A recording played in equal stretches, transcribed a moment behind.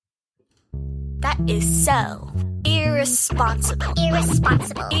That is so irresponsible.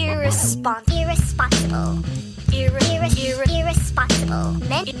 Irresponsible. Irresponsible. Irresponsible. Irresponsible.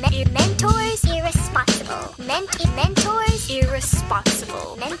 Mentors, irresponsible. Mentors,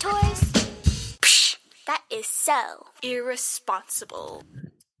 irresponsible. Mentors. Psh, that is so irresponsible.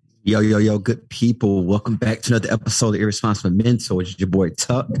 Yo, good people. Welcome back to another episode of Irresponsible Mentors. It's your boy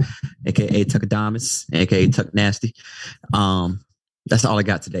Tuck, aka Tuckadamus, aka Tuck Nasty. That's all I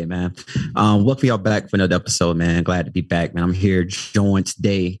got today, man. Welcome y'all back for another episode, man. Glad to be back, man. I'm here joined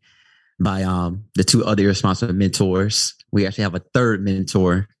today by the two other Irresponsible Mentors. We actually have a third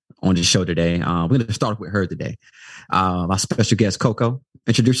mentor on the show today. We're going to start with her today. My special guest, Coco.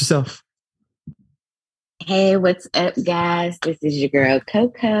 Introduce yourself. Hey, what's up, guys? This is your girl,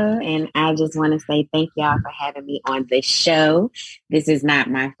 Coco, and I just want to say thank y'all for having me on the show. This is not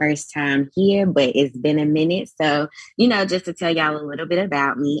my first time here, but it's been a minute. So, just to tell y'all a little bit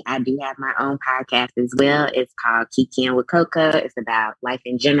about me, I do have my own podcast as well. It's called Kikiing with Coco. It's about life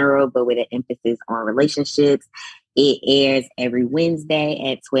in general, but with an emphasis on relationships. It airs every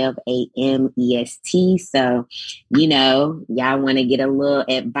Wednesday at 12 a.m. EST. So, y'all want to get a little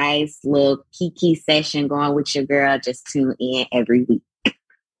advice, little kiki session going with your girl, just tune in every week. All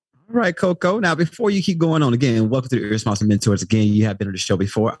right, Coco. Now, before you keep going on again, welcome to the Irresponsible Mentors. Again, you have been on the show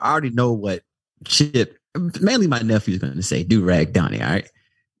before. I already know what Chip, mainly my nephew, is going to say. Do-rag Donnie, all right?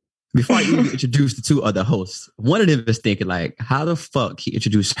 Before I even introduce the two other hosts, one of them is thinking, like, how the fuck he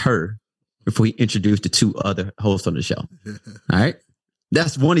introduced her before he introduced the two other hosts on the show. All right.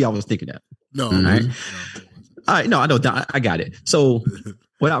 That's one of y'all was thinking that. No. All right. All right. No, I know. I got it. So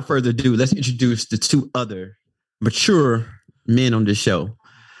without further ado, let's introduce the two other mature men on this show.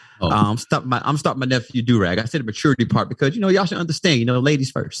 Oh. I'm stopping my nephew Do-Rag. I said the maturity part because, y'all should understand, ladies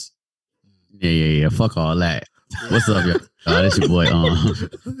first. Yeah. Fuck all that. What's up, y'all? It's your boy.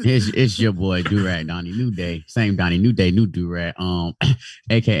 It's your boy Do-Rag Donnie. New day, same Donnie. New day, new Do-Rag.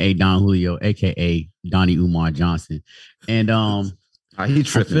 AKA Don Julio, AKA Donnie Umar Johnson. And he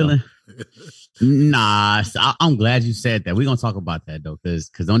tripping. Nah, I'm glad you said that. We're gonna talk about that though, because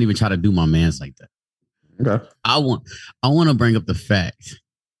don't even try to do my mans like that. Okay. I want to bring up the fact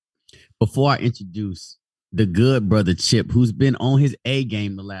before I introduce the good brother Chip, who's been on his A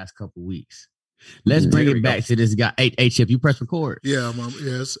game the last couple weeks. Let's bring it back to this guy. Hey, Chip, you press record. Yeah,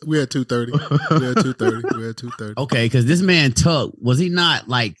 yes. We had 2:30. We had 2:30. Okay, because this man Tuck, was he not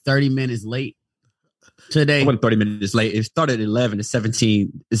like 30 minutes late today? I wasn't 30 minutes late. It started at 11 to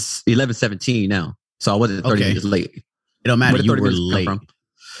 17. It's 11:17 now. So I wasn't 30 minutes late. It don't matter. You were late.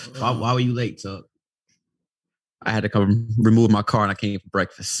 Why were you late, Tuck? I had to come remove my car and I came for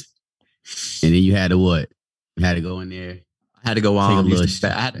breakfast. And then you had to what? You had to go in there. I had to go on. I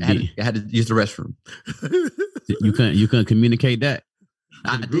had to use the restroom. You couldn't communicate that.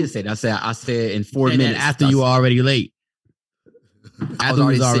 I did say that. I said in 4 minutes after you were already late. After you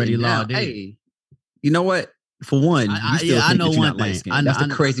was already logged in. Hey, you know what? For one, I know one thing. That's the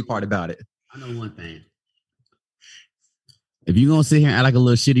crazy part about it. I know one thing. If you're gonna sit here and act like a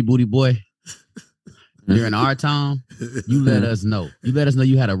little shitty booty boy during our time, you let us know. You let us know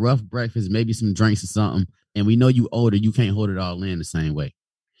you had a rough breakfast, maybe some drinks or something. And we know you older, you can't hold it all in the same way.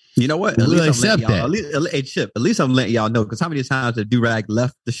 You know what? We'll accept that. Hey, Chip, at least I'm letting y'all know, because how many times did Do-Rag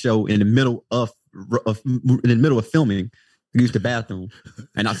left the show in the middle of filming to use the bathroom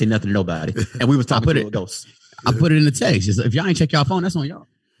and not say nothing to nobody? And we was talking to a ghost. I put it in the text. If y'all ain't check y'all phone, that's on y'all.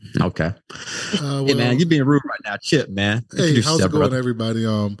 Okay. Hey man, you're being rude right now, Chip, man. Hey, how's it going, everybody?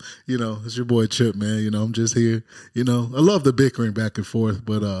 It's your boy Chip, man. I'm just here. I love the bickering back and forth,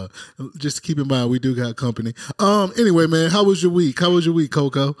 but just keep in mind we do got company. Anyway, man, how was your week?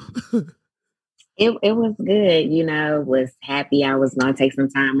 Coco? It was good. Was happy I was gonna take some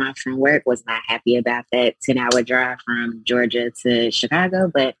time off from work. Was not happy about that 10-hour drive from Georgia to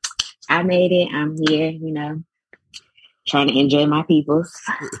Chicago, but I made it. I'm here. Trying to enjoy my peoples.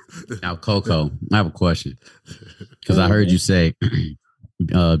 Now, Coco, I have a question. Because I heard you say,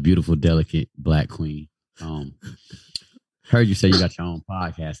 beautiful, delicate black queen. Heard you say you got your own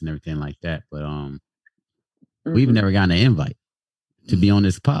podcast and everything like that. But we've never gotten an invite to be on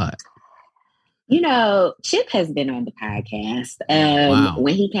this pod. Chip has been on the podcast. Wow.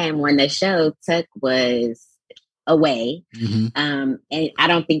 When he came on the show, Tuck was away. Mm-hmm. And I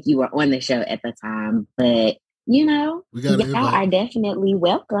don't think you were on the show at the time, but y'all are definitely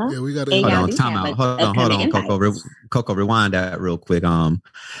welcome. Yeah, we got to hold on, time out. Hold on, Coco. Coco, rewind that real quick. I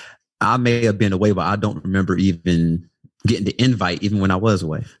may have been away, but I don't remember even getting the invite, even when I was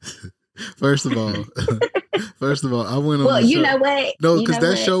away. First of all, I went on. Well, you know what? No, because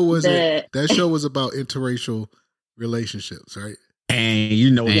that show was about interracial relationships, right? And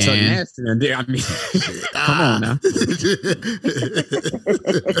you know it's And- nasty in there. I mean, come on now.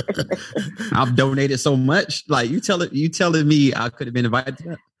 I've donated so much. Like you telling me I could have been invited to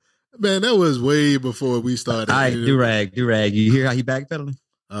that? Man, that was way before we started. All right, do-rag. You hear how he backpedaling?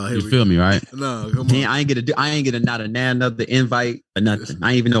 Here You we feel me, right? No, come on. Man, I ain't get another invite or nothing. I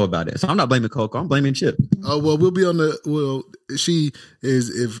ain't even know about it. So I'm not blaming Coco. I'm blaming Chip. Oh well, we'll be on the. Well, she is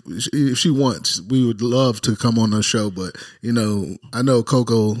if she wants, we would love to come on the show. But you know, I know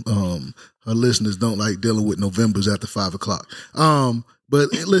Coco. Her listeners don't like dealing with Novembers after 5:00.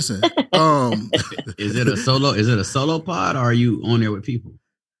 But listen, Is it a solo pod or are you on there with people?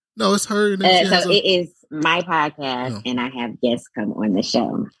 no, it's her. And then she has So a- it is my podcast, Oh. and I have guests come on the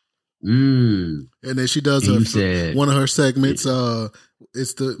show. Mm. and then she does And you said one of her segments.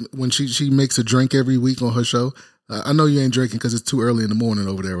 It's when she makes a drink every week on her show. I know you ain't drinking because it's too early in the morning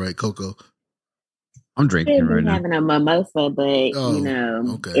over there, right, Coco? I'm drinking I've right been now. having a mimosa, but Oh, you know,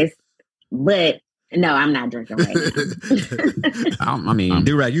 okay. but no, I'm not drinking right now. I mean,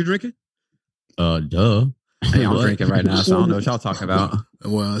 do-rag, you drinking? duh. Hey, I'm What? drinking right now, so I don't know what y'all talking about.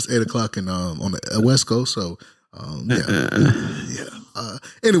 Well, it's 8:00 in on the West Coast, so yeah.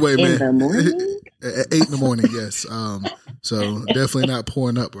 Anyway, In man, the morning? at 8 in the morning, yes. So definitely not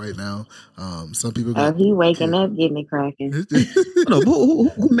pouring up right now. Some people Oh, go. he waking up, getting it cracking. No,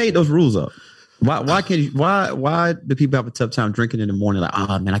 who made those rules up? Why can't you? Why do people have a tough time drinking in the morning? Like,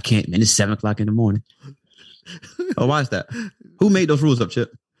 oh man, I can't. Man, it's 7:00 in the morning. Oh, why is that? Who made those rules up,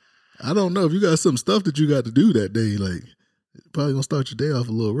 Chip? I don't know if you got some stuff that you got to do that day. Like, probably gonna start your day off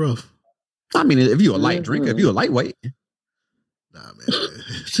a little rough. I mean, if you're a light drinker, if you're a lightweight, Nah,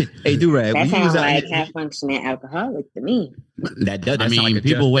 man. hey, do-rag, That when you sounds was out like here- high functioning alcoholic to me. that does. I That sound mean, like a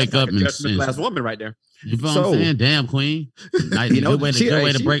people judge- wake that's up like a and- judgment class woman right there. You feel So- what I'm saying? Damn, Queen. Nice, You know, good way she-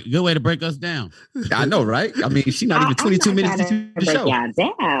 to break us down. I know, right? I mean, she's not even 22 minutes trying into the break show. y'all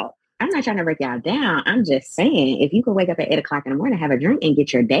down. I'm not trying to break y'all down. I'm just saying, if you can wake up at 8:00 in the morning, have a drink, and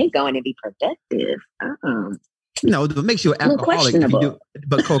get your day going and be productive. No, it makes you an A little alcoholic if you do. questionable.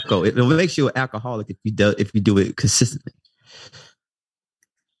 But Coco, it makes you an alcoholic if you do it consistently.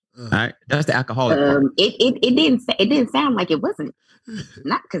 All right, that's the alcoholic part. It didn't sound like it wasn't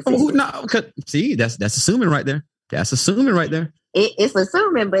not Oh, consistent. no, see, that's assuming right there. That's assuming right there. It's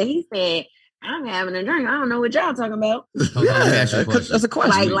assuming, but he said, "I'm having a drink. I don't know what y'all talking about." Hold on, let me ask you a 'cause question. that's a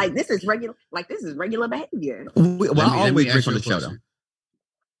question. Like this is regular. Like this is regular behavior. Well, Let I me always ask drink you on a the show, though. question.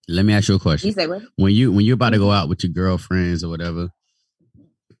 Let me ask you a You question. say what? When you're about to go out with your girlfriends or whatever,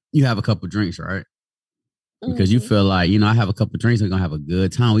 you have a couple drinks, right? Because you feel like, I have a couple drinks, we're gonna have a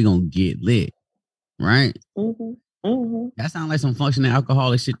good time, we're gonna get lit, right? Mm-hmm. Mm-hmm. That sounds like some functioning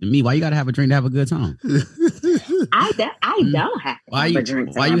alcoholic shit to me. Why you gotta have a drink to have a good time? I don't have to Why have you- a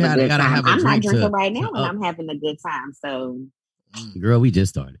drink. To why have you a gotta good time. have a I'm not drink drinking to- right now, to and up- I'm having a good time. So Girl, we just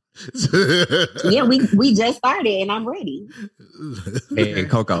started. yeah, we just started, and I'm ready. Hey,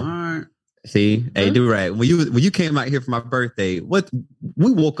 Coco. All right. See, hey, Huh? do-rag. When you came out here for my birthday, we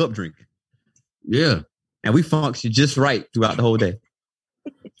woke up drinking Yeah. and we functioned just right throughout the whole day.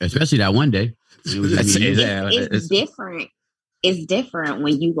 Especially that one day. It was just That's me and it. you. Yeah, It's different. It's different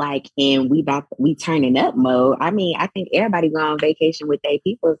when you and we turning up mode. I mean, I think everybody go on vacation with their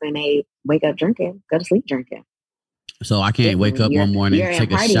peoples and they wake up drinking, go to sleep drinking. So I can't wake up one morning You're and in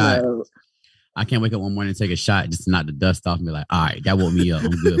take a party shot. mode. I can't wake up one morning and take a shot just to knock the dust off and be like, all right, that woke me up.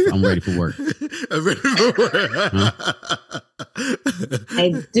 I'm good. I'm ready for work. I'm ready for work.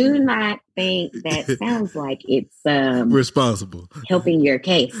 I do not think that sounds like it's Responsible. helping your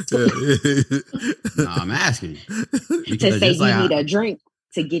case No, I'm asking. to Because say just you like need a drink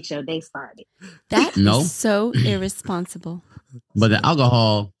to get your day started. That is No. so irresponsible. But the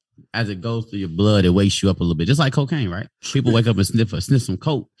alcohol, as it goes through your blood, it wakes you up a little bit. Just like cocaine, right? People wake up and sniff some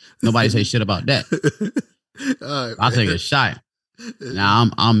coke. Nobody say shit about that. All right, I'll take a shot. Now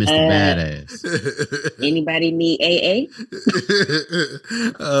I'm Mr. Badass. Anybody need AA?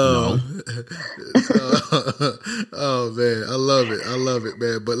 Oh man, I love it,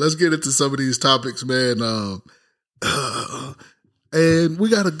 man. But let's get into some of these topics, man. And we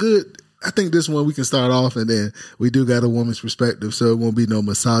got I think this one we can start off, and then we do got a woman's perspective, so it won't be no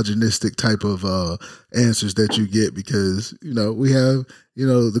misogynistic type of answers that you get, because we have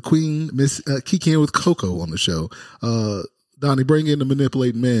the queen, Miss Kiki with Coco, on the show. Donnie, bring in the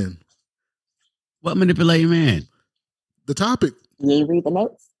manipulating man. What manipulating man? The topic. You ain't read the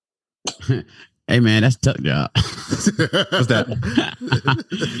notes? Hey man, that's tough job. What's that?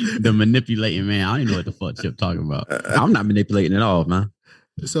 The manipulating man. I don't even know what the fuck Chip talking about. I'm not manipulating at all, man.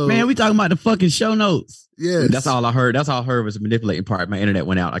 So Man, we talking about the fucking show notes. yeah, That's all I heard. That's all I heard was the manipulating part. My internet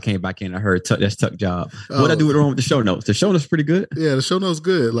went out. I came back in. I heard that's Tuck job. What I do wrong with the show notes? The show notes pretty good. Yeah, the show notes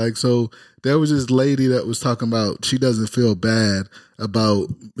good. Like, so there was this lady that was talking about she doesn't feel bad about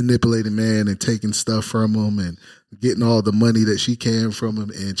manipulating man and taking stuff from him and getting all the money that she can from him,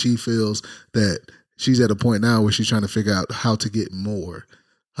 and she feels that she's at a point now where she's trying to figure out how to get more.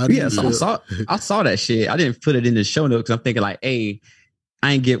 How do you feel? I saw that shit. I didn't put it in the show notes. I'm thinking like, hey,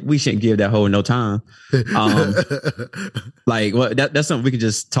 we shouldn't give that hoe no time. Like, well, that's something we could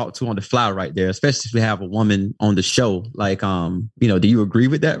just talk to on the fly right there, especially if we have a woman on the show. Like, do you agree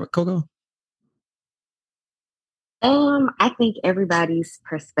with that, Coco? I think everybody's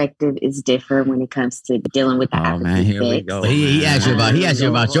perspective is different when it comes to dealing with the opposite man, here we sex. go. He asked you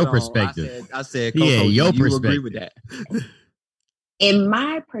about your Hold on. perspective. I said, Coco, Yeah, your do you agree perspective. with that? In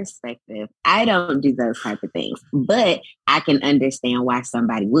my perspective, I don't do those type of things, but I can understand why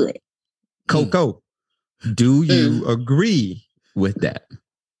somebody would. Coco, do you agree with that?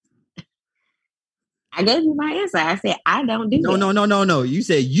 I gave you my answer. I said I don't do that. No. You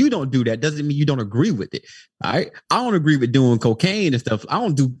said you don't do that. Doesn't mean you don't agree with it. All right. I don't agree with doing cocaine and stuff. I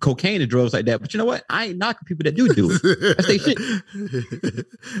don't do cocaine and drugs like that. But you know what? I ain't knocking people that do it. That's their shit.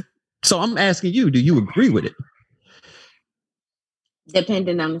 So I'm asking you, do you agree with it?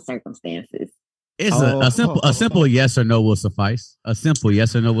 Depending on the circumstances. It's a simple yes or no will suffice. A simple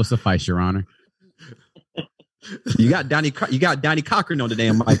yes or no will suffice, Your Honor. You got Donnie Cochran on the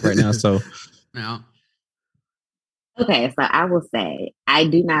damn mic right now. So Now, Okay, so I will say I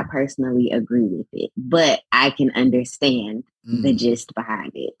do not personally agree with it, but I can understand the gist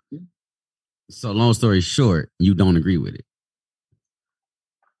behind it. so long story short, you don't agree with it.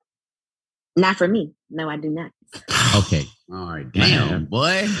 Not for me. No, I do not. Okay. All right. Damn,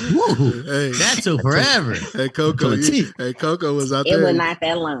 boy. Woo. Hey, That took forever. hey, Coco. Coco was out It there. was not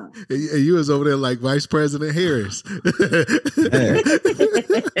that long. And you was over there like Vice President Harris.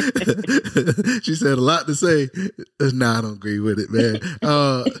 She said a lot to say. Nah, I don't agree with it, man.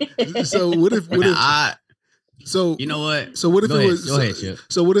 So what if so you know what? So what if Go it ahead. was Go ahead, Chip.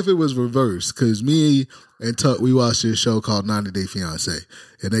 so what if it was reversed? Because me and Tuck, we watched this show called 90 Day Fiance,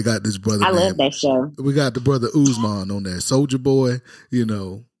 and they got this brother. I love named- that show. We got the brother Uzman on there, Soldier Boy. You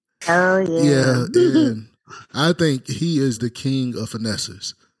know, Oh, yeah. and I think he is the king of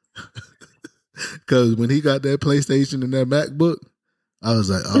finesses. Because when he got that PlayStation and that MacBook, I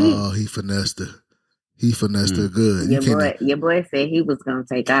was like, oh, he finessed her. He finessed her good. Your boy said he was going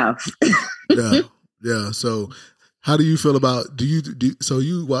to take off. Yeah. So, how do you feel about? So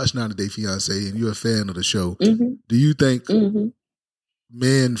you watch 90 Day Fiance and you're a fan of the show. Mhm. Do you think Mhm.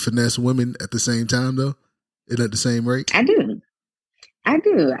 men finesse women at the same time though, and at the same rate? I do.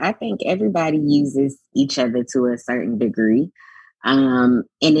 I think everybody uses each other to a certain degree. And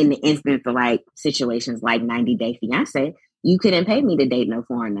in the instance of like situations like 90 Day Fiance, you couldn't pay me to date no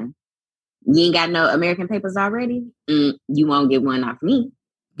foreigner. You ain't got no American papers already. You won't get one off me.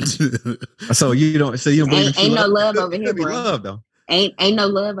 So you don't believe Ain't no love over here, Could be bro. love though. Ain't no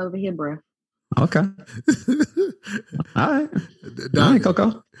love over here, bro. Okay. All right. Donnie,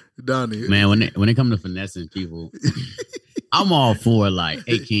 Coco. Donnie, Man, when it comes to finessing people, I'm all for like,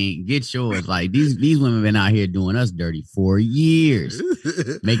 hey King, get yours. Like these women been out here doing us dirty for years,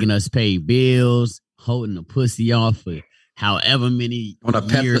 making us pay bills, holding the pussy off for however many On a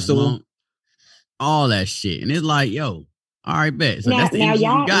years pedestal. long, all that shit. And it's like, yo, all right, bet. So Now- that's the now energy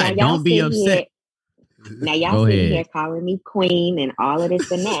y'all- you got. now y'all Don't be sit upset. Now y'all Go sitting ahead. here calling me queen and all of this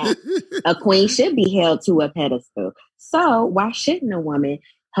and that. A queen should be held to a pedestal. So why shouldn't a woman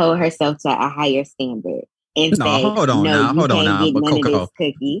hold herself to a higher standard and No, say, hold on no, now, you hold on can't now, get but none of Coco. this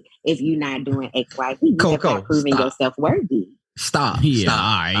cookie if you're not doing X, Y, Z. You have Coco, not proven stop. yourself worthy. Stop. Yeah, Stop.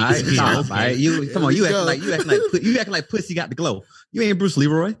 all right. All right. Yeah, Stop. okay. All right. You come on. You acting like pussy got the glow. You ain't Bruce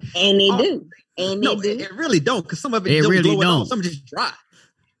Leroy. And they Oh, do. And No, they do. it really don't. Because some of it, It don't really glow at all. don't. Some just dry.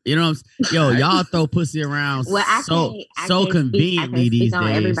 You know what I'm saying? Yo, y'all throw pussy around Well, I so can't conveniently speak these on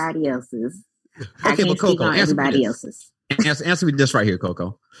days. everybody else's. I Okay, can't but speak Coco, on answer me everybody this. else's. Answer me this right here,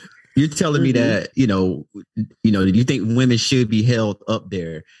 Coco. You're telling me Mhm. that you you think women should be held up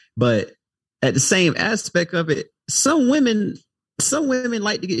there, but at the same aspect of it, some women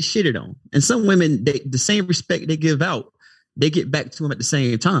like to get shitted on, and some women the same respect they give out, they get back to them at the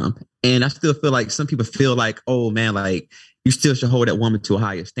same time. And I still feel like some people feel like, oh man, like you still should hold that woman to a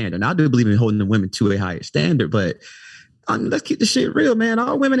higher standard. And I do believe in holding the women to a higher standard, but let's keep the shit real, man.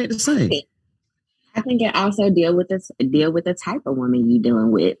 All women ain't the same. I think it also deal with the type of woman you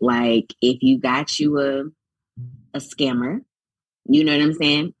dealing with. Like if you got you a scammer, you know what I'm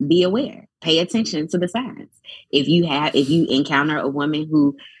saying? Be aware. pay attention to the signs. If you encounter a woman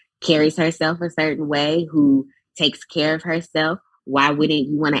who carries herself a certain way, who takes care of herself, why wouldn't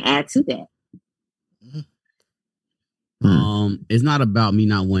you want to add to that? It's not about me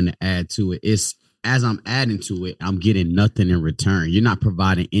not wanting to add to it. It's as I'm adding to it, I'm getting nothing in return. You're not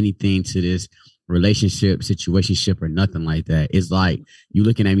providing anything to this relationship, situationship, or nothing like that. It's like you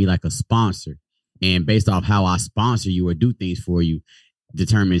looking at me like a sponsor, and based off how I sponsor you or do things for you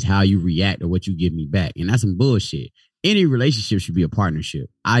determines how you react or what you give me back. And that's some bullshit. Any relationship should be a partnership.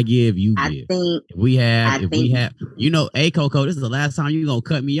 I give, you give. If we have, hey Coco, this is the last time you gonna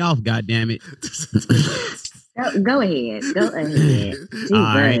cut me off. God damn it. Go ahead. All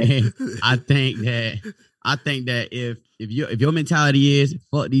right. I think that if your mentality is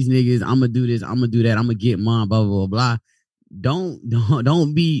fuck these niggas, I'm gonna do this, I'm gonna do that, I'm gonna get mine, blah blah blah.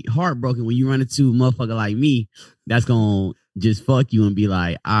 Don't be heartbroken when you run into a motherfucker like me that's gonna just fuck you and be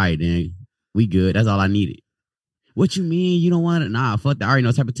like, all right, then we good. That's all I needed. What you mean you don't want it? Nah, fuck that. I already know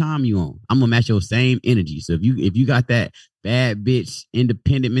what type of time you on. I'm gonna match your same energy. So if you got that bad bitch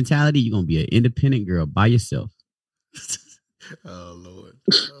independent mentality, you're gonna be an independent girl by yourself. Oh Lord.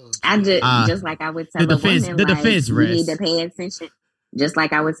 Just like I would tell a woman, you need to pay attention. Just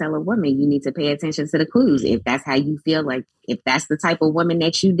like I would tell a woman, you need to pay attention to the clues. If that's how you feel, like if that's the type of woman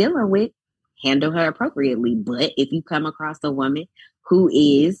that you're dealing with, handle her appropriately. But if you come across a woman who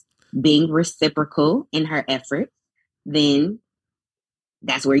is being reciprocal in her efforts, then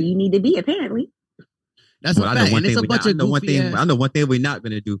that's where you need to be, apparently. That's what I know. I know one thing we're not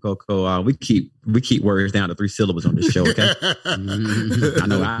going to do, Coco. We keep words down to 3 syllables on this show. Okay,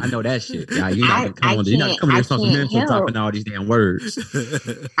 I know that shit. Yeah, you're not coming here talking all these damn words.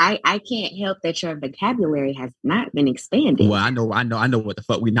 I can't help that your vocabulary has not been expanded. Well, I know what the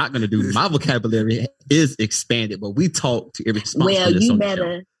fuck we're not going to do. My vocabulary is expanded, but we talk to irresponsibility. Well, you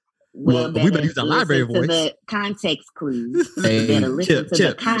better. We better use the library voice. The context clues. You better listen to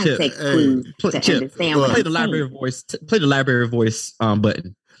the context clues to understand what play the library voice. Play the library voice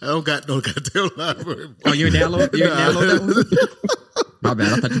button. I don't got no goddamn library voice. Oh, you're download that one? My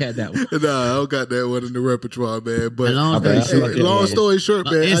bad. I thought you had that one. Nah, I don't got that one in the repertoire, man. But long story short,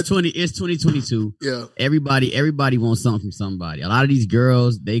 man. It's 2022. Yeah. Everybody wants something from somebody. A lot of these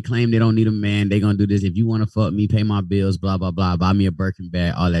girls, they claim they don't need a man. They gonna do this. If you want to fuck me, pay my bills, blah, blah, blah, buy me a Birkin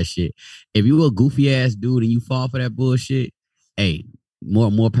bag, all that shit. If you a goofy ass dude and you fall for that bullshit, hey,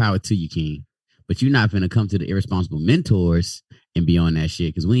 more power to you, King. But you're not gonna come to the irresponsible mentors and be on that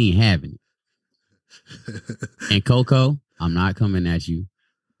shit because we ain't having it. And Coco, I'm not coming at you,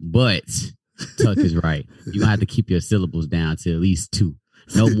 but Tuck is right. You're going to have to keep your syllables down to at least 2,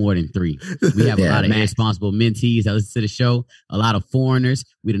 no more than 3. We have a lot of irresponsible mentees that listen to the show, a lot of foreigners.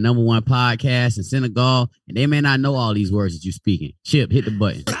 We the #1 podcast in Senegal, and they may not know all these words that you're speaking. Chip, hit the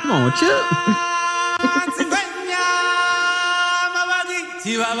button. Come on, Chip.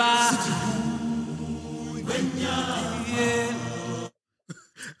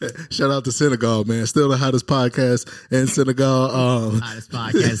 Shout out to Senegal, man. Still the hottest podcast in Senegal. Hottest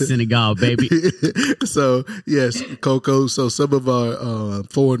podcast in Senegal, baby. So yes, Coco. So some of our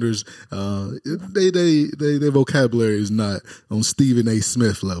foreigners, their vocabulary is not on Stephen A.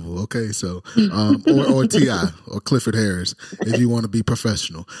 Smith level. Okay, so or T.I. or Clifford Harris, if you want to be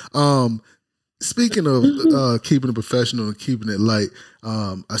professional. Speaking of keeping it professional and keeping it light,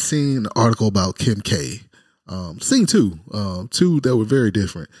 I seen an article about Kim K. Seen two that were very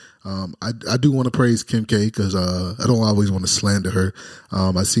different. I do want to praise Kim K because I don't always want to slander her.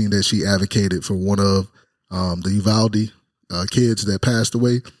 I seen that she advocated for one of the Uvalde kids that passed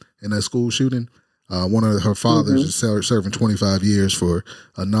away in that school shooting. One of her fathers is serving 25 years for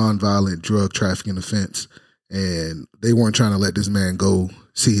a nonviolent drug trafficking offense, and they weren't trying to let this man go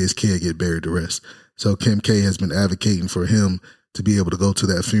see his kid get buried to rest. So Kim K has been advocating for him to be able to go to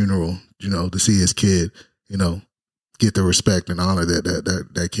that funeral, to see his kid, get the respect and honor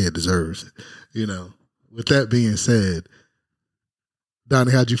that kid deserves. With that being said,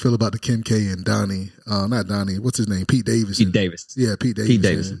 Donnie, how'd you feel about the Kim K and Donnie? Not Donnie, what's his name? Pete Davis. Pete Davis. Yeah, Pete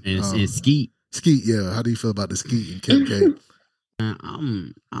Davis. And Skeet. Skeet, yeah. How do you feel about the Skeet and Kim K?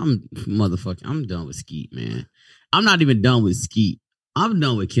 I'm motherfucking. I'm done with Skeet, man. I'm not even done with Skeet. I'm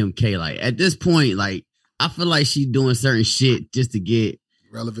done with Kim K. Like at this point, like I feel like she's doing certain shit just to get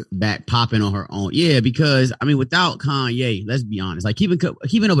relevant back popping on her own. Yeah, because I mean, without Kanye, let's be honest, like keeping up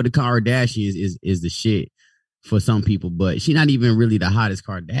with the Kardashians is the shit for some people, but she's not even really the hottest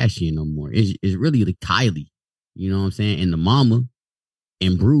Kardashian no more. It's really the Kylie, you know what I'm saying, and the mama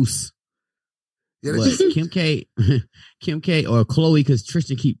and Bruce. Yeah, But Kim K, or Chloe, because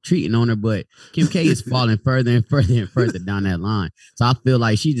Tristan keep treating on her, but Kim K is falling further and further and further down that line. So I feel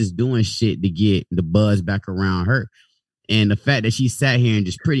like she's just doing shit to get the buzz back around her. And the fact that she sat here and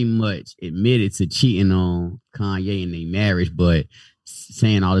just pretty much admitted to cheating on Kanye in their marriage, but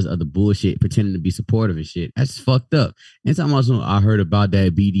saying all this other bullshit, pretending to be supportive and shit, that's fucked up. And something else I heard about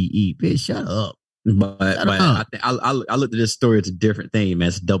that BDE, bitch, shut up. But I think I looked at this story. It's a different thing, man.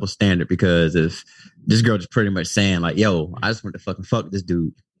 It's a double standard because if this girl just pretty much saying like, "Yo, I just want to fucking fuck this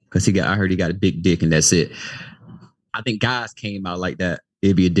dude," because I heard he got a big dick and that's it. I think guys came out like that,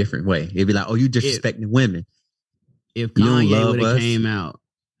 it'd be a different way. It'd be like, "Oh, you disrespecting women." If Kanye would have came out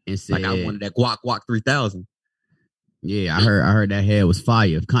and said, like, "I wanted that guac 3000." Yeah, I heard that head was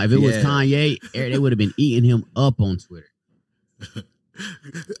fire. If it was Kanye, they would have been eating him up on Twitter.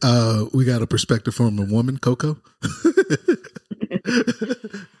 We got a perspective from a woman, Coco.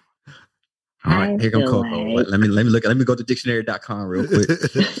 All right, here comes Coco. Like... Let me look. Let me go to dictionary.com real quick.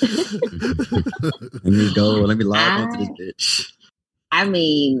 Let me log onto this bitch. I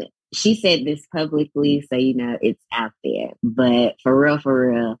mean, she said this publicly, so it's out there. But for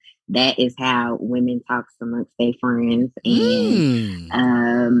real, that is how women talk amongst their friends. And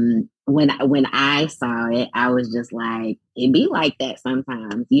when I saw it, I was just like, it be like that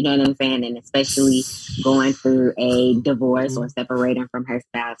sometimes. You know what I'm saying? And especially going through a divorce or separating from her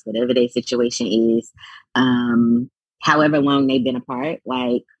spouse, whatever their situation is. However long they've been apart,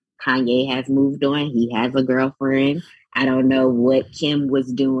 like Kanye has moved on. He has a girlfriend. I don't know what Kim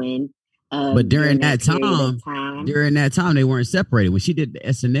was doing. But during that time, they weren't separated. When she did the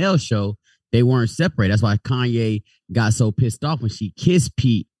SNL show, they weren't separated. That's why Kanye got so pissed off when she kissed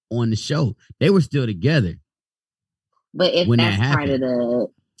Pete on the show. They were still together. But if that's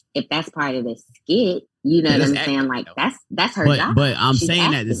part of the skit, you know what I'm saying? Like that's her job. But I'm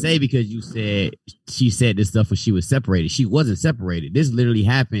saying that to say, because you said she said this stuff when she was separated. She wasn't separated. This literally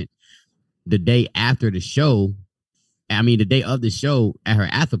happened the day after the show. I mean, the day of the show at her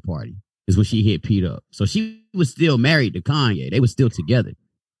after party is when she hit Pete up. So she was still married to Kanye. They were still together.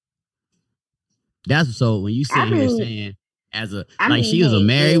 That's so when you sit here saying she was a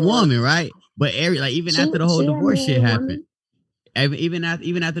married woman, right? But even after the whole divorce shit happened, even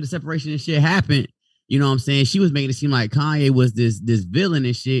after the separation and shit happened, you know what I'm saying? She was making it seem like Kanye was this villain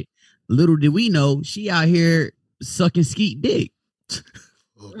and shit. Little did we know, she out here sucking Skeet dick.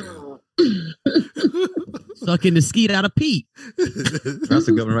 Sucking the skeet out of Pete. That's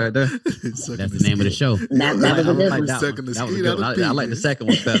a good one right there. That's the name of the show. That was a good one. Sucking the skeet out of Pete. I like the second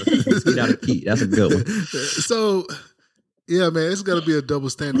one better. Skeet out of Pete. That's a good one. So, yeah, man, it's got to be a double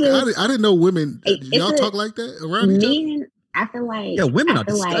standard. I didn't know women. Y'all talk like that around each other? I feel like women are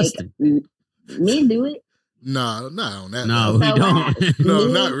disgusting. Like men do it. No, not on that. No, we don't. No,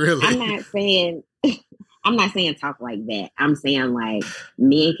 not really. I'm not saying talk like that. I'm saying like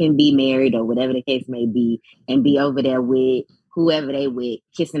men can be married or whatever the case may be and be over there with whoever they with,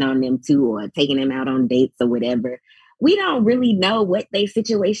 kissing on them too or taking them out on dates or whatever. We don't really know what their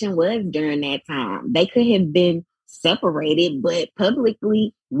situation was during that time. They could have been separated, but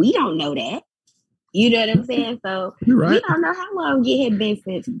publicly, we don't know that. You know what I'm saying? So right. We don't know how long it had been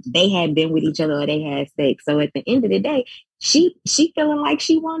since they had been with each other or they had sex. So at the end of the day, she feeling like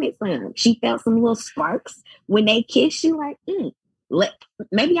she wanted some. She felt some little sparks when they kissed. She like,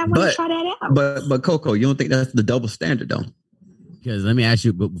 maybe I want to try that out. But Coco, you don't think that's the double standard though? Because let me ask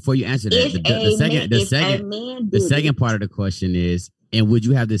you, but before you answer that, the second part of the question is, and would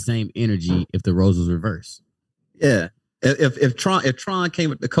you have the same energy if the roles was reversed? Yeah. If Tron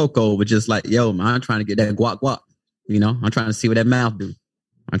came with the Coco with just like, yo, man, I'm trying to get that guac, you know, I'm trying to see what that mouth do.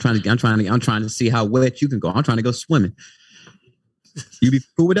 I'm trying to see how wet you can go. I'm trying to go swimming. You be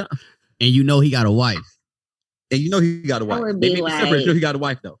cool with that? And you know he got a wife. And you know he got a wife. They may be separate, you know he got a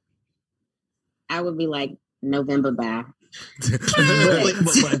wife though. I would be like November by.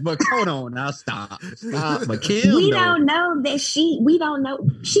 but hold on now, stop. But Kim, we don't know. She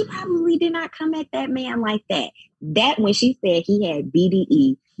probably did not come at that man like that. That when she said he had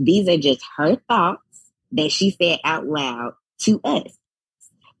BDE, these are just her thoughts that she said out loud to us.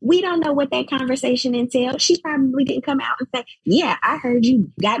 We don't know what that conversation entailed. She probably didn't come out and say, yeah, I heard you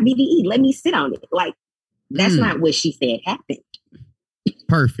got BDE. Let me sit on it. Like, that's not what she said happened.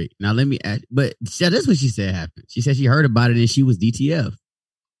 Perfect. Now let me ask, but that's what she said happened. She said she heard about it and she was DTF.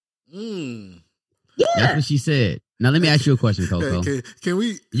 Yeah. That's what she said. Now let me ask you a question, Coco. Can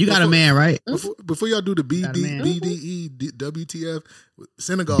we? You got a man, right? Before y'all do the BDE, WTF,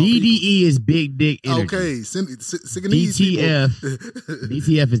 Senegal. BDE is big dick energy. Okay, Senegalese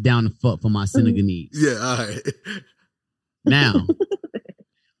DTF is down the fuck for my Senegalese. Yeah, all right. Now,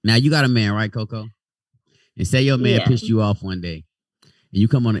 Now you got a man, right, Coco? And say your man Yeah. pissed you off one day, and you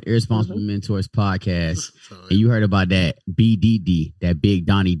come on the Irresponsible Mentors podcast, and you heard about that BDD, that Big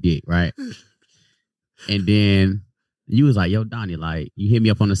Donnie Dick, right? And then you was like, "Yo, Donnie, like you hit me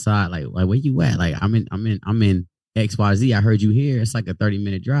up on the side, like where you at? Like I'm in XYZ. I heard you here. It's like a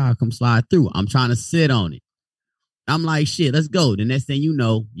 30-minute drive. Come slide through. I'm trying to sit on it." I'm like, "Shit, let's go." The next thing you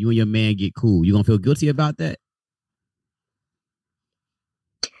know, you and your man get cool. You gonna feel guilty about that?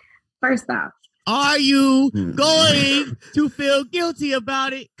 First off, Are you going to feel guilty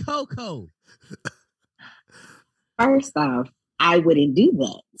about it, Coco? First off, I wouldn't do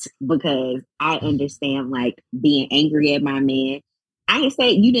that because I understand like being angry at my man.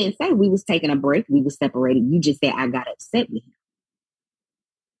 You didn't say we was taking a break, we was separated. You just said I got upset with him.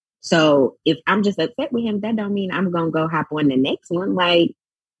 So if I'm just upset with him, that don't mean I'm gonna go hop on the next one. Like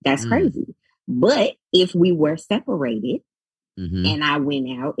that's crazy. But if we were separated and I went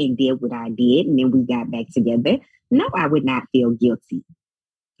out and did what I did and then we got back together, no, I would not feel guilty.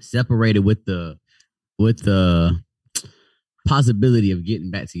 Separated with the possibility of getting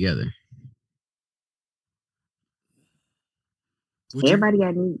back together. Everybody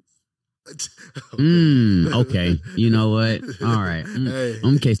got needs. Okay. You know what? All right.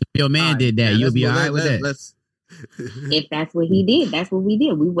 Okay. So if your man did that, you'll be all right with that. If that's what he did, that's what we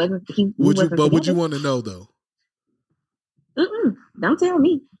did. We wasn't. Would you want to know though? Don't tell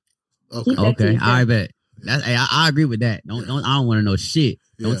me. Okay. I bet. I agree with that. Don't. I don't want to know shit.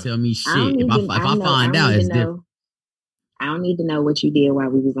 Don't tell me shit. If I find out, it's different. I don't need to know what you did while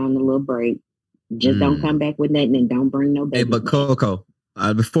we was on the little break. Just don't come back with nothing and don't bring no baby. Hey, but Coco,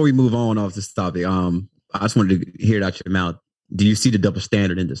 before we move on off this topic, I just wanted to hear it out your mouth. Do you see the double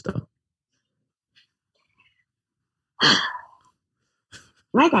standard in this stuff?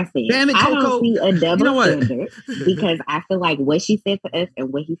 Like I said, Damn it, I Coco. don't see a double You know what? standard because I feel like what she said to us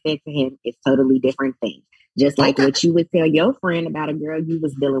and what he said to him is totally different things. Just like what you would tell your friend about a girl you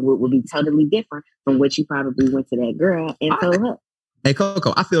was dealing with would be totally different from what you probably went to that girl and told her. Hey,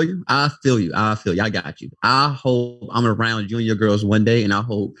 Coco, I feel you. I got you. I hope I'm around you and your girls one day, and I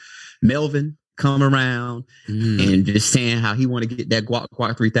hope Melvin come around and just saying how he want to get that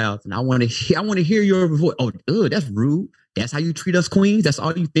guac 3000. I want to hear your voice. Oh, that's rude. That's how you treat us queens. That's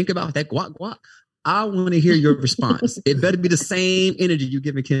all you think about, that guac. I want to hear your response. It better be the same energy you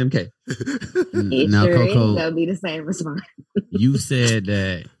giving Kim K. Now, sure Coco, it'll be the same response. You said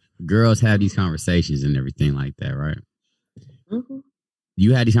that girls have these conversations and everything like that, right? Mm-hmm.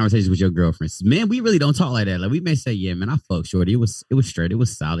 You had these conversations with your girlfriends. Man, we really don't talk like that. Like we may say, yeah, man, I fucked shorty. It was straight. It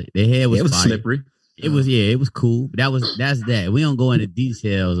was solid. The head was slippery. It was cool. But that's that. We don't go into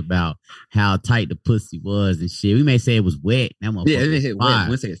details about how tight the pussy was and shit. We may say it was wet. That it wet.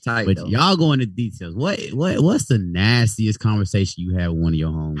 We say it's tight. But though. Y'all go into details. What's the nastiest conversation you had with one of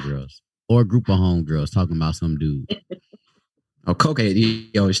your homegirls or a group of homegirls talking about some dude? Oh, Coco,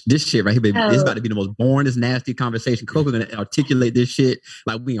 this shit right here, it's about to be the most boringest, nasty conversation. Coco gonna articulate this shit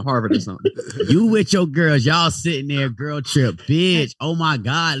like we in Harvard or something. You with your girls, y'all sitting there, girl trip, bitch. Oh my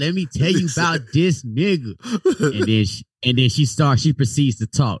God, let me tell you about this nigga. And then she proceeds to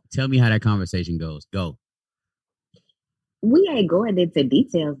talk. Tell me how that conversation goes. Go. We ain't going into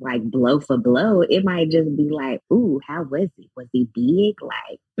details like blow for blow. It might just be like, ooh, how was it? Was he big?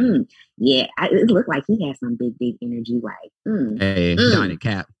 Like, yeah, it looked like he had some big energy. Like, hey, Johnny,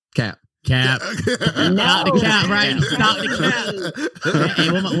 cap. Cap. No. Stop the cap, right? Stop the cap. Hey,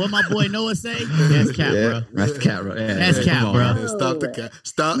 what my boy Noah say? That's cap, bro. That's cap, bro. Yeah, that's cap, bro. No. Stop the cap.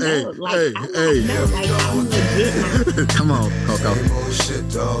 Stop. No, Hey. Come on, Coco. Shit,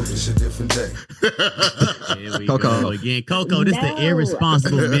 dog. It's a different day. Here we go again. Coco, this the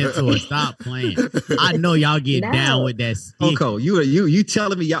irresponsible mentor. Stop playing. I know y'all get down with that stick. Coco, you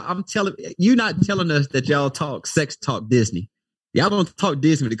telling me y'all? You not telling us that y'all talk sex talk Disney. Y'all don't talk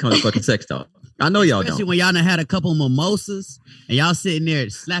Disney when it comes to fucking sex talk. I know y'all Especially don't. When y'all done had a couple mimosas and y'all sitting there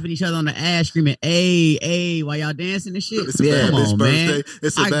slapping each other on the ass, screaming, "Hey," while y'all dancing and shit. It's a bad bitch birthday.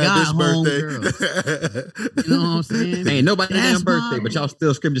 It's a bad bitch birthday. You know what I'm saying? Ain't nobody's damn birthday, but y'all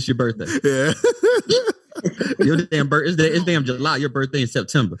still screaming it's your birthday. Yeah. Your damn birthday. It's damn July. Your birthday in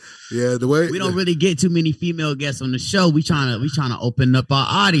September. Yeah, the way we don't really get too many female guests on the show. We trying to open up our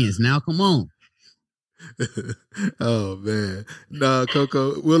audience now. Come on. Oh man, no,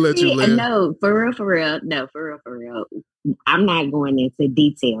 Coco, we'll let you live. No, for real. No, for real. I'm not going into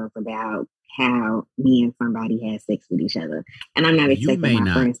details about how me and somebody had sex with each other, and I'm not expecting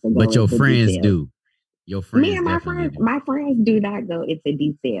my friends to go. But your friends details. do. Your friends, me and my friends do not go into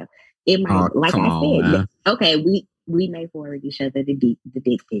detail. It might, like I said, man. okay, we may forward each other the dick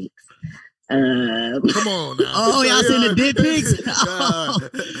pics, Come on now. Oh, y'all seen the dick pics?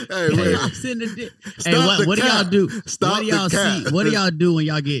 Hey, wait. Y'all seen the dick. Hey, Stop what the do y'all cap. do? Stop What do y'all the cap. see? What do y'all do when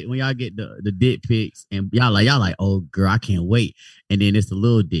y'all get the dick pics and y'all like, oh girl, I can't wait. And then it's the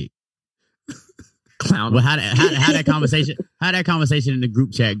little dick. Clown. Well, how that conversation in the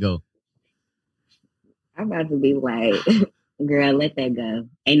group chat go? I'm about to be like, girl, let that go.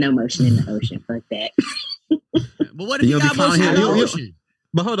 Ain't no motion in the ocean. Fuck that. But what if You you don't got be clowning motion in the him? You- ocean?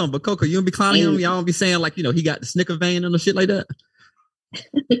 But hold on, but Coco, you don't be clowning him. Y'all don't be saying like, he got the snicker vein and the shit like that.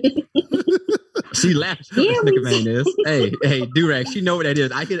 She laughs. She know what the snicker vein is. Hey, Durag, she know what that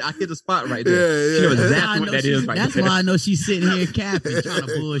is. I hit the spot right there. Yeah, She knows yeah. exactly what that is right That's there. why I know she's sitting here capping, trying to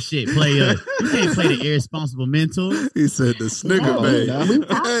bullshit. You can't play the irresponsible mentor. He said the snicker No, vein. no.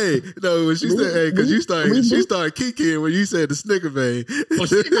 Hey, no, when she said, hey, because she started kicking when you said the snicker vein. Oh,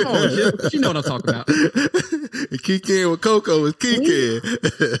 come on, she know what I'm talking about. And kicking with Coco was kicking.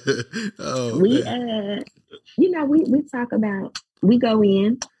 Oh, We man. we talk about, we go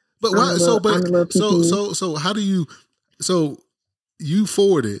in. But on why? a So, little- on a little PP. so how do you? So you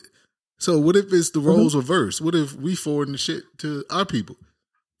forward it. So what if it's the roles reversed? What if we forwarding the shit to our people?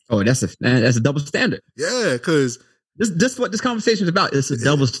 Oh, that's a double standard. Yeah, because This what this conversation is about. It's a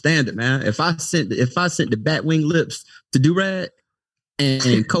double standard, man. If I sent the Batwing lips to Durag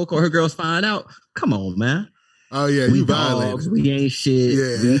and Coco or her girls find out, come on, man. oh yeah, We you dogs, violated. we ain't shit.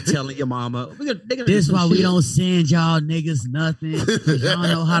 Yeah. We telling your mama. They gonna do This some why we shit. don't send y'all niggas nothing. 'Cause y'all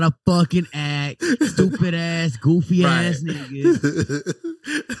know how to fucking act. Stupid ass, goofy ass niggas.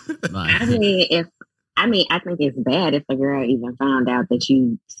 Like, I think it's bad if a girl even found out that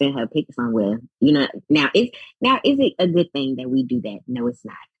you sent her pics somewhere. Now is it a good thing that we do that? No, it's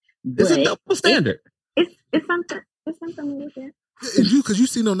not. It's a But double standard. it's something with that. Because you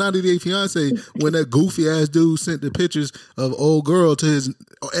seen on 90 Day Fiance when that goofy ass dude sent the pictures of old girl to his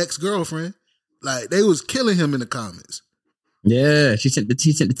ex girlfriend, like they was killing him in the comments. Yeah, she sent the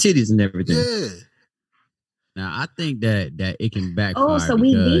titties and everything. Yeah, now I think that it can backfire. Oh, so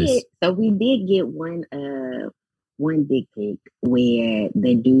we did get one dick pic where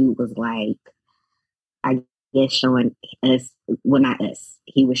the dude was like, I guess showing us, well, not us.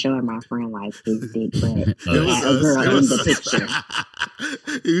 He was showing my friend like his dick, but it had a was girl us. It in was the us. picture.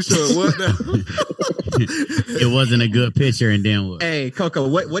 You showing what now? It wasn't a good picture, and then what? Hey, Coco,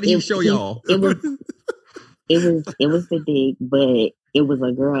 what did he show y'all? It was the dick, but it was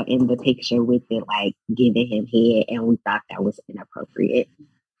a girl in the picture with it, like giving him head, and we thought that was inappropriate.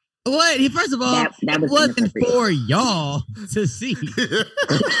 What? First of all, That it was wasn't inappropriate. for y'all to see.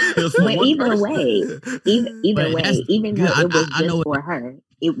 But either way, But even that's though good. it was I know just what- for her,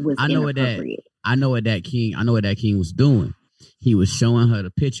 it was I know what that- inappropriate. I know what that king was doing. He was showing her the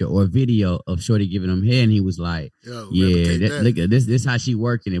picture or video of Shorty giving him head, and he was like, Yo, "Yeah, replicate that. look at this how she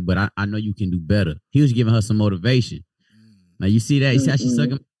working it, but I know you can do better." He was giving her some motivation. Now you see that? You see how she Mm-mm.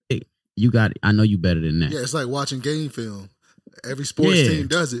 sucking? Dick? You got it. I know you better than that. Yeah, it's like watching game film. Every sports Yeah. team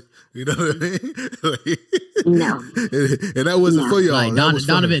does it. You know what I mean? No. And that wasn't for y'all. Like That was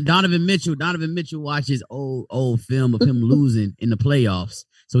for her. Donovan Mitchell watches old film of him losing in the playoffs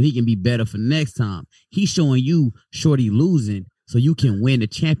so he can be better for next time. He's showing you Shorty losing so you can win the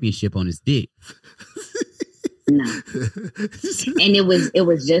championship on his dick. No. And it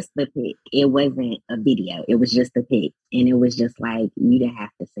was just the pic. It wasn't a video. It was just the pic. And it was just like, you didn't have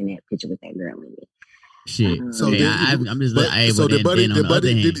to send that picture with that girl in it. Shit. So Hey, did- I'm just But- like, hey, so but did Buddy, then on the other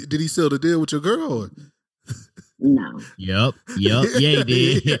hand, did he seal the deal with your girl? Or? No. Yep, yeah, he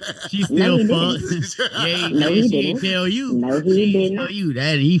did. She No, still he fucked. didn't. Yeah, No, she he didn't didn't. tell you. No, he She didn't. tell you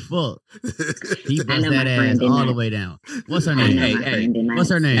that he fucked. He I bust know that my ass friend did all not. the way down. What's her I name? know Hey, my hey, friend did not. What's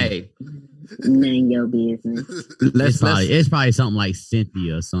her name? Hey, None of your business. let's It's probably something like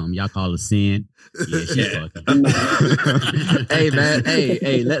Cynthia or something. Y'all call her Sin. Yeah, she Yeah. fucking. hey man,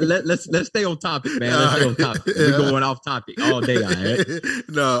 hey, let's stay on topic, man. Let's stay on topic. We're going off topic all day, all right?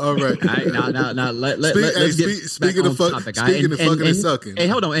 No, all right. All right, now let's get speaking back of on fuck, topic. all right? speaking of fucking and sucking. Hey,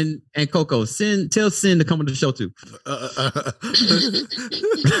 hold on, and Coco, tell Sin to come on the show too.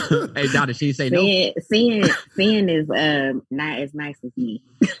 Hey, Donna, she say no. Sin is not as nice as me.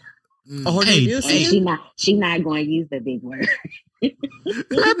 Oh, her Hey, name is And Sin. she not going to use the big word. Man,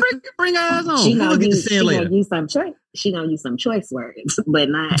 bring her ass on. She We'll gonna get to use Sin later. she gonna use some choice words, but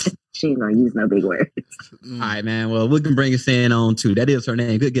not she ain't gonna use no big words. All right, man. Well, we can bring Sin on too. That is her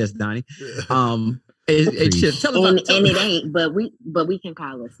name. Good guess, Donnie. Hey, Chip, tell us about. And it ain't, but we can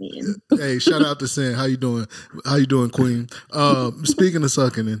call us in. Hey, shout out to Sin. How you doing? How you doing, Queen? Speaking of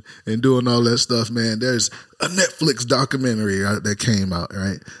sucking and doing all that stuff, man, there's a Netflix documentary that came out,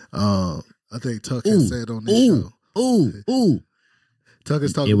 right? I think Tuck has said on this show. Ooh. Tuck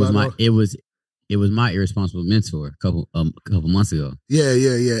is talking it was about my all- it was my irresponsible mentor a couple months ago. Yeah.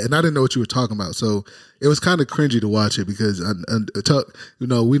 And I didn't know what you were talking about. So it was kind of cringy to watch it because Tuck,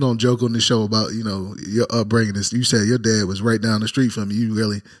 we don't joke on this show about, your upbringing. You said your dad was right down the street from you. You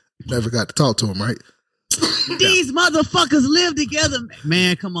really never got to talk to him, right? These motherfuckers live together,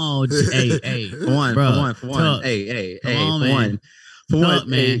 man. Come on, hey, For one, bruh, for one. Tuck. Hey, on, for man. one. For Tuck, one,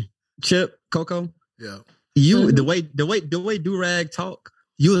 man. hey, Chip, Coco, Yeah. you the way Durag talk,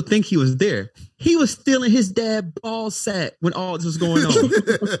 you would think he was there. He was still in his dad ball sack when all this was going on.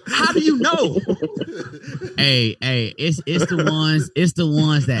 How do you know? Hey, it's the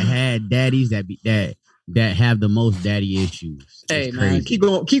ones that had daddies that have the most daddy issues. Hey It's man, crazy. keep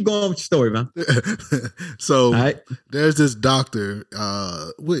going with your story, man. So All right. there's this doctor,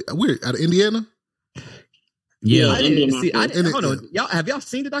 we're out of Indiana. Yeah, I didn't Indianapolis. see. I didn't, hold Yeah. on. Y'all, have y'all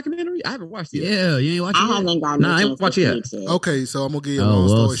seen the documentary? I haven't watched it. yeah, you ain't watching I it? haven't gotten Nah, I a ain't chance watch to it finish it. Okay, so I'm gonna give you a Oh, long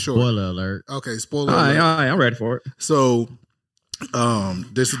well, story short. spoiler alert. Okay, spoiler All right, alert. I'm ready for it. So,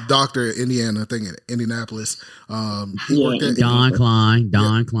 there's a doctor in Indiana, I think in Indianapolis. He worked at Don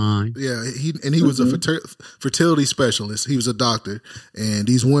Klein. Yeah, he was a fertility specialist. He was a doctor, and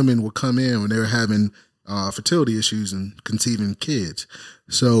these women would come in when they were having fertility issues and conceiving kids.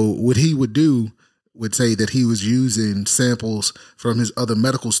 So what he would do would say that he was using samples from his other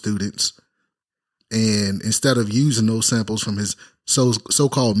medical students, and instead of using those samples from his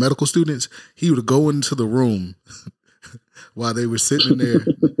so-called medical students, he would go into the room while they were sitting there,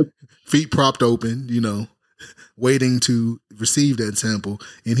 feet propped open, waiting to receive that sample,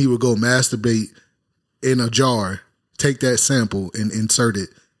 and he would go masturbate in a jar, take that sample and insert it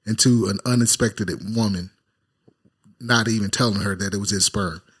into an unexpected woman, not even telling her that it was his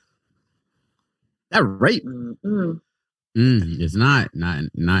sperm. That rape. It's not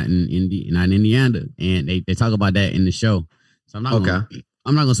in Indiana, and they talk about that in the show. So I'm not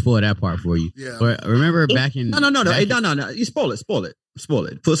gonna spoil that part for you. Yeah. But remember back in No. You spoil it. Spoil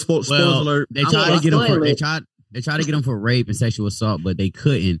alert. They tried gonna to get him spoil for it. they tried to get him for rape and sexual assault, but they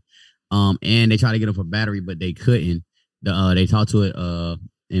couldn't. And they tried to get him for battery, but they couldn't. They talked to an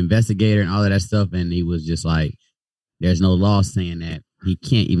investigator and all of that stuff, and he was just like, "There's no law saying that he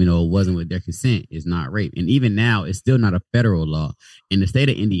can't, even though it wasn't with their consent, is not rape." And even now, it's still not a federal law in the state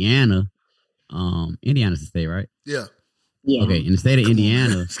of Indiana. Indiana's the state, right? Yeah. Yeah. Okay, in the state of Come on,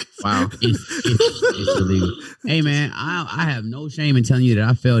 Indiana, man. Wow. it's illegal. Hey man, I have no shame in telling you that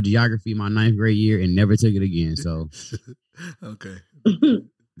I failed geography my 9th grade year and never took it again. So Okay.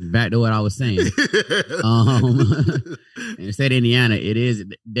 back to what I was saying. In the state of Indiana, it is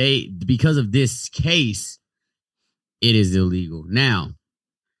because of this case, it is illegal. Now,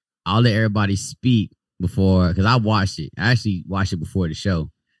 I'll let everybody speak before, because I watched it. I actually watched it before the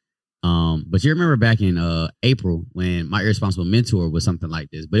show. But you remember back in April when my irresponsible mentor was something like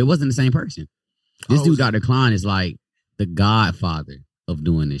this, but it wasn't the same person. This dude, Dr. Klein, is like the godfather of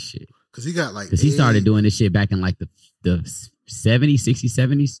doing this shit. Because he got like Because he started doing this shit back in like the 70s, 60s,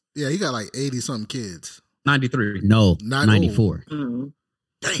 70s. Yeah, he got like 80 something kids. 93. No, Not 94. Mm.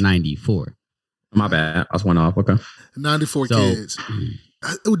 94. My bad. I was one off. Okay. 94 So, kids. In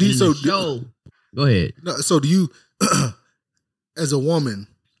the show, go ahead. So do you, as a woman,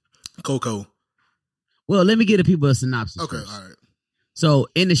 Coco? Well, let me give the people a synopsis. Okay, first. all right. So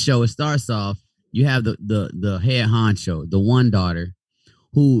in the show, it starts off, you have the head honcho, the one daughter,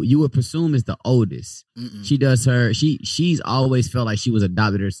 who you would presume is the oldest. Mm-mm. She does she's always felt like she was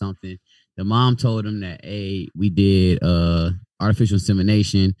adopted or something. The mom told him that, hey, we did artificial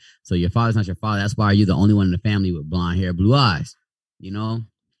insemination, so your father's not your father. That's why you're the only one in the family with blonde hair, blue eyes. Then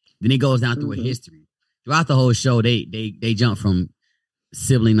it goes down through a history. Throughout the whole show, they jump from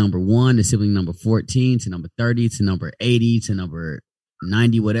sibling number 1 to sibling number 14 to number 30 to number 80 to number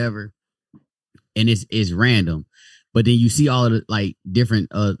 90, whatever. And it's random. But then you see all of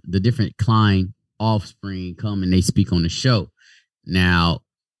the different Klein offspring come and they speak on the show. Now,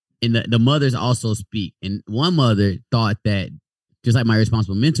 and the mothers also speak. And one mother thought that, just like my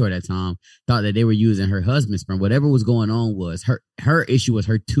irresponsible mentor at that time, thought that they were using her husband's sperm. Whatever was going on was her issue was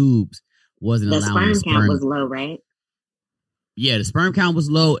her tubes wasn't The allowing sperm count was low, right? Yeah, the sperm count was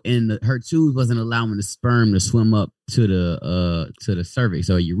low, and her tubes wasn't allowing the sperm to swim up to the cervix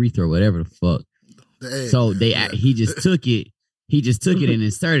or urethra or whatever the fuck. So he just took it. He just took it and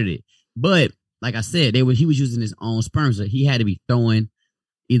inserted it. But like I said, he was using his own sperm, so he had to be throwing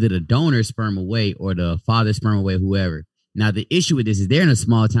either the donor's sperm away or the father's sperm away, whoever. Now the issue with this is they're in a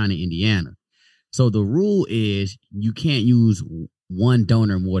small town in Indiana, so the rule is you can't use one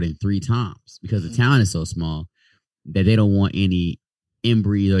donor more than 3 times because the town is so small that they don't want any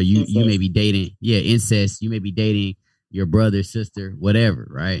inbreed, or you may be dating incest. You may be dating your brother, sister, whatever,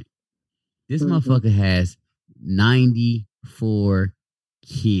 right? This motherfucker has 94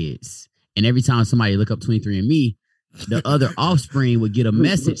 kids. And every time somebody look up 23andMe, the other offspring would get a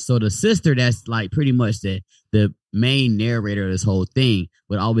message. So the sister that's like pretty much the main narrator of this whole thing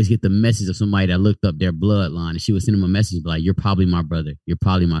would always get the message of somebody that looked up their bloodline. And she would send him a message like, you're probably my brother. You're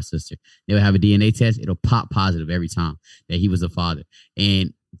probably my sister. They would have a DNA test. It'll pop positive every time that he was a father.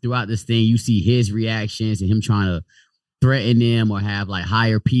 And throughout this thing, you see his reactions and him trying to threaten them or have like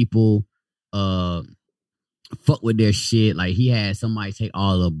higher people fuck with their shit. Like he had somebody take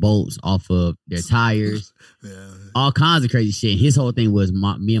all the bolts off of their tires. All kinds of crazy shit. His whole thing was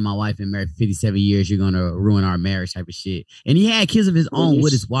me and my wife been married for 57 years. You're gonna ruin our marriage type of shit. And he had kids of his own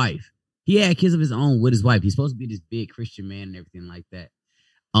with his wife. He's supposed to be this big Christian man and everything like that.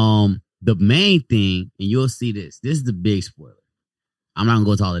 The main thing, and you'll see this is the big spoiler. I'm not gonna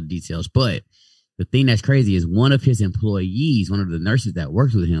go into all the details, but the thing that's crazy is one of his employees, one of the nurses that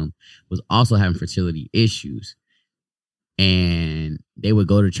worked with him, was also having fertility issues. And they would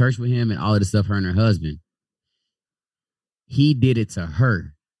go to church with him and all of this stuff, her and her husband. He did it to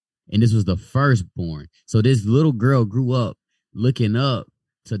her. And this was the firstborn. So this little girl grew up looking up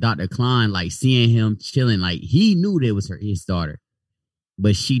to Dr. Klein, like seeing him chilling. Like he knew that it was his daughter,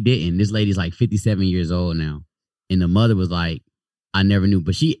 but she didn't. This lady's like 57 years old now. And the mother was like, I never knew.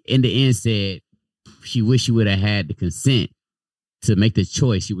 But she, in the end, said she wished she would have had the consent to make the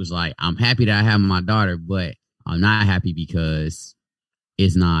choice. She was like, I'm happy that I have my daughter, but I'm not happy because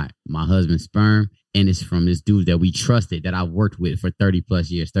it's not my husband's sperm. And it's from this dude that we trusted, that I've worked with for 30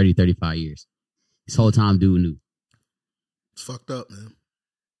 plus years, 30, 35 years. This whole time, dude knew. It's fucked up, man.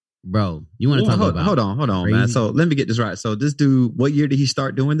 Bro, you want to talk about... Hold on, crazy? man. So let me get this right. So this dude, what year did he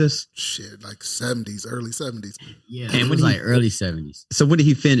start doing this? Shit, like 70s, early 70s. Yeah, and it was like early 70s. So when did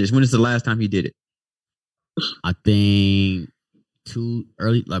he finish? When is the last time he did it? I think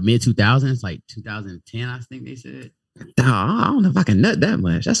mid 2000s, like 2010, I think they said. I don't know if I can nut that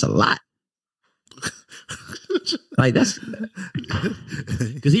much. That's a lot. Like that's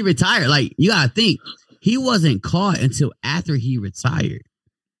because he retired. Like you gotta think, he wasn't caught until after he retired.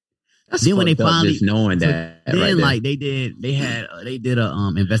 Then when they finally just knowing that, then right like they did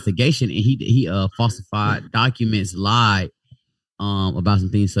a investigation, and he falsified documents, lied about some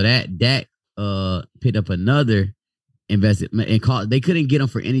things. So that picked up another investigation and called. They couldn't get him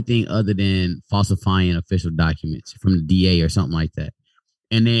for anything other than falsifying official documents from the DA or something like that.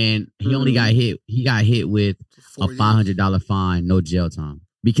 And then he only got hit. He got hit with a $500 fine, no jail time,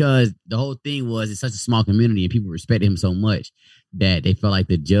 because the whole thing was it's such a small community and people respected him so much that they felt like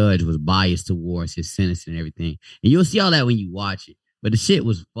the judge was biased towards his sentence and everything. And you'll see all that when you watch it. But the shit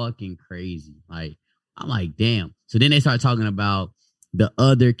was fucking crazy. Like I'm like, damn. So then they start talking about the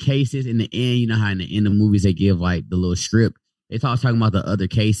other cases in the end. You know how in the end of movies they give like the little script. They talking about the other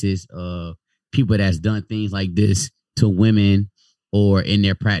cases of people that's done things like this to women, or in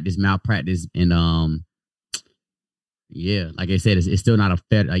their malpractice, and yeah, like I said, it's still not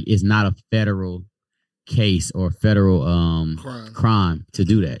it's not a federal case or federal crime to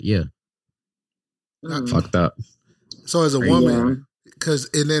do that. Yeah, fucked up. So as a woman,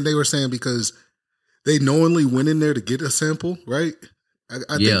 and then they were saying because they knowingly went in there to get a sample, right?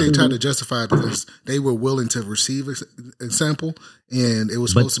 I think they tried to justify it because they were willing to receive a sample, and it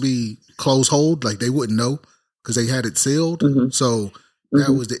was supposed to be closed hold, like they wouldn't know because they had it sealed. So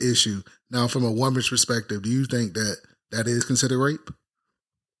that was the issue. Now, from a woman's perspective, do you think that is considered rape?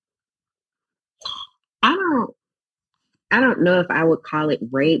 I don't know if I would call it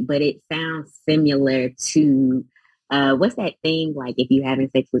rape, but it sounds similar to what's that thing like if you having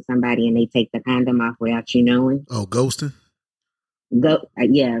sex with somebody and they take the condom off without you knowing? Oh, ghosting.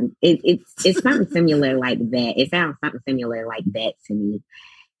 Yeah, it's something similar like that. It sounds something similar like that to me,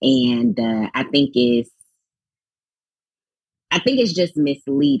 and I think it's just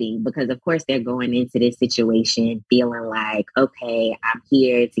misleading because, of course, they're going into this situation feeling like, okay, I'm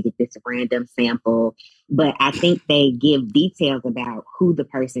here to get this random sample. But I think they give details about who the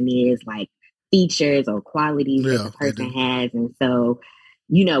person is, like features or qualities that the person has. And so,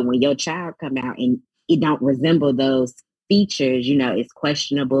 when your child come out and it don't resemble those features, it's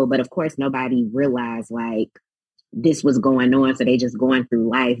questionable. But, of course, nobody realized, like, this was going on. So they just going through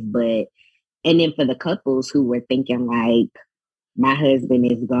life. And then for the couples who were thinking, like, my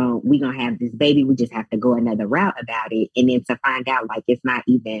husband is gone, we're going to have this baby, we just have to go another route about it. And then to find out, like, it's not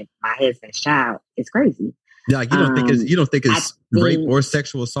even my husband's child, it's crazy. Yeah, like you don't think it's rape or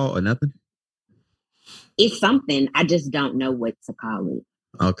sexual assault or nothing? It's something. I just don't know what to call it.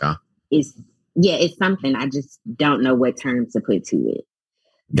 Okay. It's something. I just don't know what terms to put to it.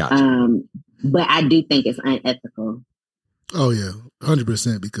 Gotcha. But I do think it's unethical. Oh yeah,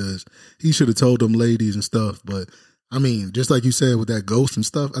 100%. Because he should have told them ladies and stuff. But I mean, just like you said with that ghost and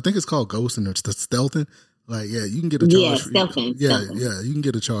stuff, I think it's called ghosting or stealthing. Like, yeah, you can get a charge. Yeah, for, stealthing. Yeah, stealthing. yeah, you can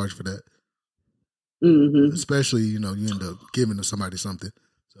get a charge for that. Mm-hmm. Especially, you end up giving to somebody something.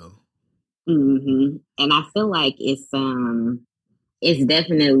 So, Mm-hmm. And I feel like it's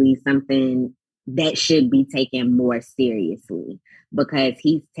definitely something that should be taken more seriously, because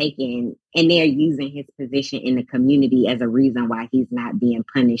he's taken, and they're using his position in the community as a reason why he's not being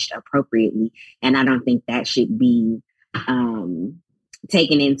punished appropriately. And I don't think that should be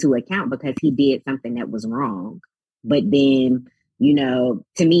taken into account, because he did something that was wrong. But then,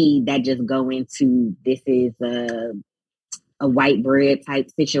 to me, that just go into, this is a white bread type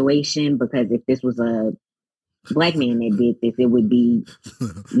situation, because if this was a black man that did this, it would be,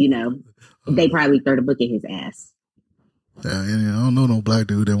 they probably throw the book at his ass. yeah, I don't know no black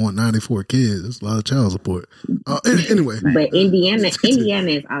dude that want 94 kids. That's a lot of child support. Anyway. But Indiana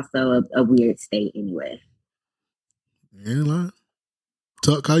is also a weird state anyway. You ain't lying.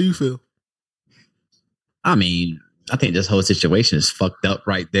 Tuck, how you feel? I mean, I think this whole situation is fucked up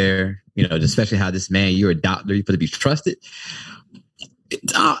right there. Especially how this man, you're a doctor, you're supposed to be trusted.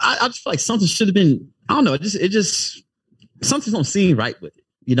 I just feel like something should have been, I don't know, it just something don't seem right with it.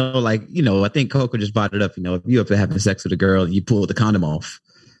 I think Coco just brought it up. If you ever having sex with a girl and you pull the condom off,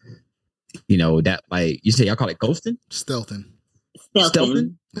 that, like, you say y'all call it ghosting? Stealthing.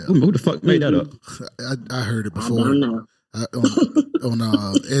 Stealthing? Yeah. Who the fuck made that up? I heard it I before. don't know. On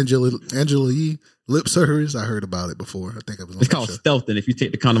Angela Yee lip service, I heard about it before. I think it was on It's called stealthing. If you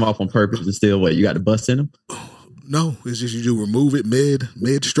take the condom off on purpose and still, what, you got the bust in them? No, it's just you remove it mid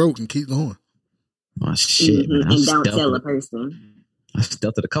stroke and keep going. Oh shit, man. And don't tell a person. I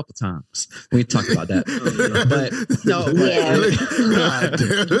stealthed it a couple times. We talked about that. But no, it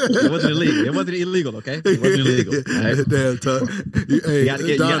wasn't illegal. It wasn't illegal, okay? It wasn't illegal. Right? Damn, Tuck. Hey,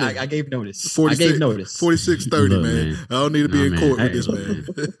 I gave notice. 46, I gave notice. 4630, Look, man. I don't need to be in court with this man.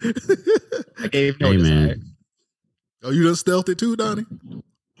 I gave notice. man. Right? Oh, you done stealthed it too, Donnie?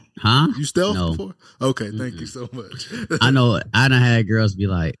 Huh? You stealthed No. before? Okay, thank you so much. I know. I done had girls be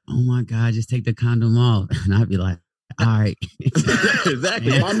like, "Oh my god, just take the condom off," and I'd be like, "All right."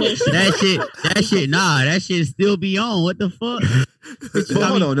 Exactly. that shit still be on. What the fuck? But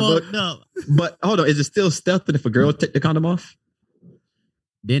hold on, fucked up. but hold on. Is it still stealthing if a girl take the condom off?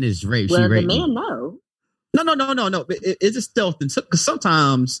 Then it's rape. Well, She the raped me. man no. No. It's just stealthing. Because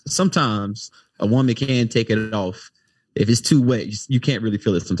sometimes a woman can take it off. If it's too wet, you can't really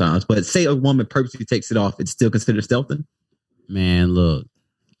feel it sometimes. But say a woman purposely takes it off, it's still considered stealthing. Man, look,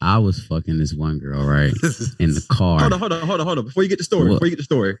 I was fucking this one girl, right, in the car. Hold on. Before you get the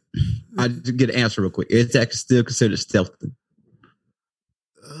story, I just get an answer real quick. It's actually still considered stealthing.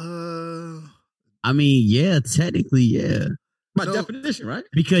 I mean, yeah, technically, yeah. By definition, right?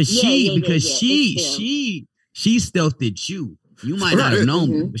 Because she stealthed you. You might not have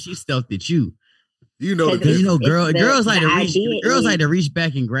known, but she stealthed you. You know, Because girls like to reach. idea Girls is- like to reach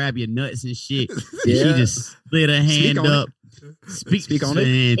back and grab your nuts and shit. Yeah. She just slid her hand on up, Speak on it.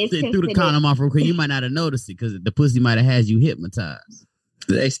 and It's threw the considered- condom off real quick. You might not have noticed it because the pussy might have had you hypnotized.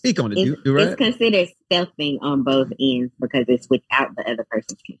 Hey, speak on it. It's, You right? it's considered stealthing on both ends because it's without the other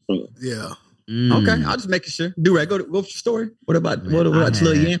person's consent. yeah. Mm. Okay, I'll just make sure. Do right. Go with your story. What about Man, what about this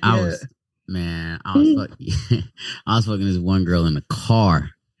little yamp? I was fucking I was fucking this one girl in the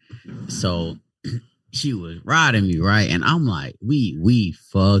car. So she was riding me, right? And I'm like, we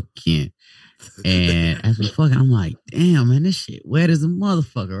fucking. And after fucking, I'm like, damn, man, this shit wet as a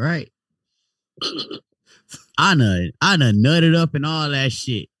motherfucker, right? I done nutted up and all that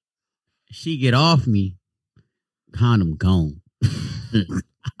shit. She get off me, condom gone.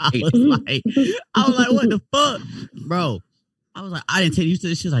 I was like, what the fuck, bro? I was like, I didn't take you to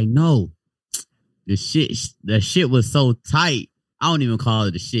this. She's like, no, the shit was so tight. I don't even call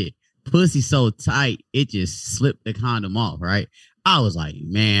it the shit. Pussy so tight, it just slipped the condom off. Right? I was like,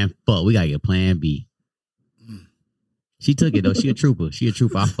 man, fuck, we gotta get Plan B. She took it though. She a trooper.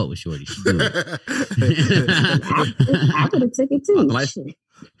 I fuck with Shorty. She do it. I could have took it too. Like- Shit.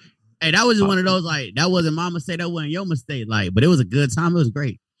 Hey, that was just one of those, like, that wasn't my mistake. That wasn't your mistake. Like, but it was a good time. It was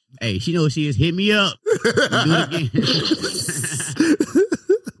great. Hey, she knows she is. Hit me up. Do it again.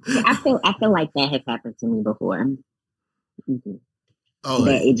 I feel like that has happened to me before. Mhm. Oh,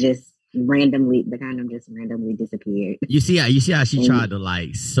 That it just randomly, the condom just randomly disappeared. You see how she tried to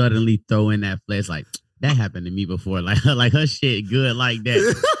like suddenly throw in that flesh. Like, that happened to me before. Like her shit good like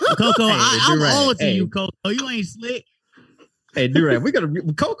that. Coco, I'm you're right. on to Hey. you, Coco. You ain't slick. Hey, Durag, we gotta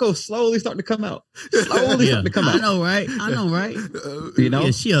Coco slowly starting to come out. Slowly starting to come I out. know, right? I know, right? You know,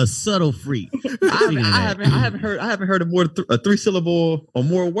 Yeah, she a subtle freak. I haven't heard a more a 3-syllable or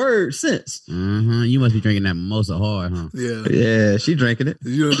more word since. You must be drinking that mimosa hard, huh? Yeah. Yeah, she drinking it.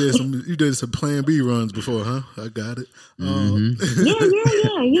 You did some Plan B runs before, huh? I got it. Yeah.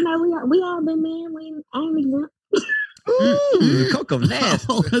 You know, we all been there. I'm exempt. Ooh, Coco nasty.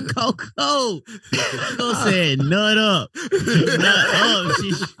 Coco said nut up. Nut up.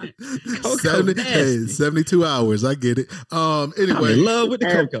 Coco 70, nasty. hey, 72 hours. I get it. I'm Anyway. in love with the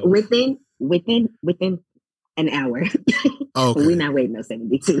Coco. Within an hour. Okay. We're not waiting no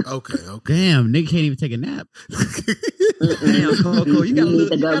 72. Okay. Damn, nigga can't even take a nap. Damn, Coco, you got a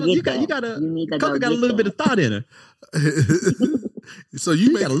little. You got Coco got a little bit of thought in her. So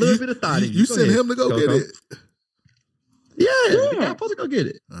you got a little bit of thought in you. You Go sent ahead, him to go Coco. get it. Yeah, I'm supposed to go get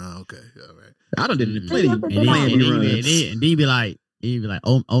it. Oh, okay. All right. I done did it plenty. And And Plan B then runs. you be like,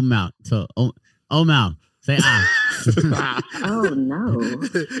 oh mouth. So oh mouth. Say Oh no. Ooh.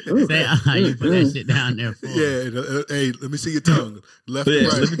 Say you put that shit down there for Yeah. Hey, let me see your tongue. Left Yeah, and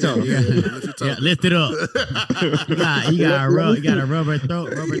right. lift your tongue. Yeah, lift your tongue. Yeah, lift it up. You got a rubber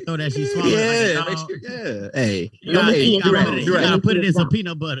throat that she swallowed. Yeah, like a make dog. sure, yeah. Hey, You gotta, hey, you gotta Durag, put it in some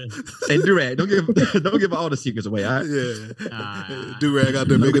peanut butter. hey, Durag, don't give all the secrets away. All right? Yeah. Do-rag out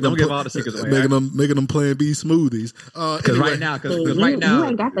there Don't give all the secrets away. making them Plan B smoothies. Because right now, You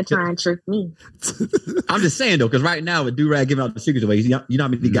ain't got to try and trick me. I'm just saying though, because right now with Durag giving out the secrets away, you know how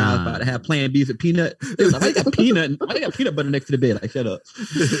many guys about to have Plan B's with peanut? They was like, why you got peanut? Why you got peanut butter next to the bed? Like, shut up.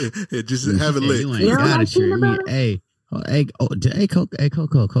 Yeah, just have it lit. You ain't You don't got like it, sure. peanut butter? Hey,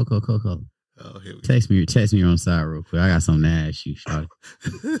 Coco. Oh, here we go. Text me on side real quick. I got something to ask you, shawty.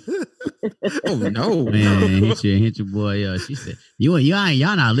 Oh no, Man, hit your boy up. She said,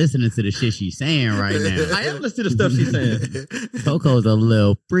 y'all not listening to the shit she's saying right now. I am listening to the stuff she's saying. Coco's a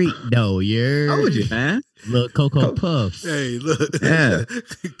little freak though, yeah. Told you, man. Little Cocoa Puffs. Hey, look. Yeah.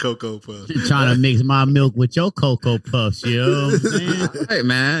 Cocoa Puff. Trying to mix my milk with your Cocoa Puffs, you know what I'm saying? Hey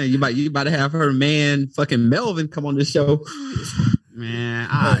man, you about to have her man fucking Melvin come on this show. Man,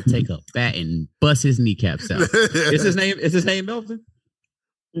 I'll take a bat and bust his kneecaps out. Is his name Melvin?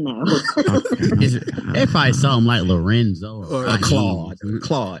 No. It's probably something like Lorenzo Or Claude.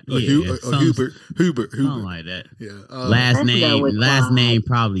 Or Yeah, Hubert. something like that. Yeah. Last Let's go with name Claude.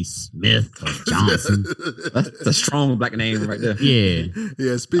 probably Smith or Johnson. That's a strong black name right there. Yeah.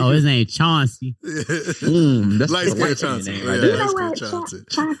 Yeah. Speaking. Oh, his name Chauncey. That's Light a skin white Johnson. name Yeah, right You there. know light what? skin Johnson.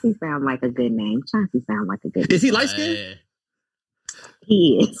 Chauncey sound like a good name. Is he light skinned?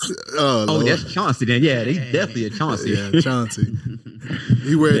 He is. Oh, Oh, Lord. that's Chauncey then. Yeah, he's definitely a Chauncey. Yeah, Chauncey.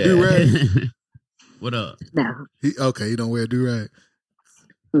 He wear Yeah. do-rag? What up? No. He don't wear do-rag.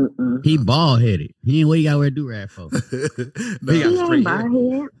 Mm-mm. He bald headed. He ain't what you gotta wear do rag for. No. He got He straight ain't hair.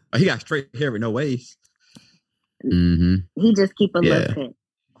 bald head. Oh, he got straight hair with no waves. Mm-hmm. He just keep a Yeah. look cut.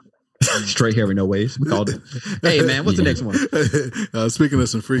 Straight hair with no waves. We called it. Hey man, what's the next one? Speaking of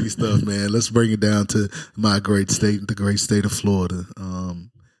some freaky stuff, man, let's bring it down to my great state, the great state of Florida.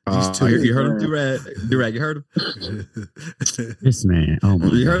 These two- You heard him? Durag, you heard him? This man. Oh my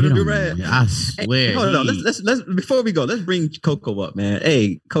You heard God, him he do don't rag? know. I Hey, swear. hold on. he- Let's before we go, let's bring Coco up, man.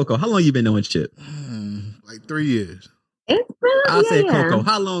 Hey, Coco, how long you been knowing Chip? like 3 years. It's been, I said, yeah. Coco,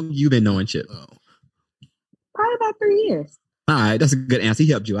 how long you been knowing Chip? Oh. Probably about 3 years. All right, that's a good answer. He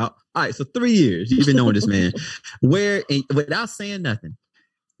helped you out. All right, so 3 years you've been knowing this man. Without saying nothing,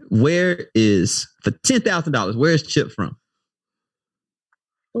 where is for $10,000? Where is Chip from?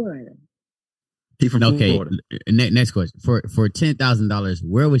 Florida. He from Okay. Florida. Next question. For $10,000,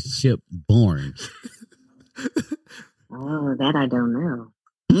 where was Chip born? Oh, that I don't know.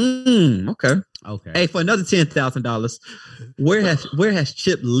 Okay. Okay. Hey, for another $10,000, where has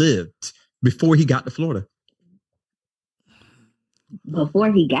Chip lived before he got to Florida?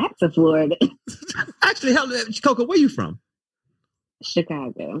 Before he got to Florida, Actually, hell, Coco, where you from?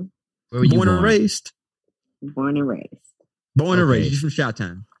 Chicago, Where were you Born and raised. born and raised. Born and Okay. raised. You're from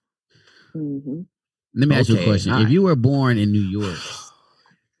Chi-Town. Mm-hmm. Let me ask you a Okay, question. all If right. you were born in New York,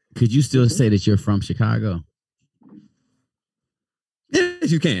 could you still say that you're from Chicago?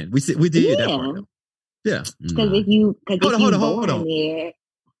 Yes, you can. We did that Yeah. part. Though. Yeah. Because Nah. if you Hold on. born there,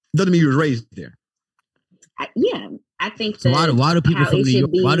 Doesn't mean you was raised there. I think. So why do people how from it New should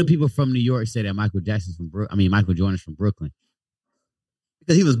York? be- Why do people from New York say that Michael Jordan's from Brooklyn?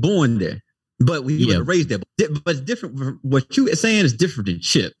 Because he was born there. But he Yeah. was raised there. But it's different. What you are saying is different than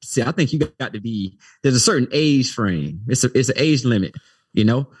Chip. See, I think you got to be, there's a certain age frame. It's an age limit, you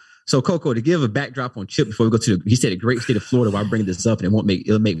know? So Coco, to give a backdrop on Chip before we go to he said a great state of Florida, why I bring this up and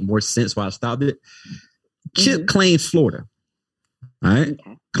it'll make more sense why I stopped it. Chip claims Florida. All right.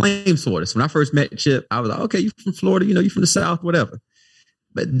 Okay. Claim sort of. So when I first met Chip, I was like, okay, you from Florida, you from the South, whatever.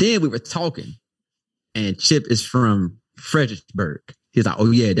 But then we were talking, and Chip is from Fredericksburg. He's like,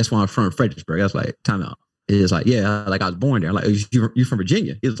 oh yeah, that's why I'm from Fredericksburg. I was like, time out. He's like, yeah, like I was born there. I'm like, you from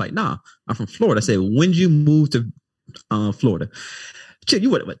Virginia? He was like, nah, I'm from Florida. I said, when did you move to Florida? Chip, you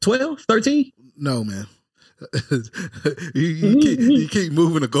what 12, 13? No, man. you keep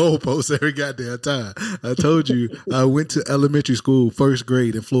moving the goalposts every goddamn time. I told you I went to elementary school, first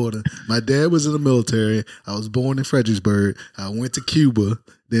grade in Florida. My dad was in the military. I was born in Fredericksburg. I went to Cuba.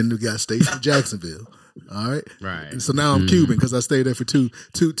 Then we got stationed in Jacksonville. All right. Right. And so now I'm Cuban because I stayed there for two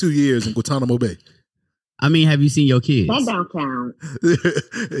years in Guantanamo Bay. I mean, have you seen your kids? That don't count.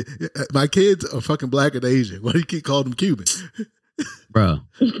 My kids are fucking black and Asian. Why do you keep calling them Cuban? Bro,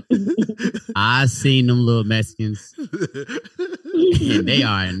 I seen them little Mexicans, and they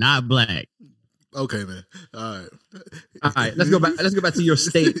are not black. Okay, man. All right. Let's go back. Let's go back to your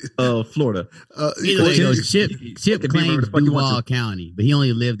state of Florida. Anyway, Chip claims Duval County, but he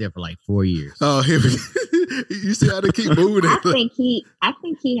only lived there for like 4 years. Oh, here we go. You see how they keep moving? I think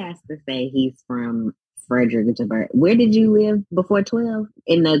he has to say he's from Fredericksburg. Where did you live before 12?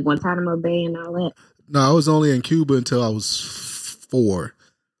 In the Guantanamo Bay and all that? No, I was only in Cuba until I was 4.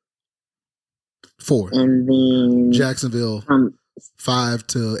 And then Jacksonville, 5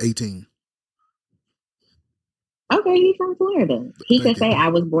 to 18. Okay, he's from Florida. He could say I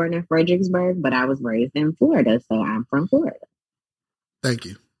was born in Fredericksburg, but I was raised in Florida, so I'm from Florida. Thank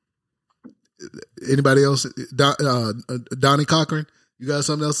you. Anybody else? Donnie Cochran, you got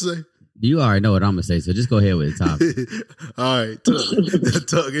something else to say? You already know what I'm gonna say, so just go ahead with the topic. All right,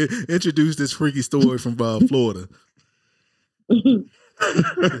 Tuck, introduce this freaky story from Florida.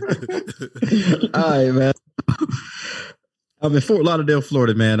 All right, man. I'm in Fort Lauderdale,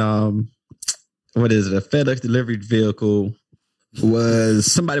 Florida, man. What is it? A FedEx delivery vehicle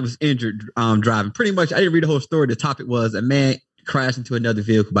somebody was injured driving. Pretty much, I didn't read the whole story. The topic was a man crashed into another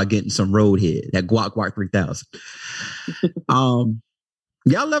vehicle by getting some roadhead, that Guac 3000.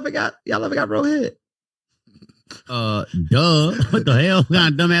 Y'all ever got roadhead? Duh. What the hell? What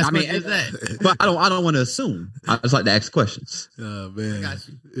kind of dumbass question is that? But I don't want to assume. I just like to ask questions. Oh man. I got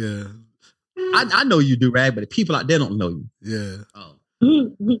you. Yeah. I know you do, Rag, but the people out there don't know you. Yeah. Oh.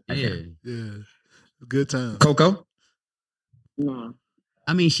 Yeah. Yeah. Good time. Coco? No.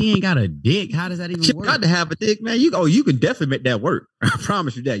 I mean, she ain't got a dick. How does that even She work? got to have a dick, man. You can definitely make that work. I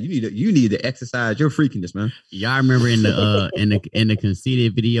promise you that. You need to exercise your freakiness, man. Y'all remember in the in the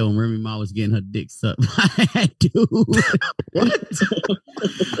conceited video when Remy Ma was getting her dick sucked by that dude?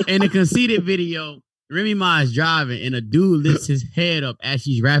 What? In the conceited video, Remy Ma is driving and a dude lifts his head up as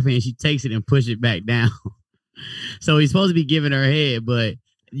she's rapping and she takes it and pushes it back down. So he's supposed to be giving her head, but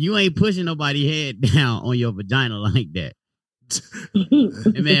you ain't pushing nobody's head down on your vagina like that.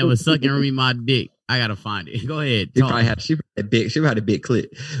 That man was sucking Remy Ma dick. I gotta find it. Go ahead. She probably had a big clit.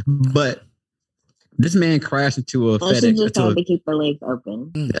 But this man crashed into a FedEx. She just had to keep the legs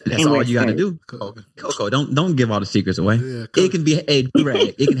open. That's all you got to do. Coco, don't give all the secrets away. Yeah, it can be a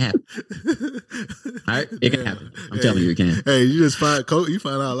do-rag. It can happen. All right, it can happen. I'm telling you, it can. Hey, you find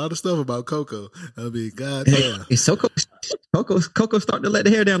out a lot of stuff about Coco. I mean, goddamn. Hey, so Coco starting to let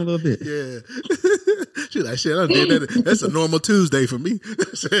the hair down a little bit. Yeah. She's like, shit, I did that. That's a normal Tuesday for me.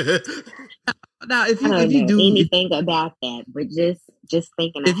 Now, if I don't you know do anything about that, but just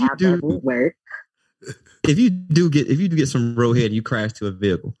thinking of how that would work. If you do get some roadhead and you crash to a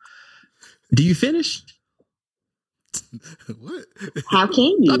vehicle, do you finish? What? How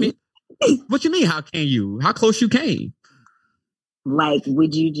can you? I mean, what you mean? How can you? How close you came? Like,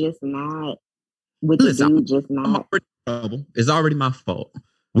 would you just not? Would the dude just not? It's already my fault.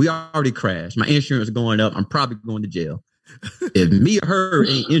 We already crashed. My insurance is going up. I'm probably going to jail. If me or her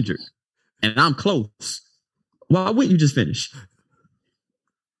ain't injured and I'm close, why wouldn't you just finish?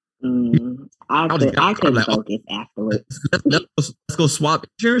 I could focus afterwards. Let's go swap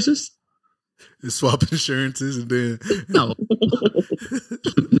insurances. Swap insurances and then no,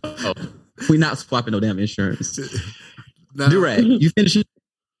 we're not swapping no damn insurance. Durag, you finish it?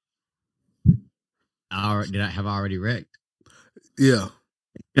 Did I have already wrecked? Yeah.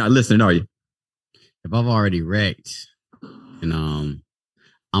 You're not listening, are you? If I've already wrecked, and I'm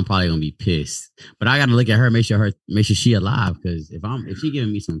probably gonna be pissed. But I gotta look at her, make sure she alive. Because if she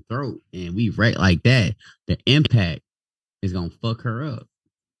giving me some throat and we wreck like that, the impact is gonna fuck her up.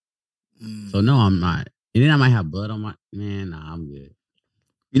 So no, I'm not. And then I might have blood on my man. Nah, I'm good.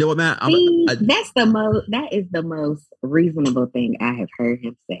 You know what, man? That is the most reasonable thing I have heard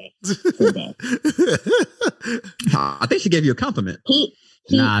him say today. I think she gave you a compliment.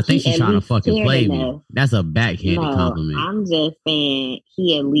 Nah, I think she's at trying to least fucking cared play me. enough. That's a backhanded No, compliment. I'm just saying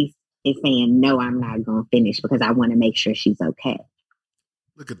he at least is saying, no, I'm not going to finish because I want to make sure she's okay.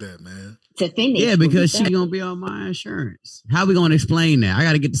 Look at that, man. To finish. Yeah, would be because she better. gonna be on my insurance. How we gonna explain that? I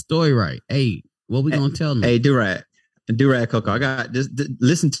gotta get the story right. Hey, what we gonna tell them? Hey, Durag Coco, I got this.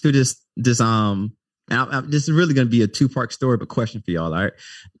 Listen to this. This is really gonna be a 2-part story, but question for y'all. All right,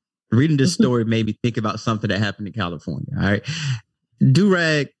 reading this story made me think about something that happened in California. All right,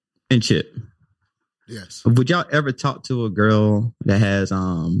 Durag and Chip. Yes. Would y'all ever talk to a girl that has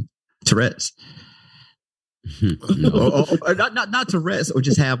Tourette's? No. or not Tourette's, or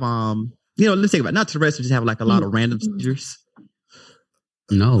just have let's think about it, not Tourette's, or just have like a lot of random seizures.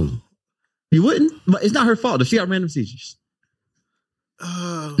 No. You wouldn't, but it's not her fault if she got random seizures.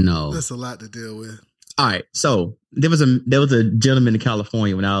 No. That's a lot to deal with. All right, so there was a gentleman in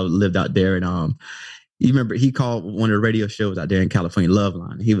California when I lived out there, and you remember he called one of the radio shows out there in California,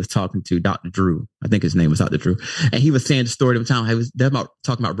 Loveline. He was talking to Dr. Drew. I think his name was Dr. Drew, and he was saying the story of the time. They were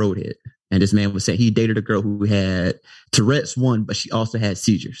talking about Roadhead. And this man was saying he dated a girl who had Tourette's one, but she also had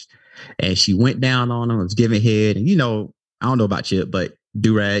seizures. And she went down on him, was giving head. And I don't know about you, but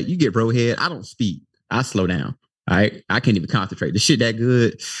Durag, you get Roadhead. I don't speed. I slow down. All right. I can't even concentrate. The shit that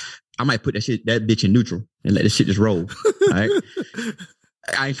good, I might put that bitch in neutral and let the shit just roll. All right.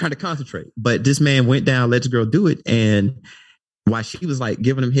 I ain't trying to concentrate. But this man went down, let the girl do it. And while she was like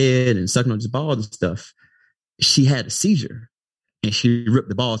giving him head and sucking on his balls and stuff, she had a seizure and she ripped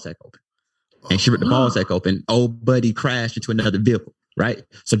the ball sack open. And she ripped the ball sack open. Old buddy crashed into another vehicle, right?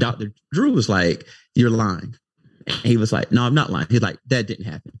 So Dr. Drew was like, you're lying. And he was like, no, I'm not lying. He's like, that didn't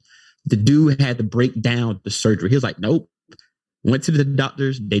happen. The dude had to break down the surgery. He was like, nope. Went to the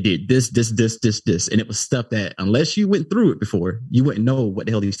doctors. They did this. And it was stuff that unless you went through it before, you wouldn't know what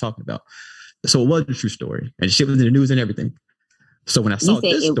the hell he was talking about. So it was a true story. And shit was in the news and everything. So when I saw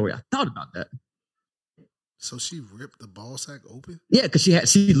this story, I thought about that. So she ripped the ball sack open? Yeah, because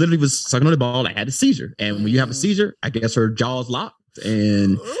she literally was sucking on the ball and had a seizure. And when you have a seizure, I guess her jaw's locked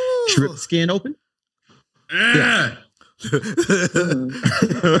and she ripped the skin open. Yeah.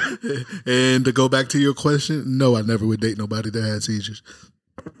 And to go back to your question, no, I never would date nobody that had seizures.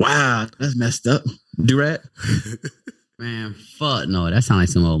 Wow, that's messed up. Durag? Man, fuck no. That sounds like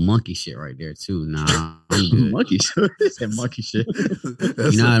some old monkey shit right there, too. Nah, I'm good. Monkey shit. That monkey shit.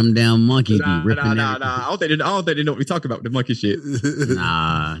 You know how them damn monkeys be ripping Nah. I don't think they know what we talk about with the monkey shit.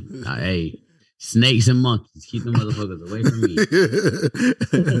 Nah, hey. Snakes and monkeys. Keep them motherfuckers away from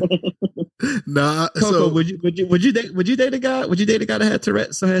me. Nah, Coco, so would you date a guy? Would you date a guy that had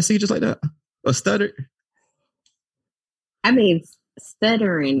Tourette's or had seizures like that? Or stuttered? I mean,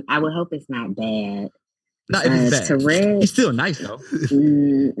 stuttering, I would hope it's not bad. Not if it's bad. Tourette's, He's still nice though.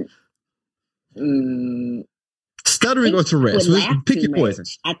 Stuttering or Tourette's? Pick your poison.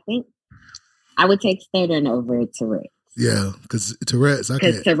 I think I would take stuttering over Tourette's. yeah, because Tourette's, I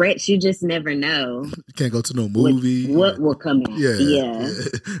Because can't. Tourette's, you just never know You can't go to no movie. what will come out. Yeah.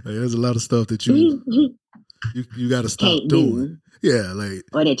 Like, there's a lot of stuff that you got to stop Can't doing. do, Yeah, like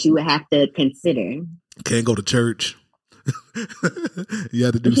or that you would have to consider. can't go to church. You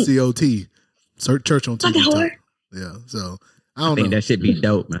have to do COT. Church on Like a TV. whore. Talk. Yeah, so I I don't think know. that should be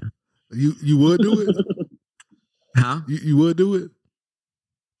dope, man. You would do it? Huh? You would do it?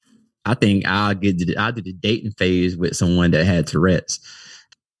 I think I'll do the dating phase with someone that had Tourette's.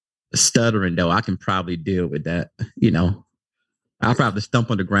 Stuttering though, I can probably deal with that. I'll probably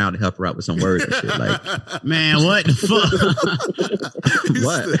stump on the ground and help her out with some words and shit. Like, Man, what the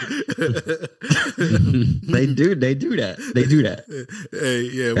what? They do that. They do that. Hey,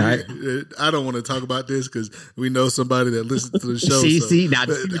 yeah, Right. I don't want to talk about this because we know somebody that listens to the show. See, now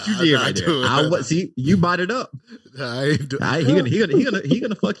but what you I- did I right do there. it. See, you brought it up. I ain't do- He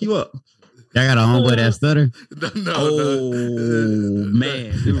gonna fuck you up. Y'all got a homeboy that stutter? No. Oh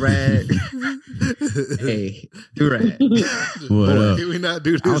man, Durag. Hey, Durag. What up? Can we not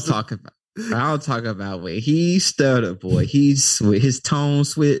do I'll this? talk about when he stuttered, boy. His tone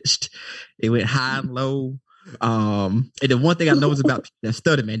switched. It went high and low. And the one thing I know is about people that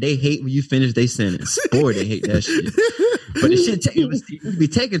stutter, man, they hate when you finish their sentence. Boy, they hate that shit. But the shit it be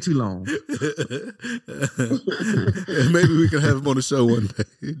taking too long. Maybe we can have him on the show one day.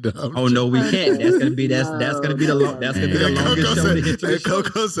 No, Oh no, we can't. That's gonna be the longest show in the history. Hey, of the show.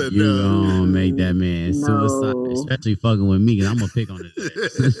 Coco said You no. gonna make that man No. suicide, especially fucking with me, because I'm gonna pick on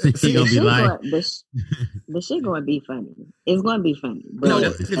his ass. He gonna be like, the shit gonna be funny. It's going to be funny. But, No,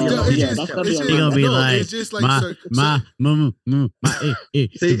 that's gonna be a long yeah, ass that's show. going to be It's a He gonna be No, like, it's just like my,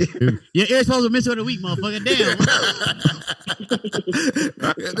 See? your irresponsible mentor of the week, motherfucker. Damn.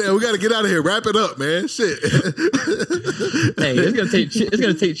 Damn, we got to get out of here. Wrap it up, man. Shit. Hey, it's gonna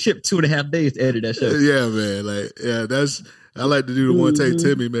take Chip 2.5 days to edit that show. Yeah, man. Like, yeah, that's. I like to do the one take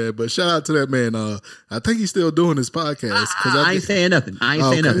Timmy, man. But shout out to that man. I think he's still doing his podcast. I ain't saying nothing. I ain't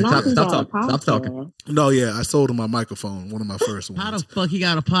saying Okay. nothing. Not Stop that talking. Stop talking. No, yeah, I sold him my microphone. One of my first ones. How the fuck he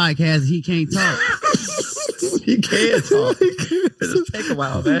got a podcast and he can't talk? He can't talk. It'll take a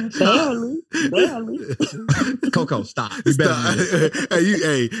while, man. Barely. Coco, stop. You better do this.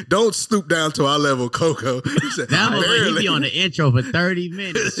 Hey, don't stoop down to our level, Coco. He said, That was like he barely. be on the intro for 30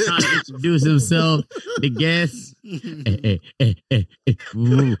 minutes trying to introduce himself, the guests.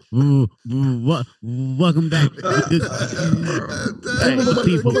 Welcome back.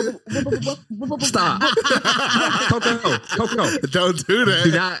 People. Stop. Coco. Don't do that.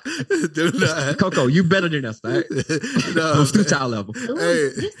 Do not. Do not. Coco, you better than us, right? No, On Stu Child level.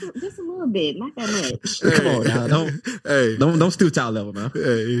 Hey. Just a little bit, not that much. Come on now. Don't Stu Child level, man.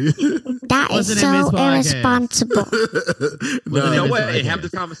 Hey. That What's is the name of so his podcast? irresponsible. No, You know It's what? like Have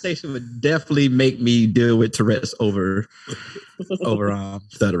that. this conversation would definitely make me deal with Tourette's over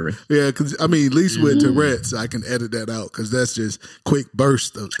stuttering. yeah, because I mean, at least with Tourette's, I can edit that out because that's just quick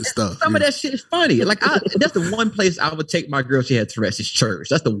burst of stuff. Some of that shit is funny. Like that's the one place I would take my girl. She had Tourette's. It's church.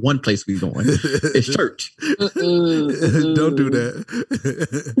 That's the one place we going. It's church. Don't do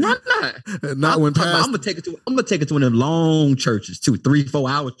that. Why not? Not when I'm past. gonna take it to one of them long churches too, 3-4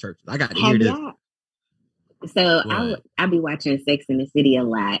 hour churches. I got to hear Have this. y'all? So I be watching Sex in the City a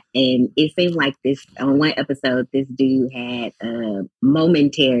lot, and it seemed like this on one episode, this dude had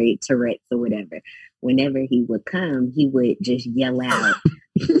momentary Tourette's or whatever. Whenever he would come, he would just yell out,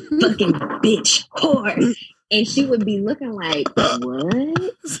 "Fucking bitch, whore," and she would be looking like,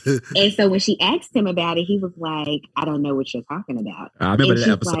 "What?" And so when she asked him about it, he was like, "I don't know what you're talking about." I remember And that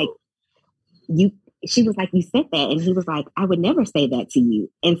she's episode. like, she was like, "You said that," and he was like, "I would never say that to you."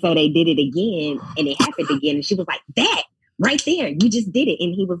 And so they did it again, and it happened again, and she was like, "That right there, you just did it,"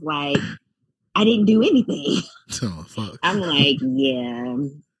 and he was like, "I didn't do anything." Oh fuck! I'm like, "Yeah,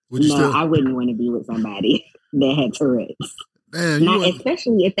 Would you no, still? I wouldn't want to be with somebody that had Tourette's, Man, not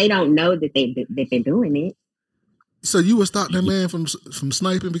especially if they don't know that they're doing it." so you would stop that man from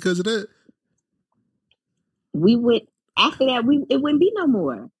sniping because of that? We would after that, it wouldn't be no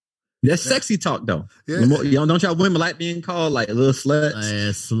more. That's sexy talk though. Yeah. Y'all don't y'all women like being called like a little sluts?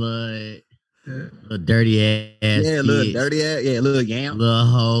 Slut. Little dirty ass. Yeah, a little bitch, dirty ass. Yeah, a little yam. little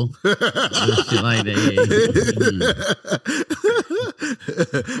hoe. Little shit like that.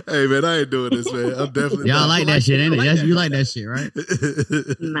 Hey man, I ain't doing this, man. I'm definitely. Y'all not. like that shit, ain't it? Yes, you like that shit, right?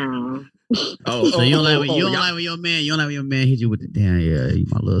 No, So you don't like when your man hit you with the damn, yeah, you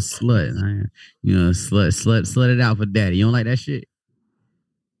my little slut, man. You know, slut it out for daddy. You don't like that shit?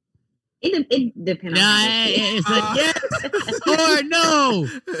 it depends. Nah, on how they it's a yes or no,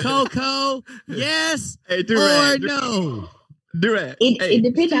 Coco. Yes Hey, or Durag. no. Durag. It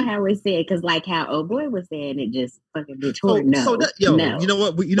depends on how it's said, because like how old boy was saying, it just fucking bitch whore. No, no. You know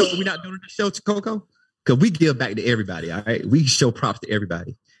what? We're not doing the show to Coco because we give back to everybody. All right, we show props to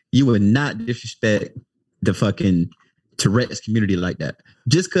everybody. You would not disrespect the fucking Tourette's community like that.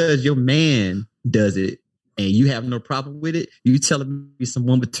 Just because your man does it and you have no problem with it, you telling me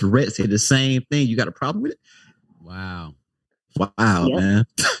someone with Tourette's say the same thing? You got a problem with it? Wow. Wow, Yep. man.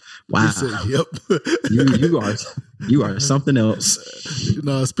 Wow. He said, yep. you are something else.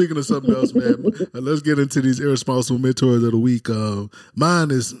 No, speaking of something else, man, let's get into these irresponsible mentors of the week.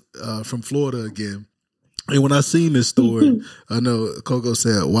 Mine is from Florida again. And when I seen this story, I know Coco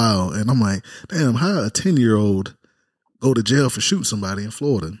said, wow. And I'm like, damn, how a 10-year-old go to jail for shooting somebody in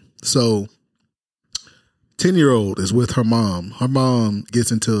Florida? So 10-year-old is with her mom. Her mom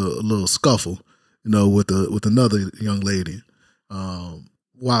gets into a little scuffle, with another young lady.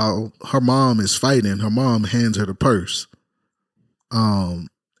 While her mom is fighting, her mom hands her the purse.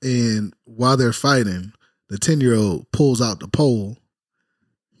 And while they're fighting, the 10-year-old pulls out the pole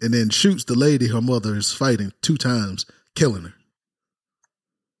and then shoots the lady her mother is fighting 2 times, killing her.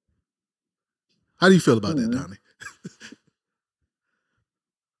 How do you feel about that, Donnie?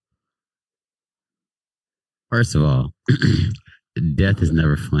 First of all, death is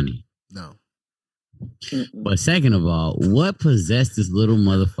never funny. No. But second of all, what possessed this little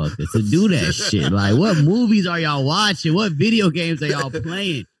motherfucker to do that shit? Like, what movies are y'all watching? What video games are y'all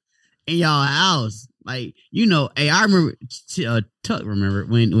playing in y'all house? Like, hey, I remember, Tuck remember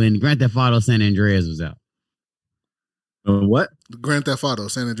when Grand Theft Auto San Andreas was out. What? Grand Theft Auto,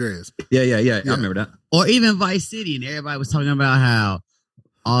 San Andreas. Yeah. I Yeah. remember that. Or even Vice City, and everybody was talking about how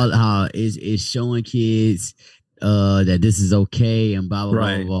is showing kids that this is okay and blah blah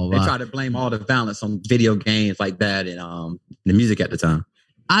Right. blah blah They blah. try to blame all the violence on video games like that and the music at the time.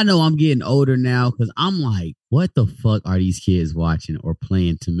 I know I'm getting older now because I'm like, what the fuck are these kids watching or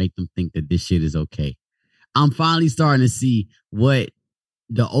playing to make them think that this shit is okay? I'm finally starting to see what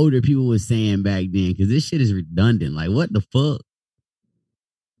the older people were saying back then because this shit is redundant. Like, what the fuck?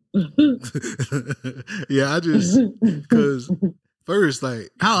 Yeah, I just because first like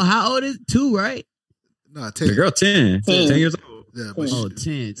How old is 2, right? nah The 10. girl 10 years old. Yeah, but Oh,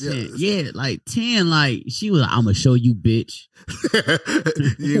 she, 10. Yeah. Yeah, like 10, like she was like, I'm gonna show you, bitch.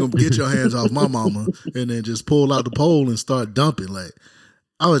 you ain't gonna get your hands off my mama and then just pull out the pole and start dumping. Like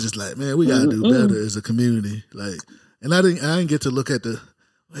I was just like, man, we gotta do better as a community. Like, and I didn't get to look at the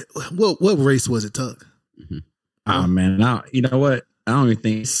what race was it, Tuck? Oh man, now you know what? I don't even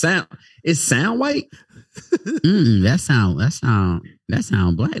think it sound white. That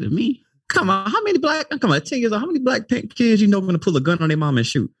sound black to me. Come on, 10 years old. How many black kids you know going to pull a gun on their mom and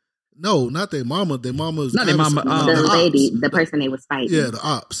shoot? No, not their mama. Their mama's Not their mama, The ops. lady, the person they was fighting. Yeah, the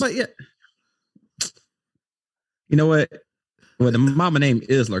ops. But yeah, you know what? Well, the mama name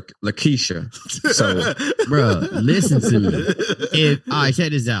is Lakeisha. So, Bro, listen to me. All right,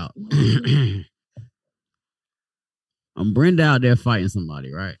 check this out. I'm Brenda out there fighting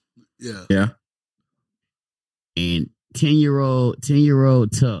somebody, right? Yeah. yeah. And 10-year-old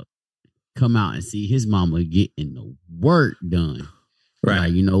Tuck come out and see his mama getting the work done. Right.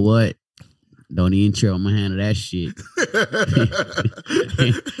 Like, you know what? Don't even trip. I'm gonna handle that shit.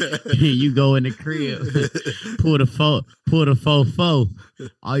 You go in the crib, pull the fofo.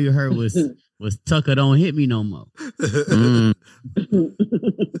 All you heard was Tucker don't hit me no more.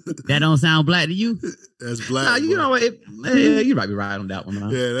 That don't sound black to you? That's black. Nah, you boy. know what? You might be right on that one, man.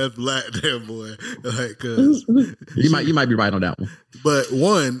 Yeah, that's black there, boy. Like, cause You might be right on that one. but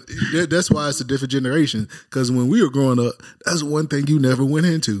one, that's why it's a different generation. Because when we were growing up, that's one thing you never went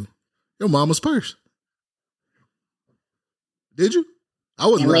into. Your mama's purse. Did you? I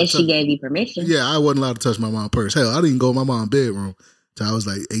wasn't allowed Unless to she touch- gave you permission. Yeah, I wasn't allowed to touch my mom's purse. Hell, I didn't go in my mom's bedroom till I was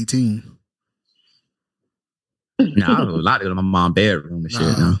like 18. Nah, I was allowed to go to my mom's bedroom and shit.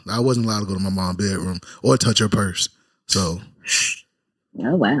 Nah, No. I wasn't allowed to go to my mom's bedroom or touch her purse. So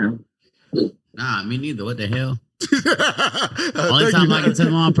Oh wow. Nah, me neither. What the hell? Thank Only you, time I man. can tell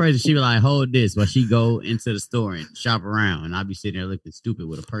my mom person, she be like, hold this, while she go into the store and shop around, and I be sitting there looking stupid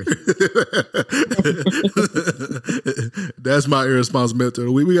with a person. That's my irresponsible mentor.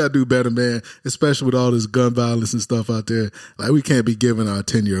 We gotta do better, man. Especially with all this gun violence and stuff out there. Like we can't be giving our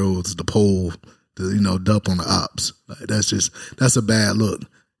 10-year-olds the pole to dump on the ops. Like that's a bad look.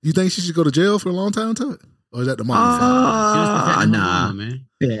 You think she should go to jail for a long time, Tuck? Or is that the mom? She was protecting her Nah. mama, man.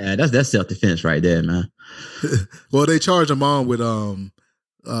 Yeah, that's self-defense right there, man. Well, they charge her mom with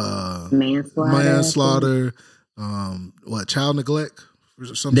manslaughter, child neglect or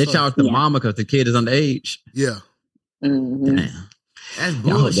something. They charge the Yeah. mama because the kid is underage. Yeah. Mhm. Damn. That's I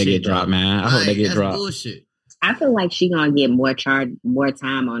bullshit. hope they get dropped, though. man. I hope they Like, get that's dropped. bullshit. I feel like she gonna get more time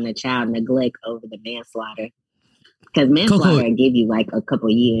on the child neglect over the manslaughter. Because manslaughter Coco. will give you like a couple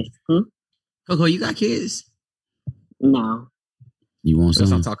years. Coco, you got kids? No. You want That's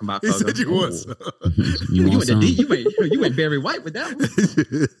what I'm some? talking about. He Coco. said you want some. You You want went, some? deep. You went very white with that one.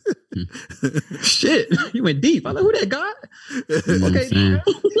 Shit, you went deep. I'm like, who that guy? You know what I'm Okay, saying?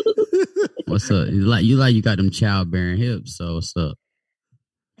 What's up? You got them childbearing hips, so what's up?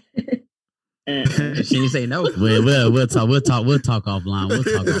 she didn't say no. We'll talk offline. We'll talk offline.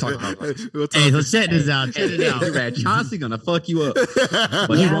 We'll talk. Hey, so check this out. Check this out. You got Chauncey gonna fuck you up,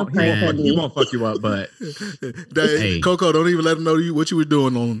 but Yeah, he won't fuck you up. But Hey. Coco, don't even let them know what you were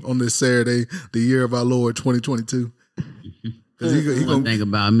doing on this Saturday, the year of our Lord 2022. Because he One gonna, thing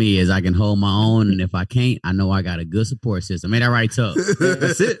about me is I can hold my own, and if I can't, I know I got a good support system. Ain't that right, Tuck?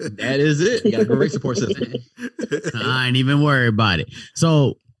 that's it. That is it. You got a great support system. I ain't even worried about it.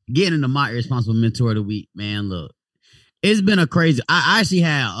 So getting into my irresponsible mentor of the week, man. Look, it's been a crazy. I actually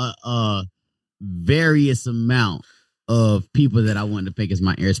had a various amount of people that I wanted to pick as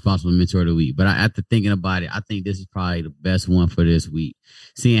my irresponsible mentor of the week, but after thinking about it, I think this is probably the best one for this week.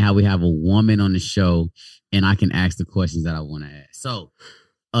 Seeing how we have a woman on the show, and I can ask the questions that I want to ask. So,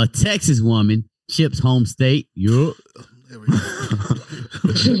 a Texas woman, Chip's home state. Yup. there we go.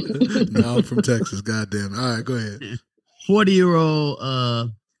 No, I'm from Texas. Goddamn. All right, go ahead.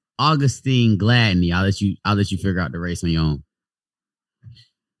 40-year-old Augustine Gladney. I'll let you figure out the race on your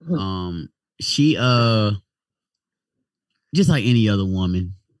own. She just like any other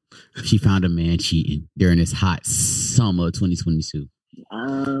woman, She found a man cheating during this hot summer of 2022.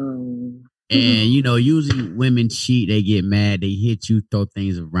 Oh. And, you know, usually women cheat, they get mad, they hit you, throw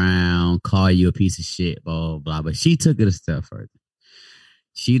things around, call you a piece of shit, blah, blah, blah. But she took it a step further.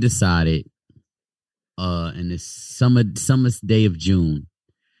 She decided in the summer's day of June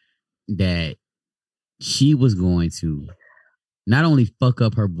that she was going to not only fuck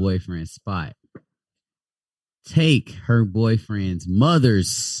up her boyfriend's spot, take her boyfriend's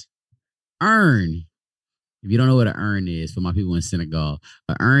mother's urn. If you don't know what an urn is, for my people in Senegal,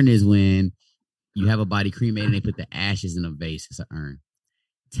 an urn is when you have a body cremated and they put the ashes in a vase. It's an urn.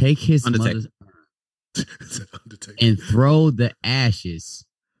 Take his mother's urn and throw the ashes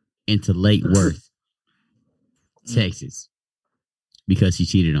into Lake Worth, Texas, because she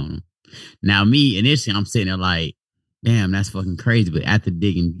cheated on him. Now, me, initially, I'm sitting there like, damn, that's fucking crazy. But after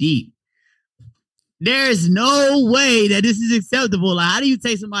digging deep, there's no way that this is acceptable. Like, how do you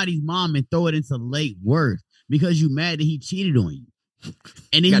take somebody's mom and throw it into Lake Worth because you mad that he cheated on you?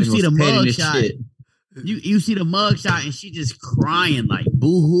 And then you see the mug shot. You see the mug shot and she just crying, like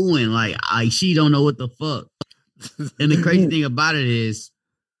boo-hooing, like she don't know what the fuck. And the crazy thing about it is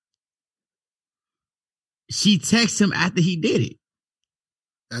she texts him after he did it.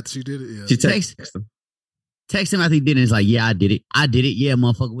 After she did it, yeah. She texts him. Text him after he did it. It's like, yeah, I did it. I did it. Yeah,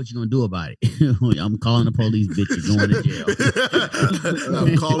 motherfucker, what you gonna do about it? I'm calling the police, bitch. You're going to jail.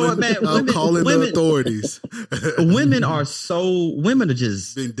 I'm calling the authorities. Women are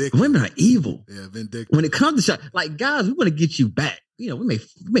just vindictive. Women are evil. Yeah, vindictive. When it comes to shot, like guys, we want to get you back. You know, we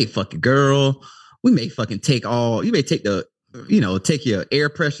may fuck a girl. We may fucking take you may take take your air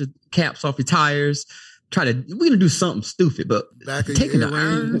pressure caps off your tires. We're gonna do something stupid, but back of taking your the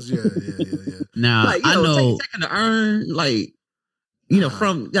urn. Yeah. Now, like, I know taking the urn, like,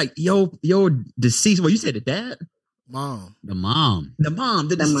 from like your deceased. Well, you said the dad, the mom, the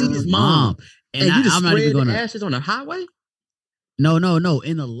deceased mom, and you just spread the ashes on the highway. No, in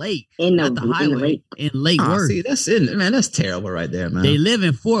the lake, not the highway, in Lake Worth. See, that's it, man. That's terrible, right there, man. They live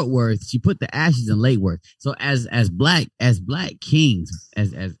in Fort Worth. She put the ashes in Lake Worth. So as black kings,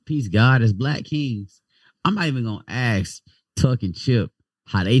 as peace God, as black kings, I'm not even gonna ask Tuck and Chip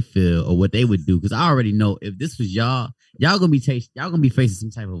how they feel or what they would do, because I already know if this was y'all gonna be facing some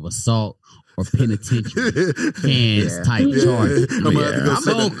type of assault or penitentiary type charge. I'm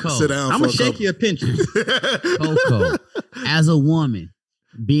gonna shake your pension. Coco, as a woman,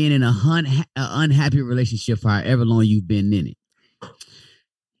 being in an unhappy relationship for however long you've been in it,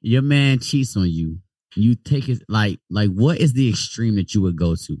 your man cheats on you. You take it like what is the extreme that you would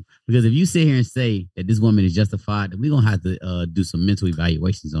go to? Because if you sit here and say that this woman is justified, then we're gonna have to do some mental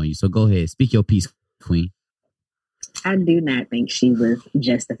evaluations on you. So go ahead, speak your piece, Queen. I do not think she was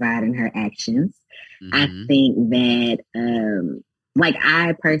justified in her actions. Mm-hmm. I think that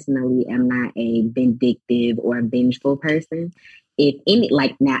I personally am not a vindictive or vengeful person. If any,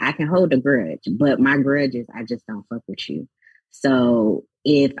 now I can hold a grudge, but my grudge is I just don't fuck with you. So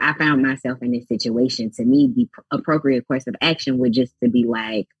if I found myself in this situation, to me, the appropriate course of action would just to be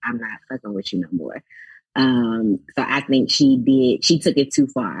like, I'm not fucking with you no more. So I think she took it too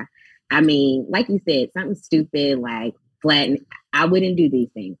far. I mean, like you said, something stupid like flatten. I wouldn't do these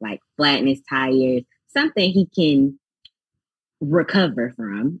things like flatten his tires, something he can recover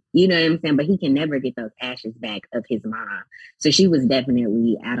from, you know what I'm saying? But he can never get those ashes back of his mom. So she was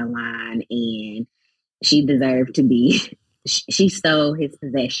definitely out of line and she deserved to be. She stole his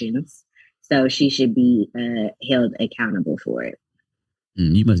possessions, so she should be held accountable for it.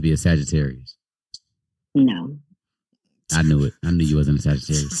 You must be a Sagittarius. No. I knew it. I knew you wasn't a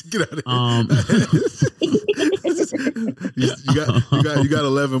Sagittarius. Get out of here. You got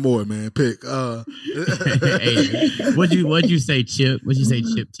 11 more, man. Pick. Hey, what'd you say, Chip? What'd you say,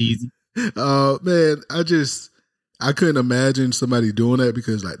 Chip Teasy? Man, I couldn't imagine somebody doing that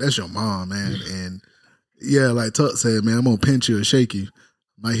because that's your mom, man. And yeah, like Tuck said, man, I'm gonna pinch you or shake you.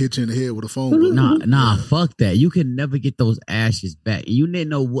 Might hit you in the head with a phone book. Nah, fuck that. You can never get those ashes back. You didn't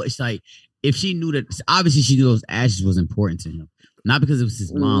know what it's like. If she knew that, obviously she knew those ashes was important to him. Not because it was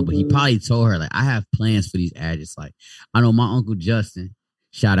his mom, but he probably told her, I have plans for these ashes. Like, I know my Uncle Justin,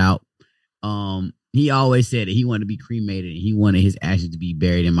 shout out. He always said that he wanted to be cremated and he wanted his ashes to be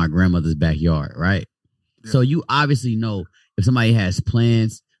buried in my grandmother's backyard, right? Yeah. So you obviously know if somebody has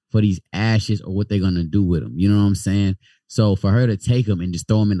plans for these ashes or what they're going to do with them. You know what I'm saying? So for her to take them and just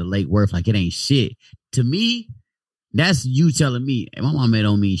throw them in the Lake Worth like it ain't shit, to me, that's you telling me, hey, my mama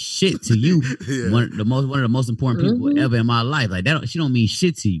don't mean shit to you. Yeah. One of the most important people ever in my life. Like she don't mean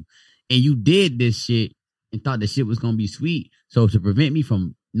shit to you. And you did this shit and thought the shit was going to be sweet. So to prevent me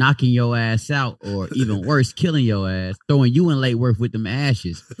from knocking your ass out, or even worse, killing your ass, throwing you in Lake Worth with them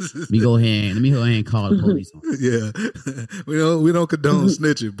ashes. Let me go ahead and call the police on you. Yeah, we don't condone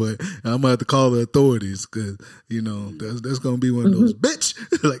snitching, but I'm gonna have to call the authorities because that's gonna be one of those bitch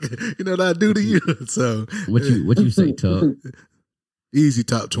like what I do to you. So what you say, Tug? Easy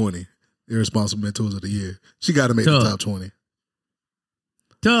top 20 irresponsible mentors of the year. She got to make the top 20.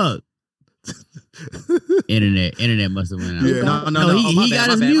 Tug. Internet must have went out. Yeah, no. He got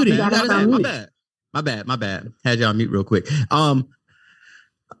us muted. My bad. Had y'all mute real quick. I'm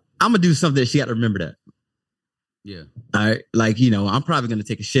gonna do something that she got to remember that. Yeah. All right. Like, I'm probably gonna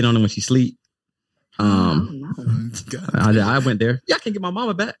take a shit on her when she sleep. I went there. Yeah, I can get my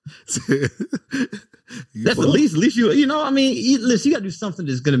mama back. That's at least you. Listen, you gotta do something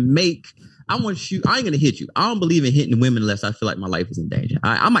that's gonna make. I ain't gonna hit you. I don't believe in hitting women unless I feel like my life is in danger.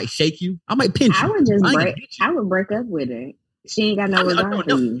 I might shake you. I might pinch you. I would break up with her. She ain't got no regard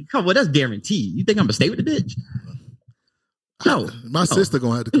for you. Come on, that's guaranteed. You think I'm gonna stay with the bitch? No. My sister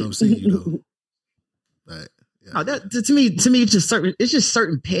gonna have to come see you though. Like, yeah. No, that to me, it's just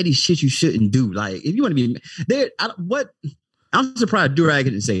certain petty shit you shouldn't do. Like, if you want to be there, I'm surprised Durag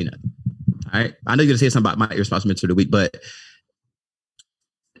didn't say nothing. All right, I know you're gonna say something about my irresponsibility of the week, but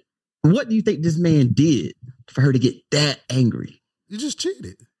what do you think this man did for her to get that angry? You just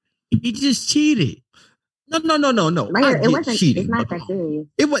cheated. He just cheated. No. Right, it wasn't cheating. It's not that serious.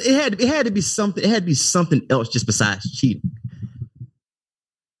 It had to be something. It had to be something else just besides cheating.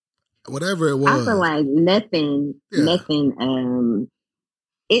 Whatever it was. I feel like nothing. It's nothing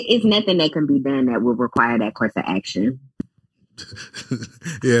that can be done that will require that course of action.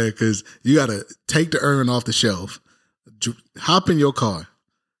 Yeah, because you got to take the urn off the shelf, hop in your car,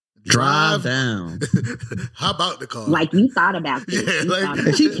 drive down, hop out the car. Like you thought about this.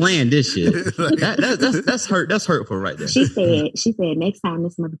 Yeah, she planned this shit. That's hurtful right there. She said next time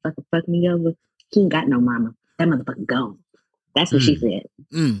this motherfucker fuck me over, he ain't got no mama. That motherfucker gone. That's what she said.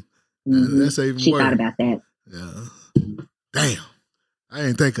 That's even she worse. Thought about that. Yeah. Damn. I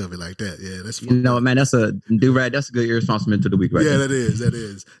didn't think of it like that. Yeah, that's funny. Man, that's a do-rag. That's a good irresponsible mentor of the week, right? Yeah, there. that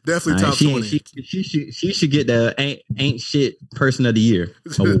is. Definitely top 20. She should get the ain't shit person of the year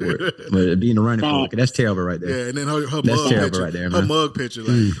award for being a running for. That's terrible right there. Yeah, and then her that's mug terrible picture, right there, man. her mug picture.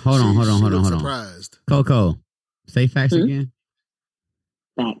 Like, hold on. Surprised. Coco, say facts again.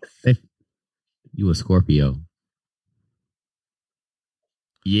 Facts. You a Scorpio.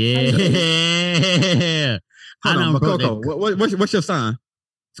 Yeah. Hold on, Coco, what's your sign?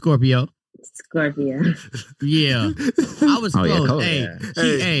 Scorpio. Yeah. Yeah. I was close.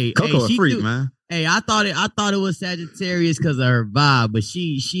 Coco a freak, man. Hey, I thought it was Sagittarius because of her vibe, but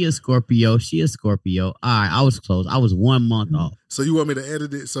she a Scorpio. All right, I was close. I was 1 month off. So you want me to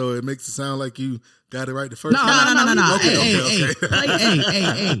edit it so it makes it sound like you got it right the first time? No.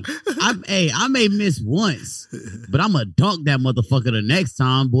 Okay. I may miss once, but I'm gonna dunk that motherfucker the next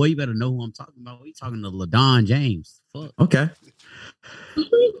time. Boy, you better know who I'm talking about. We talking to LaDon James. Fuck. Okay.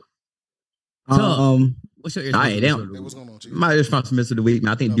 What's your my irresponsibility of the week,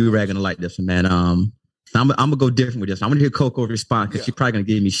 man? I think Do-Rag gonna like this one, man. I'm gonna go different with this. I'm gonna hear Coco respond because she's probably gonna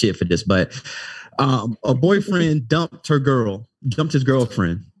give me shit for this. But a boyfriend dumped his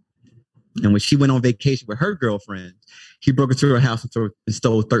girlfriend, and when she went on vacation with her girlfriend, he broke into her house and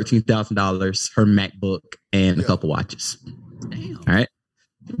stole $13,000, her MacBook, and a couple watches. Damn. All right.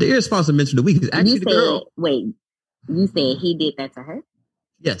 The irresponsible mentor of the week is actually the girl. Wait, you said he did that to her?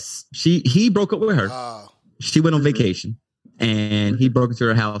 Yes, he broke up with her. She went on vacation, and he broke into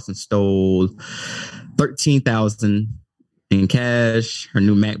her house and stole $13,000 in cash, her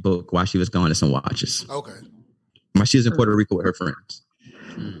new MacBook, while she was gone, and some watches. Okay. While she was in Puerto Rico with her friends.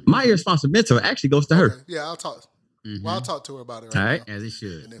 My irresponsible mentor actually goes to her. Okay. Yeah, I'll talk. Mm-hmm. Well, I'll talk to her about it. All right, as it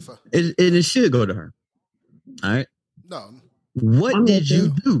should. And it should go to her. All right. No. What did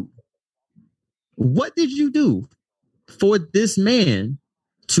you do? What did you do for this man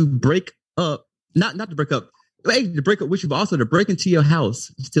to break up? Not to break up. To break up with you, but also to break into your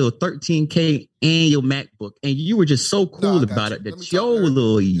house, steal $13K and your MacBook, and you were just so cool about it that your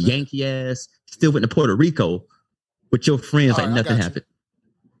little Yankee ass still went to Puerto Rico with your friends like nothing happened.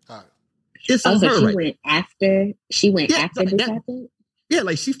 All right. It's on her, right? She went after this happened? Yeah,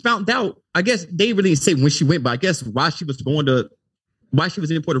 like she found out. I guess they really didn't say when she went, but I guess while she was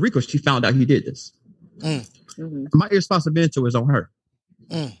in Puerto Rico, she found out he did this. Mm-hmm. My irresponsibility was on her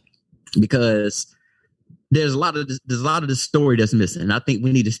because there's a lot of this story that's missing. And I think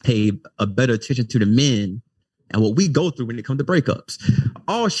we need to pay a better attention to the men and what we go through when it comes to breakups.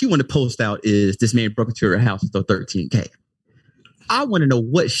 All she wanted to post out is this man broke into her house and stole $13K. I want to know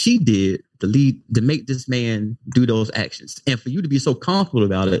what she did to make this man do those actions, and for you to be so comfortable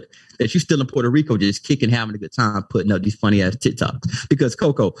about it that you're still in Puerto Rico, just kicking, having a good time, putting up these funny ass TikToks. Because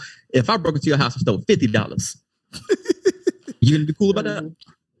Coco, if I broke into your house and stole $50, you gonna be cool about that?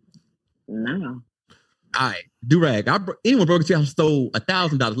 No. All right, Durag. Anyone broke into your house and stole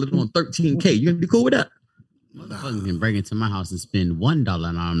 $1,000, living on $13K. You gonna be cool with that? Motherfuckers can break into my house and spend $1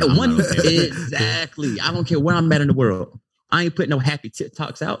 and I'm not okay. Exactly. I don't care where I'm at in the world. I ain't putting no happy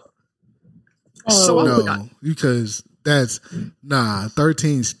TikToks out. Oh, No, because that's 13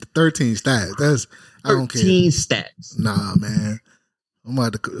 stats. That's I don't care. 13 stats. Nah, man. I'm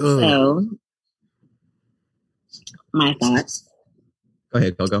about to. So, my thoughts. Go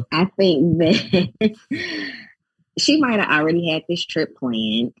ahead, Coco. I think that she might have already had this trip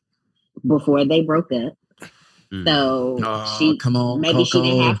planned before they broke up. So she come on, maybe Coco. she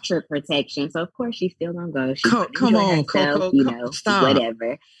didn't have trip protection, so of course she's still gonna go. She's Come on, Coco. you know, Stop.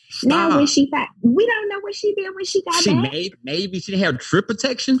 whatever. Stop. Now when she got, we don't know what she did when she got back. Maybe she didn't have trip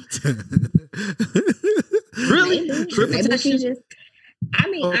protection. Really? Maybe. Trip Maybe protection? she just. I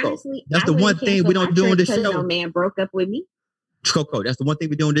mean, Coco, honestly, that's I the one wouldn't thing we cancel don't do my on trip this 'cause show. No man broke up with me. Coco, that's the one thing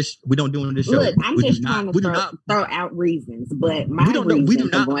we don't do on this show. Look, I'm We do just not- trying to throw out reasons, but my We don't know- we do reason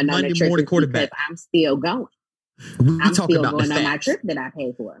for not going on Monday the trip morning is quarterback. because I'm still going. We I'm talking still about the going on my facts. trip that I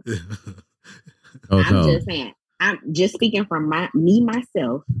paid for. Coco. I'm just saying. I'm just speaking from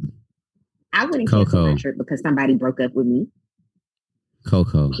myself. I wouldn't cancel Coco. my trip because somebody broke up with me.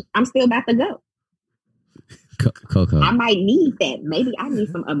 Coco. I'm still about to go. Coco. I might need that. Maybe I need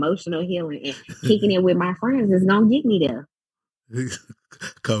some emotional healing, and kicking it with my friends is gonna get me there.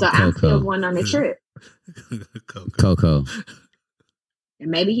 So I'm still going on the trip. Coco. And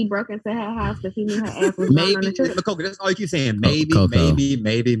maybe he broke into her house because he knew her ass was going on the Maybe, trip. but Coco, that's all you keep saying. Maybe, Coco.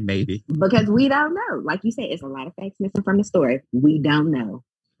 maybe. Because we don't know. Like you said, it's a lot of facts missing from the story. We don't know.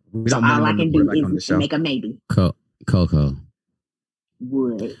 We So don't all I Monday can morning do quarterback on the is show. make a maybe. Coco.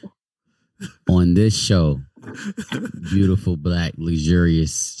 Would. On this show, beautiful, black,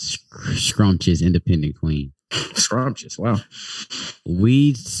 luxurious, scrumptious, independent queen. Scrumptious. Wow.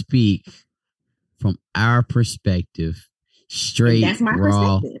 We speak from our perspective, straight, That's my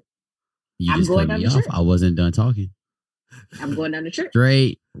raw. perspective. You I'm just going cut on me the off. trip. I wasn't done talking. I'm going on the trip.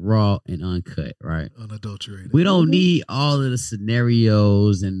 Straight, raw, and uncut, right? Unadulterated. We don't need all of the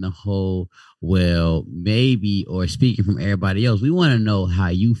scenarios and the whole, well, maybe, or speaking from everybody else. We want to know how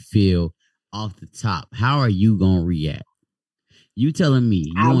you feel off the top. How are you going to react? You telling me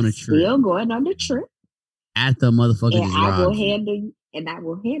you I'm on a trip still going on the trip. after a motherfucker And just I will robbed you. handle you. And I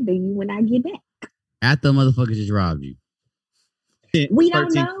will handle you when I get back. After a motherfucker just robbed you. We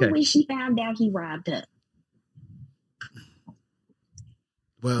don't know 13K. when she found out he robbed her.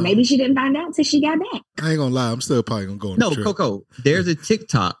 Well, Maybe she didn't find out until she got back. I ain't gonna lie. I'm still probably gonna go on No, the trip. Coco, there's a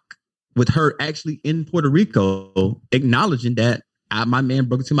TikTok with her actually in Puerto Rico acknowledging that my man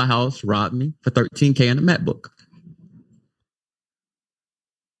broke into my house, robbed me for $13K in a MacBook.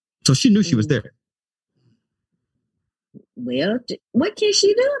 So she knew she was there. Well, what can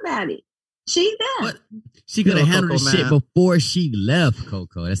she do about it? She's there. What? She could have No, handled Coco, the shit man. before she left,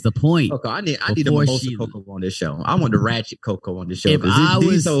 Coco. That's the point. Coco, I need a Before mimosa she- Coco on this show. I want the ratchet Coco on this show. If I These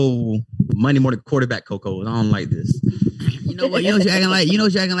was- old Monday morning quarterback Coco, I don't like this. You know what? You know what you're acting like? You know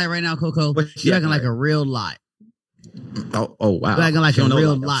what you're acting like right now, Coco? What she You're acting acting like a real lot. Oh wow. You're acting like She a don't know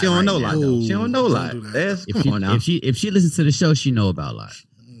real lot, though. lot She don't right know now. lot. though. She don't know Ooh, lot. don't do that. That's- If Come on now. if she listens to the show, she know about lot.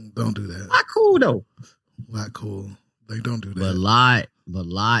 Don't do that. Not cool though. Not cool. They don't do But that.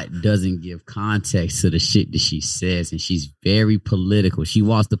 Lot doesn't give context to the shit that she says, and she's very political. She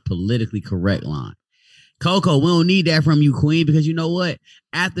wants the politically correct line. Coco, we don't need that from you, Queen, because you know what?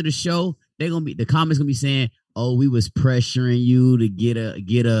 After the show, the comments gonna be saying, "Oh, we was pressuring you to get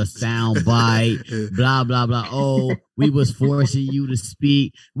a sound bite." Blah blah blah. Oh, we was forcing you to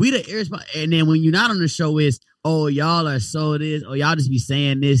speak. We the irresponsible. And then when you're not on the show, is oh y'all are so this. Oh y'all just be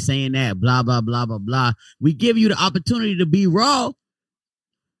saying this, saying that. Blah blah blah blah blah. We give you the opportunity to be raw,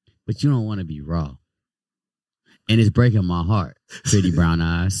 but you don't want to be raw, and it's breaking my heart. Pretty brown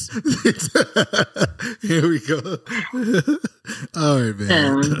eyes. Here we go. All right,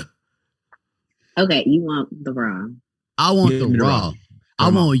 man. Okay, you want the raw. I want Give the me the raw. raw. I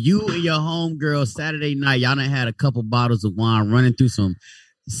Come on. want you and your homegirl Saturday night. Y'all done had a couple bottles of wine, running through some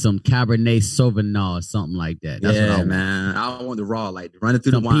Cabernet Sauvignon or something like that. That's what I Yeah, want. man. I want the raw, like running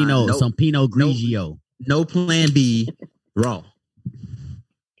through Some the wine. Pinot, No, some Pinot Grigio. no plan B. Raw.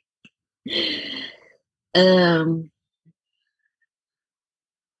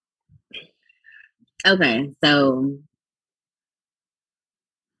 Okay, so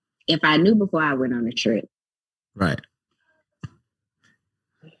if I knew before I went on the trip, Right.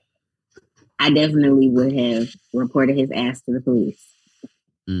 I definitely would have reported his ass to the police.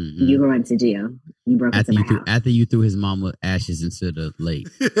 Mhm. You're going to jail. You broke into my house. After you threw his mama ashes into the lake.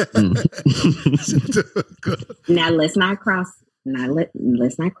 Now let's not cross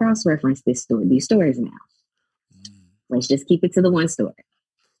reference these stories now. Let's just keep it to the one story.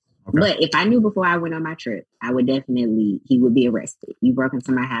 Okay. But if I knew before I went on my trip, I would he would be arrested. You broke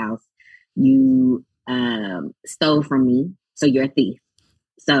into my house. You stole from me. So you're a thief.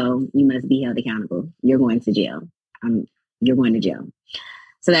 So you must be held accountable. You're going to jail. You're going to jail.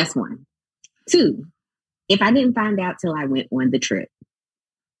 So that's one. Two, if I didn't find out till I went on the trip,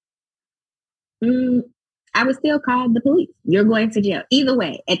 I would still call the police. You're going to jail. Either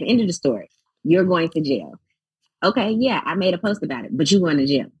way, at the end of the story, you're going to jail. Okay, yeah, I made a post about it, but you're going to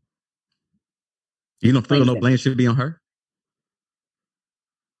jail. You don't feel no blame should be on her?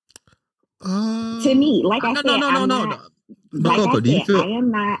 To me, like I said,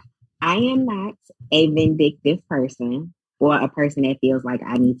 I am not a vindictive person or a person that feels like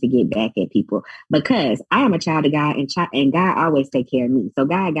I need to get back at people, because I am a child of God, and God always take care of me. So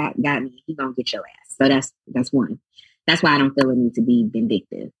God got me. He gonna get your ass. So that's one. That's why I don't feel a need to be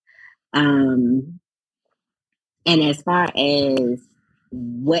vindictive. And as far as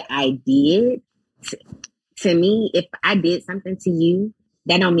what I did, to me, if I did something to you,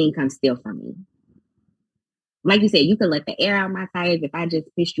 that don't mean come steal from me. Like you said, you could let the air out my tires if I just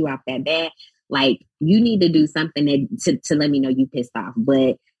pissed you off that bad. Like, you need to do something to let me know you pissed off.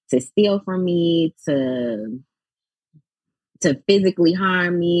 But to steal from me, to physically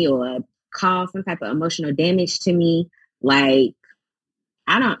harm me or cause some type of emotional damage to me, like,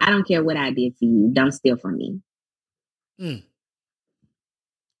 I don't care what I did to you. Don't steal from me.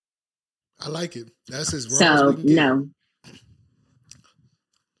 I like it. That's as raw as So we can get. no.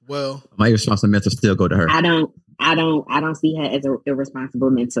 Well, my irresponsible mentor still go to her. I don't see her as an irresponsible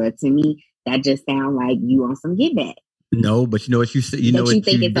mentor. To me, that just sounds like you on some get back. No, but you know what you said. You know what you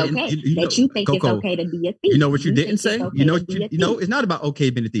think you it's didn't- okay. you know- That you think Coco, it's okay to be a thief. You know what you didn't think say? it's okay You know to what be a you know. thief. It's not about okay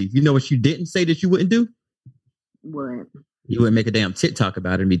being a thief. You know what you didn't say that you wouldn't do? What? You wouldn't make a damn TikTok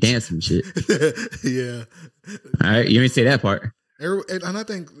about it and be dancing and shit. yeah. All right, you didn't say that part. And I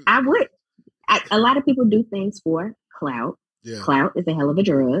think, I would. A lot of people do things for clout. yeah, Clout is a hell of a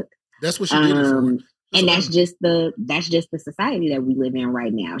drug. that's what she did it for. And that's just the society that we live in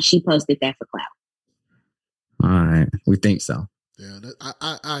right now. She posted that for clout. All right, we think so. Yeah,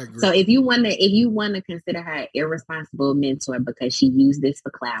 I agree. So if you want to consider her an irresponsible mentor because she used this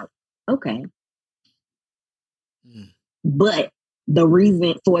for clout, okay. But the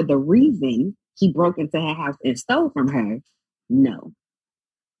reason he broke into her house and stole from her, no.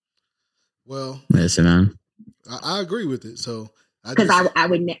 Well, Listen, man. I agree with it. So Because I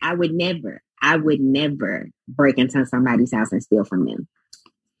would never break into somebody's house and steal from them.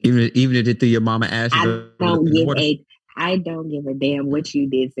 Even if it threw your mama ashes. I don't give a damn what you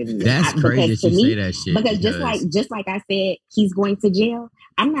did to me. That's crazy that you say that shit. Because just like I said, he's going to jail.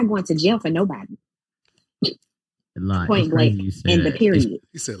 I'm not going to jail for nobody. Point blank. And the period.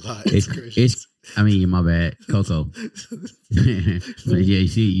 He said lie. I mean, my bad, Coco. But yeah,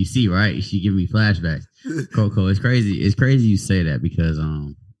 you see, right? She giving me flashbacks. Coco, it's crazy. It's crazy you say that because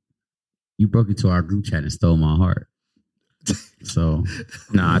you broke into our group chat and stole my heart. So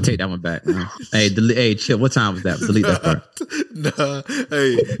I take that one back. Man. Hey, chill. What time was that? Delete that part.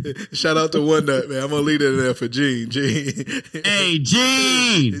 Hey, shout out to One Nut, man. I'm gonna leave it in there for Gene. Hey,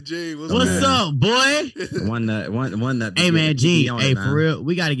 Gene. Gene, what's up, boy? One nut. Hey, man, Gene. Hey, man. for real,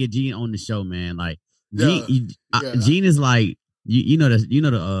 we got to get Gene on the show, man. Like, Yeah. Gene is like, you know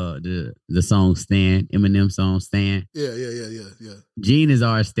the song Stan, Eminem song Stan. Yeah. Gene is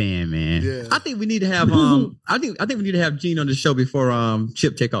our Stan, man. Yeah. I think we need to have I think we need to have Gene on the show before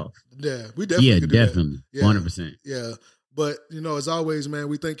Chip take off. Yeah, we definitely could do definitely. that. 100%. Yeah. But as always, man,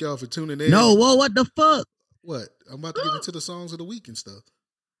 we thank y'all for tuning in. No, whoa, what the fuck? What? I'm about to get into the songs of the week and stuff.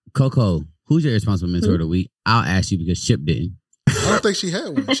 Coco, who's your responsible mentor of the week? I'll ask you because Chip didn't. I don't think she had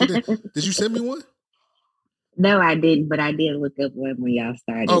one. She did. Did you send me one? No, I didn't, but I did look up one when y'all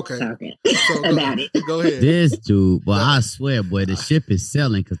started talking about it. Go ahead. This dude, well, I swear, boy, the ship is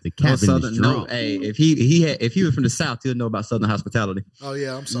selling because the captain is drunk. Hey, if he was from the South, he'll know about Southern hospitality. Oh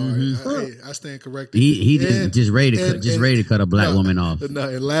yeah, I'm sorry. I stand corrected. He just ready to cut a black woman off. No,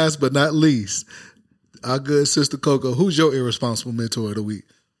 and last but not least, our good sister Coco. Who's your irresponsible mentor of the week?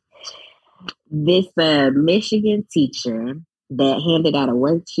 This Michigan teacher that handed out a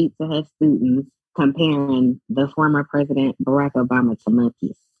worksheet to her students comparing the former President Barack Obama to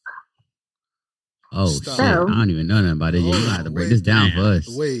monkeys. Oh, Stop. shit. I don't even know nothing about it. You have to break this down for us.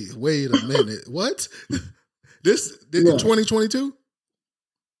 Wait a minute. What? This in 2022?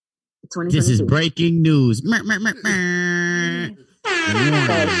 This is 2022. breaking news.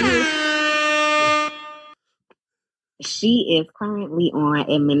 She is currently on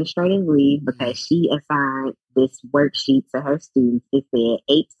administrative leave because she assigned this worksheet to her students. It said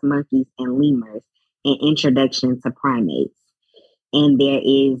apes, monkeys, and lemurs, an introduction to primates. And there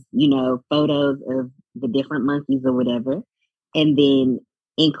is, photos of the different monkeys or whatever. And then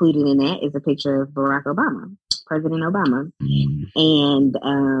included in that is a picture of Barack Obama, President Obama. And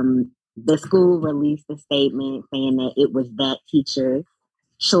the school released a statement saying that it was that teacher's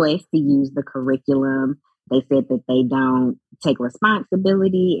choice to use the curriculum. They said that they don't take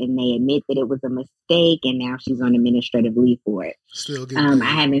responsibility and they admit that it was a mistake, and now she's on administrative leave for it. Still getting paid. I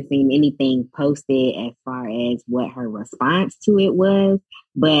haven't seen anything posted as far as what her response to it was,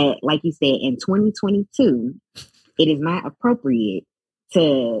 but like you said, in 2022, it is not appropriate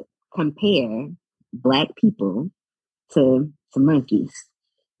to compare Black people to monkeys.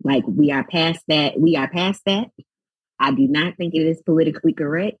 Like, we are past that. I do not think it is politically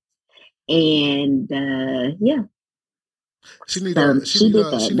correct. And She did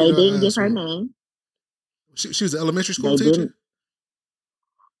that. They didn't give her name. She was an elementary school They teacher.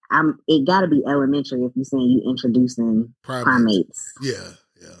 It got to be elementary if you're saying you introducing primates. Yeah.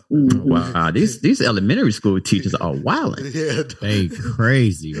 Mhm. Wow, these elementary school teachers are wilding. Yeah, They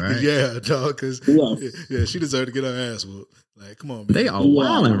crazy, right? yeah, dog. Because Yes. she deserved to get her ass whooped. Like, come on, man. They are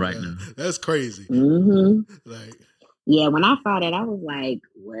wilding right now. That's crazy. Mm-hmm. Like, Yeah, when I saw that, I was like,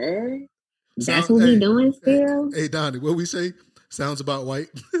 "What? That's So- what we hey, doing still?" hey, Donnie, what we say? Sounds about white.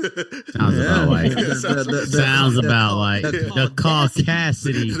 Sounds about white. Sounds Sounds about like the- the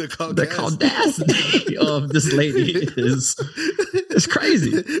caucasity. The audacity of this lady is it's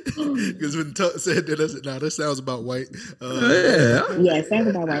crazy. Because when Tuck said that, I said, "Nah, that sounds about white." Yeah, sounds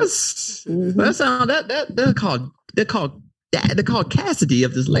about right. That sound they're called the caucasity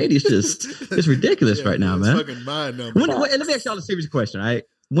of this lady is just it's ridiculous Yeah, right now, it's man. fucking mind number. Let me ask y'all a serious question, all right?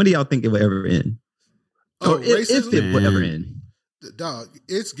 When do y'all think it will ever end? Oh, Or if racism? it will ever Man. end? Dog,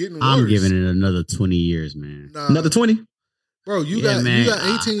 it's getting worse. I'm giving it another 20 years, man. Nah, Another 20? bro. You Yeah, got man.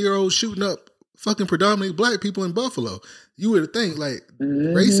 18-year-olds shooting up fucking predominantly Black people in Buffalo. You would think like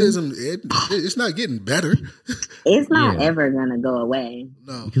Mhm. racism. It's not getting better. It's not Yeah. ever gonna go away.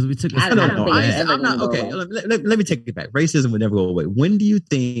 No, Because we took a I step don't think it's back. ever I'm not gonna go okay. away. Let me take it back. Racism would never go away. When do you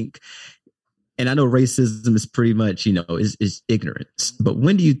think? And I know racism is pretty much, is ignorance. But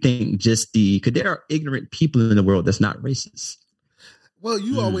when do you think because there are ignorant people in the world that's not racist? well,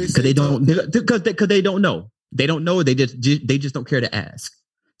 you always Because say they don't, because they don't know. They don't know. They just don't care to ask.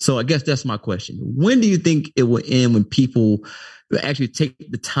 So I guess that's my question. When do you think it will end when people actually take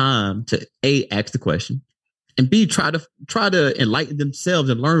the time to A, ask the question, and B, try to enlighten themselves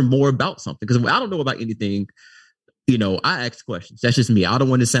and learn more about something? Because I don't know about anything. I ask questions. That's just me. I don't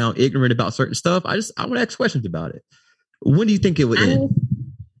want to sound ignorant about certain stuff. I want to ask questions about it. When do you think it would end?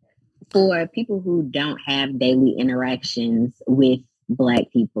 For people who don't have daily interactions with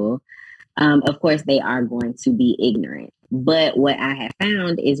Black people, of course, they are going to be ignorant. But what I have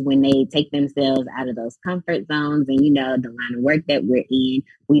found is when they take themselves out of those comfort zones and, the line of work that we're in,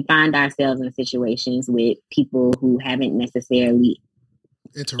 we find ourselves in situations with people who haven't necessarily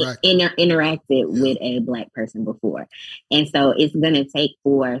interacted with a Black person before. And so it's going to take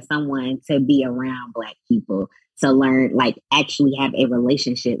for someone to be around Black people to learn, like actually have a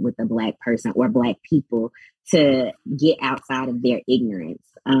relationship with a Black person or Black people to get outside of their ignorance.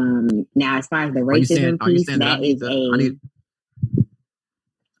 Now, as far as the racism piece, that is Are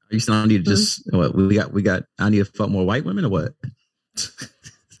you saying I need to just what I need to fuck more white women or what?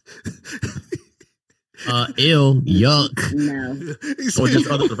 Ill, yuck. no. Or just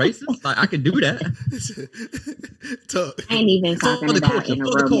other races? Like I can do that. I ain't even talking For the about culture, in a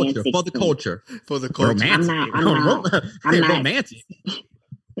for the culture, romantic for the sense. culture. For the culture. I'm not. Romantic.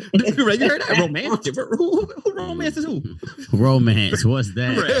 You heard that? Romantic. Who romances who? Romance. What's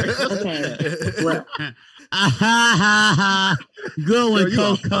that? Okay. Well, Good one, Girl, you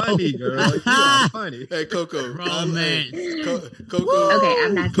are Coco. funny, girl. You are funny. Hey, Coco. Romance. Coco. okay,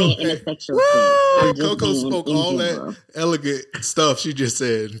 I'm not saying in a sexual sense. I'm just Coco saying spoke in all general. that elegant stuff she just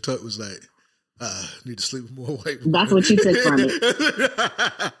said, and Tuck was like, need to sleep with more white women. That's what you took from it.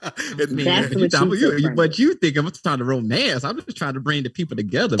 That's what you took from But you think I'm trying to romance. I'm just trying to bring the people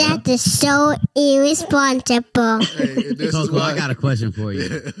together, man. That is so irresponsible. Hey, and this is Coco, why I got a question for you.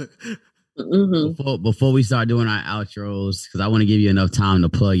 Mhm. Before we start doing our outros, because I want to give you enough time to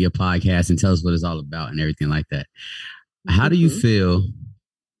plug your podcast and tell us what it's all about and everything like that. How do you feel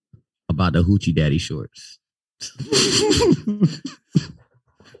about the Hoochie Daddy shorts?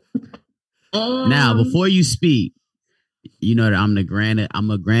 Now, before you speak, you know that I'm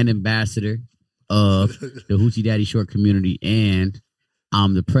a grand ambassador of the Hoochie Daddy Short community, and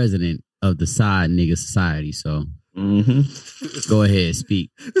I'm the president of the Side Nigga Society. So go ahead,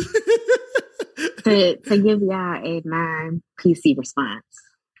 speak. To give y'all a non-PC response,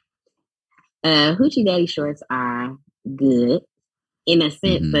 Hoochie Daddy Shorts are good in a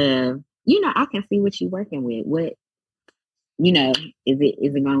sense of, I can see what you're working with. What, is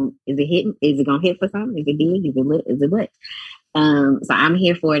it gonna hit for something? Is it big? Is it what? So I'm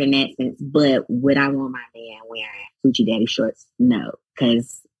here for it in that sense. But would I want my man wearing Hoochie Daddy Shorts? No,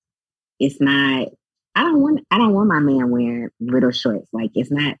 because it's not. I don't want my man wearing little shorts. Like,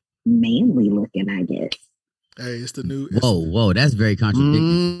 it's not manly looking, I guess. Hey, it's the new. Whoa, that's very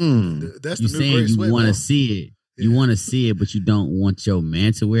contradictory. That's you the new saying gray you want to sweat, see it. Yeah. You want to see it, but you don't want your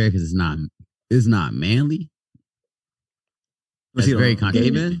man to wear it because it's not manly. That's very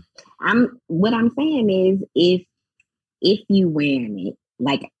contradictory. What I'm saying is, if you wearing it,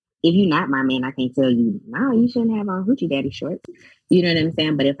 like, if you're not my man, I can't tell you, no, you shouldn't have on Hoochie Daddy shorts. You know what I'm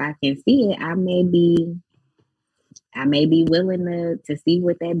saying? But if I can see it, I may be willing to see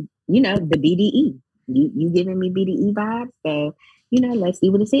what that, the BDE. You giving me BDE vibes, so let's see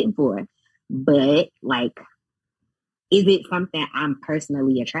what it's hitting for. But like, is it something I'm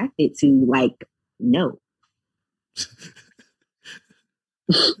personally attracted to? Like, no.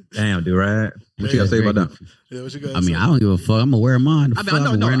 Damn, dude, right? What you gotta say about that? Yeah, what you gotta I mean, say? I don't give a fuck. I'm gonna wear mine.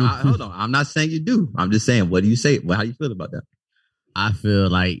 Hold on. I'm not saying you do. I'm just saying, what do you say? How do you feel about that? I feel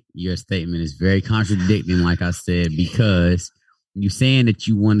like your statement is very contradicting, like I said, because you saying that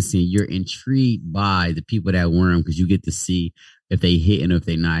you want to see, you're intrigued by the people that wear them because you get to see if they hitting or if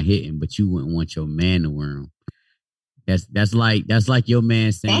they not hitting, but you wouldn't want your man to wear them. That's like your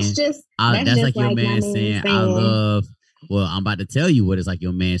man saying. That's like your man saying, I love. Well, I'm about to tell you what it's like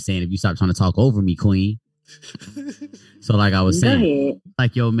your man saying, if you stop trying to talk over me, queen. So like I was saying,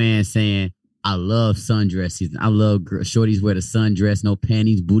 like your man saying, I love sundress season. I love shorties wear the sundress, no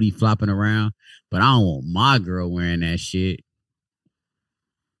panties, booty flopping around. But I don't want my girl wearing that shit.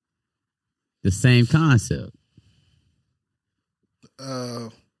 The same concept.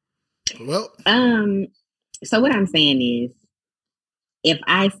 So what I'm saying is, if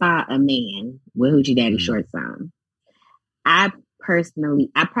I saw a man with Hoochie Daddy shorts on, I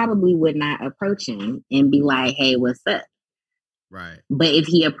probably would not approach him and be like, hey, what's up? Right. But if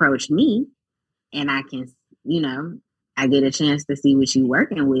he approached me and I can, I get a chance to see what you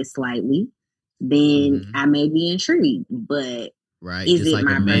working with slightly, then I may be intrigued. But right, is it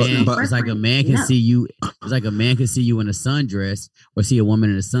my personal preference? It's like a man can see you. It's like a man can see you in a sundress or see a woman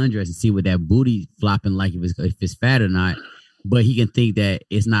in a sundress and see what that booty flopping like if it's fat or not. But he can think that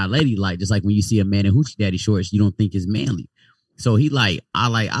it's not ladylike. Just like when you see a man in Hoochie Daddy shorts, you don't think it's manly. So he like, I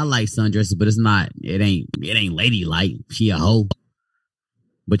like sundresses, but it ain't ladylike. She a hoe.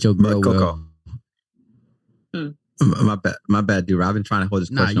 But your girl will. My bad, dude. I've been trying to hold this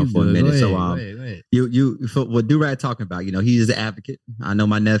question on for a minute. Go ahead. You what Durag talking about? He's an advocate. I know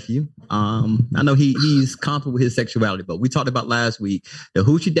my nephew. I know he's comfortable with his sexuality, but we talked about last week the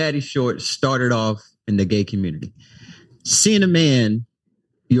Hoochie Daddy shorts started off in the gay community. Seeing a man,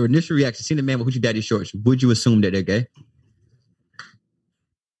 your initial reaction, seeing a man with Hoochie Daddy shorts, would you assume that they're gay?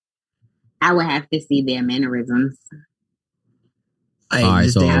 I would have to see their mannerisms. All right,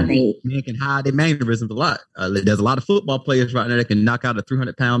 so men can hide their mannerisms a lot. There's a lot of football players right now that can knock out a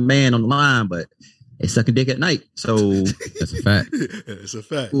 300-pound man on the line, but they suck a dick at night. So that's a fact. It's a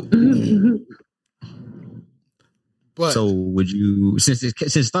fact. But so would you, since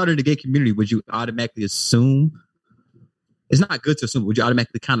it started in the gay community, would you automatically assume? It's not good to assume. Would you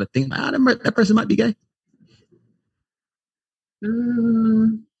automatically kind of think that person might be gay?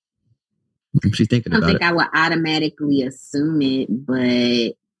 She's thinking about it. I don't think I would automatically assume it,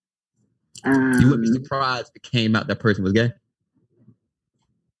 but you wouldn't be surprised if it came out that person was gay.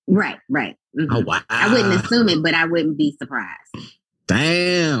 Right. Mm-hmm. Oh wow! I wouldn't assume it, but I wouldn't be surprised.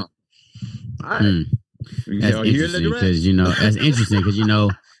 Damn. All right. That's interesting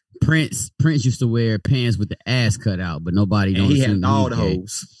because Prince used to wear pants with the ass cut out, but nobody don't. He had all the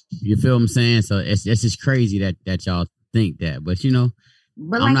hoes. You feel what I'm saying? So it's just crazy that y'all think that, but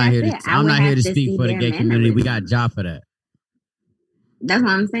But I'm like not here to speak for the gay community. We got a job for that. That's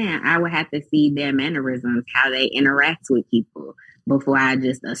what I'm saying. I would have to see their mannerisms, how they interact with people, before I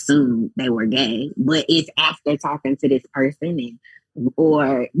just assume they were gay. But it's after talking to this person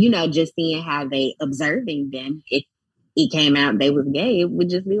or just seeing how they observing them. If it came out they was gay, it would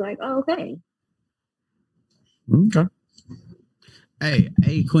just be like, oh, okay. Okay.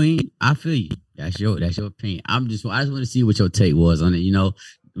 Hey, Queen, I feel you. That's your opinion. I just want to see what your take was on it.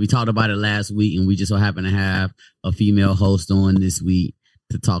 We talked about it last week, and we just so happen to have a female host on this week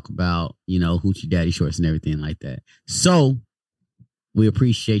to talk about, hoochie daddy shorts and everything like that. So we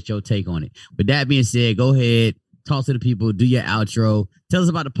appreciate your take on it. With that being said, go ahead, talk to the people, do your outro. Tell us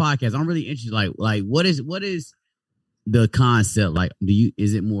about the podcast. I'm really interested. Like what is the concept? Like,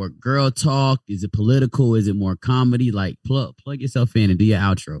 is it more girl talk? Is it political? Is it more comedy? Like, plug yourself in and do your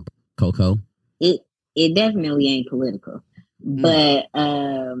outro, Coco. It definitely ain't political, but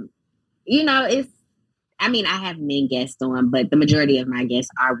I have men guests on, but the majority of my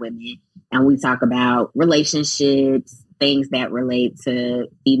guests are women, and we talk about relationships, things that relate to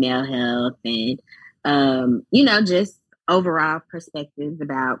female health, and just overall perspectives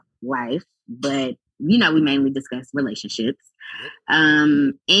about life. But we mainly discuss relationships,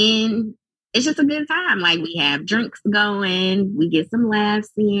 and it's just a good time. Like, we have drinks going, we get some laughs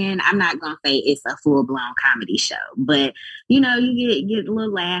in. I'm not gonna say it's a full blown comedy show, but you get a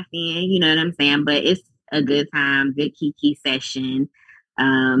little laugh in. You know what I'm saying? But it's a good time, good kiki session.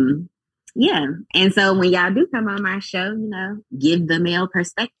 Yeah. And so when y'all do come on my show, give the male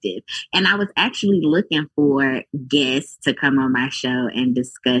perspective. And I was actually looking for guests to come on my show and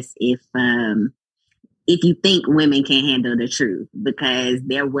discuss if you think women can handle the truth, because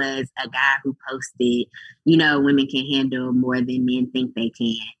there was a guy who posted, women can handle more than men think they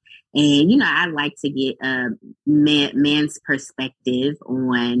can. And, I like to get a man's perspective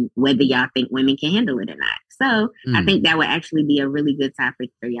on whether y'all think women can handle it or not. So I think that would actually be a really good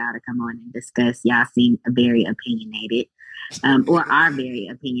topic for y'all to come on and discuss. Y'all seem very opinionated, or are very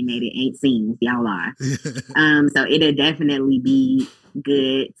opinionated. Ain't seems, y'all are. So it'll definitely be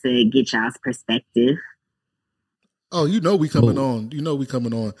good to get y'all's perspective. Oh, we coming on. We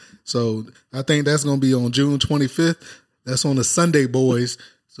coming on. So I think that's going to be on June 25th. That's on a Sunday, boys.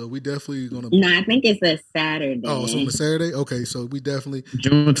 So we definitely going to... No, I think it's a Saturday. Oh, it's on a Saturday? Okay, so we definitely...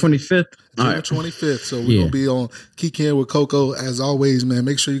 June 25th? June 25th. So we're going to be on Kicking with Coco. As always, man,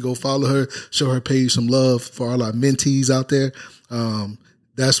 make sure you go follow her, show her page some love for all our mentees out there.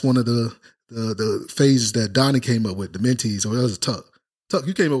 That's one of the phases that Donnie came up with, the mentees. Oh, that was a Tuck. Tuck,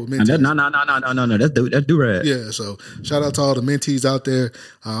 you came up with mentees. No. That's do-rag. Yeah, so shout out to all the mentees out there.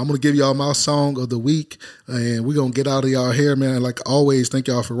 I'm going to give y'all my song of the week, and we're going to get out of y'all hair, man. Like always, thank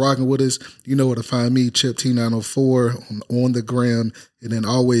y'all for rocking with us. You know where to find me, Chip T904 on the gram. And then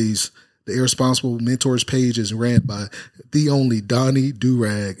always, the Irresponsible Mentors page is ran by the only Donnie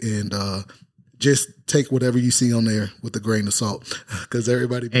Durag. And just take whatever you see on there with a grain of salt, because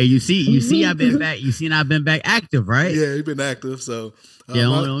everybody. Hey, you see, I've been back. You seen I've been back active, right? Yeah, you've been active. So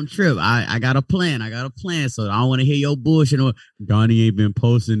don't trip. I got a plan. So I don't want to hear your bullshit. Or Donnie ain't been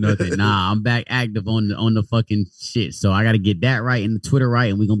posting nothing. Nah, I'm back active on the fucking shit. So I got to get that right and the Twitter right,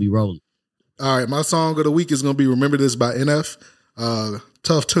 and we're gonna be rolling. All right, my song of the week is gonna be "Remember This" by NF.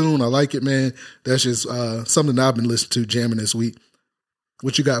 Tough tune. I like it, man. That's just something that I've been listening to, jamming this week.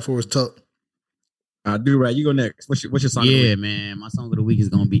 What you got for us, Tuck? Do right. You go next. What's your song? Yeah, man. My song of the week is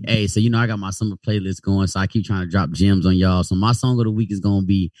gonna be so I got my summer playlist going, so I keep trying to drop gems on y'all. So my song of the week is gonna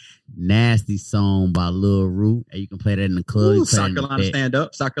be "Nasty Song" by Lil Rue. Hey, you can play that in the club. Ooh, South Carolina stand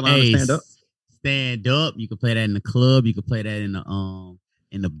up. Stand up. You can play that in the club. You can play that in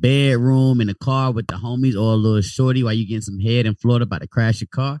the bedroom, in the car with the homies, or a little shorty while you getting some head in Florida about to crash your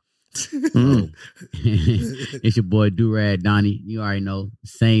car. It's your boy Durag Donnie. You already know,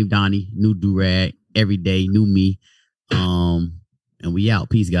 same Donnie, new Durag, every day, new me. And we out.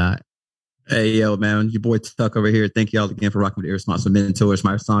 Peace, God. Hey, yo, man, your boy Tuck over here. Thank y'all again for rocking with the Irresponsible Mentors.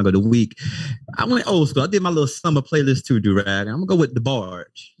 My song of the week. I went old school. I did my little summer playlist too, Durag. I'm gonna go with The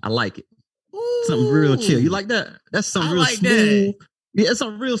Barge. I like it. Ooh. Something real chill. You like that? That's something real smooth. That. Yeah, it's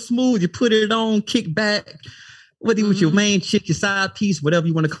something real smooth. You put it on, kick back. Whether with your main chick, your side piece, whatever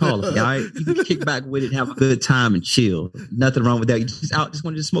you want to call it, all right? You can kick back with it, have a good time, and chill. Nothing wrong with that. You just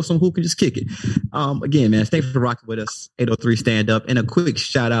want to smoke some hookah and just kick it. Again, man, thanks for rocking with us. 803 Stand Up. And a quick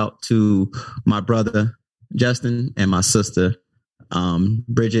shout out to my brother, Justin, and my sister,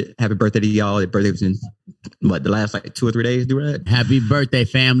 Bridget. Happy birthday to y'all. Their birthday was in, the last 2 or 3 days, do that? Happy birthday,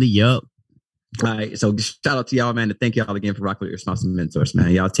 family. Yup. All right, so shout out to y'all, man, and thank y'all again for rocking with Irresponsible Mentors,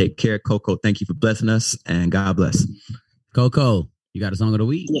 man. Y'all take care. Coco, thank you for blessing us, and God bless. Coco, you got a song of the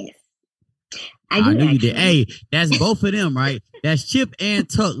week? Yes. I knew you did. Hey, that's both of them, right? That's Chip and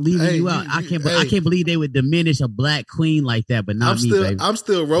Tuck leaving you out. I can't believe they would diminish a black queen like that, but not me, baby. I'm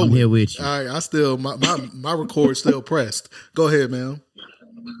still rolling. I'm here with you. All right, my record's still pressed. Go ahead, man.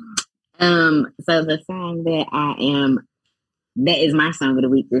 So the song that is my song of the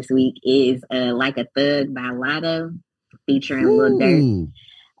week this week is Like a Thug by Lotto featuring Lil Durk.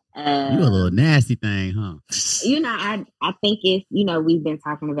 You a little nasty thing, huh? I think it's, we've been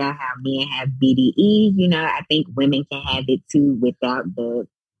talking about how men have BDE. I think women can have it too without the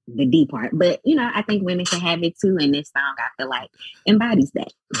D part. But, I think women can have it too. And this song, I feel like, embodies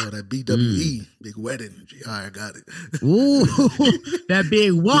that. Oh, that BWE, big wet energy. All right, I got it. Ooh, that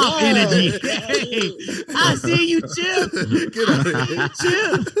big wop energy. Hey, I see you, Chip. Get out of here.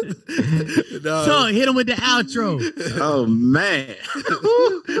 Chip. So hit him with the outro. Oh, man.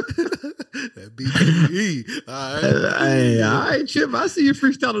 That BWE. All right. Hey, all right, Chip. I see you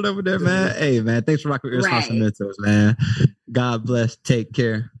freestyling over there, man. Hey, man, thanks for rocking with Irresponsible Mentors, man. God bless. Take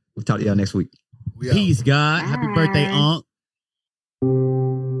care. We'll talk to y'all next week. Peace, God. Happy birthday, Unc.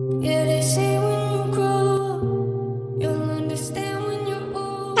 Yeah, they say when you grow up, you'll understand when you're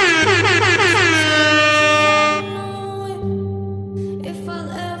old. If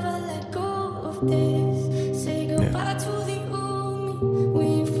I'll ever let go of this, say goodbye to the old me. We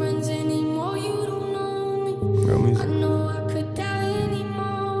ain't friends anymore, you don't know me. I know I could die any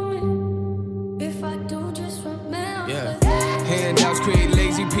moment. If I do, just remember that. Handouts create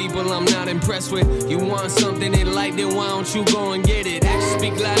lazy people I'm not impressed with. You want something in life, then why don't you go and get it? Actions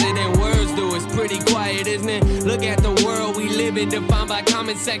speak louder than words do. It's pretty quiet, isn't it? Look at the world we live in, defined by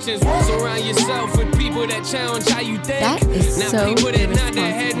comment sections. Surround yourself with people that challenge how you think. That is now so people that nod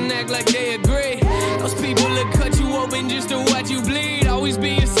their head and act like they agree. Those people that cut you open just to watch you bleed. Always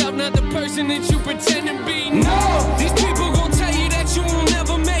be yourself, not the person that you pretend to be. No, these people gon' tell you that you will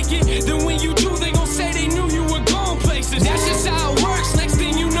never make it. Then when you do, they gon' say they knew you were going places. That's just how it works. Next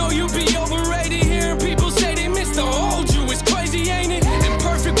thing you know, you'll be overrated. Hearing people say they miss the old you. It's crazy, ain't it? And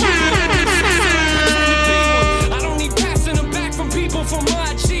perfect people. I don't need passing them back from people for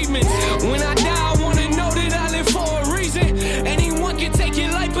my achievements. When I die, I wanna know that I live for a reason. Anyone can take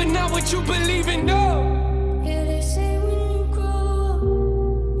your life, but not what you believe in. No. Yeah, they say when you grow up,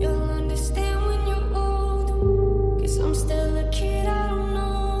 you'll understand when you're old. 'Cause I'm still a kid, I don't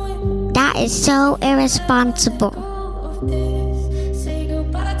know it. That is so irresponsible. Of this, say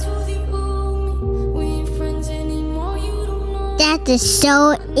goodbye to the old me. We ain't friends anymore, you don't know That is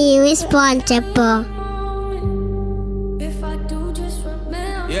so irresponsible. if I do, just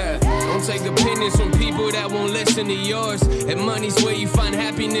remember. Yeah, don't take opinions from people that won't listen to yours. If money's where you find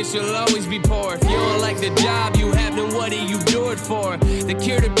happiness, you'll always be poor. If you don't like the job you have, then what do you do it for? The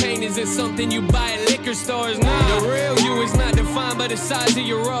cure to pain isn't something you buy at liquor stores. Nah, the real you is not defined by the size of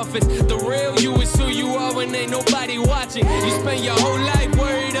your office. The real you is who you are when ain't nobody watching. You spend your whole life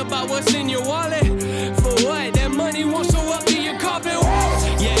worried about what's in your wallet. For what? That money won't show up in your carpet.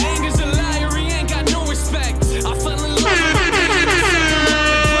 Yeah, anger's a liar, he ain't got no respect. I fell in love with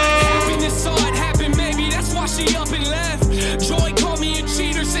happiness, saw it happen, maybe that's why she up and left. Joy called me a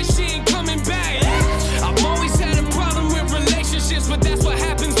cheater, said she ain't coming back. I've always had a problem with relationships, but that's what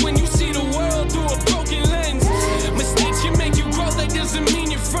happens when you see the world through a broken lens. Mistakes can make you grow, that doesn't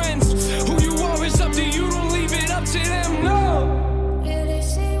mean you're friends. Who you are is up to you, don't leave it up to them, no. Yeah, they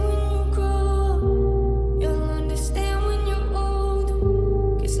say when you grow up, you'll understand when you're old.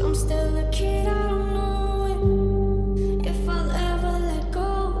 'Cause I'm still a kid, I don't know it. If I'll ever let go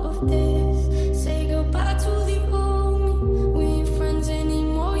of this, say goodbye to the old me. We ain't friends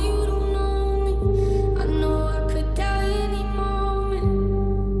anymore, you don't know me. I know I could die any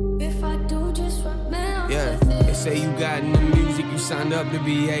moment. If I do, just remember Yeah, this. they say you got in the music, you signed up to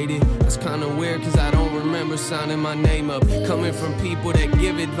be hated. That's kinda weird, cause I don't remember signing my name up. Coming from people that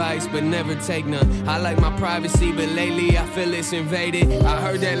give advice, but never take none. I like my privacy, but lately I feel it's invaded. I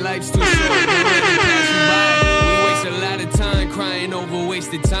heard that life's too short, don't let it pass you by. We waste a lot of time crying over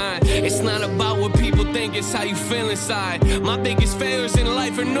wasted time. It's not about what people think, it's how you feel inside. My biggest failures in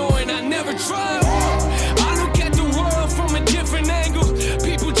life are knowing I never tried. I look at the world from a different angle.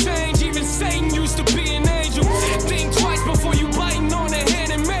 People change, even Satan used to be an angel. Think twice before you biting on the hand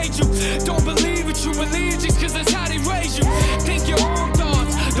that made you. Don't believe what you believe just cause that's how they raise you. Think your own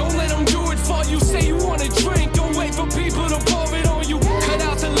thoughts, don't let them do it for you. Say you wanna drink, don't wait for people to pour it on you. Cut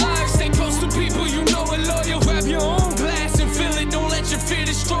out the lies, stay close to people you know are loyal. Grab your own glass and fill it, don't let your fear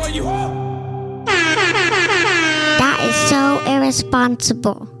destroy you. That is so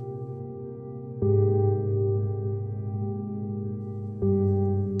irresponsible.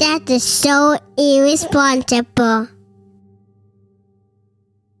 That is so irresponsible.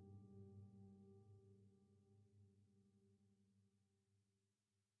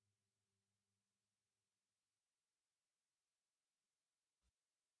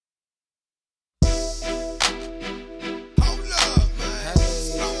 Hold up, man.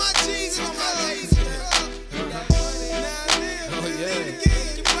 On my G's and on my ladies,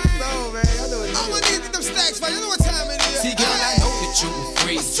 Oh, man, I know what it is. I'ma need them stacks, man. You know what time it is. See, girl, I know that you a friend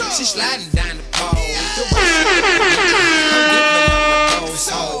free. She sliding down the pole. The way I'm giving up my goals.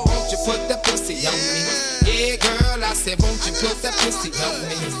 So won't you put that pussy on me? Yeah, girl, I said, won't you put that pussy on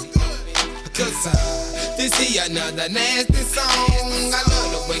me? Cause this is another nasty song. I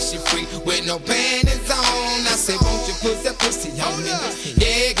love the way she free with no panties on. I said, won't you put that pussy on me?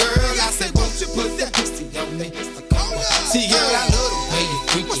 Yeah, girl, I said, won't you put that pussy on me? See, girl, I love the way you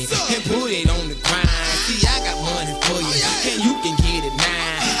freak it and put it on the grind. See, I got money for you and you can get it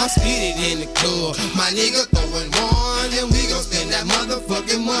now. I'm spit it in the club, my nigga throwing one, and we gon' spend that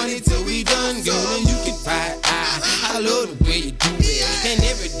motherfucking money till we done, girl. And you can ride. I love the way you do it, and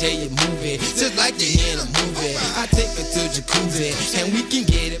every day you move it, just like you're in a movie. I take her to jacuzzi, and we can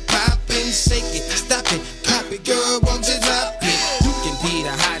get it poppin', shake it, stop it, pop it, girl, won't you drop it? You can be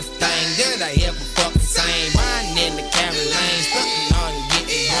the hottest thing that I ever fucking seen. Riding in the Carolines, stuntin' on and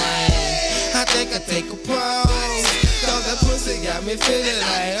getting rain. I think I take a pause, cause that pussy got me feeling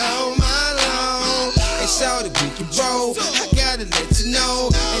like, oh my lord. And shawty, we can roll, I gotta let you know.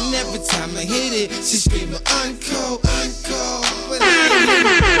 And every time I hit it, she screaming uncle, uncle. But I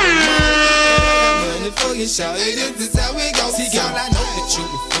got money for you, shawty, this is how we go. See, girl, I know that you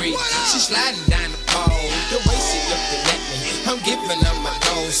were free. She sliding down the pole, the way she looking at me, I'm giving up my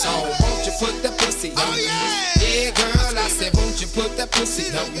goals. So won't you put that pussy on me? Yeah, girl, I said, won't you put that pussy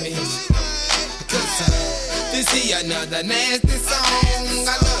on me? This is another nasty song.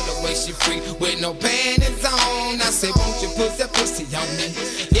 I love the way she free with no panties on. I said, won't you put that pussy on me?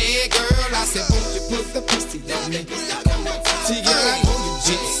 Yeah, girl, I said, won't you put that pussy on me? See, girl, I know you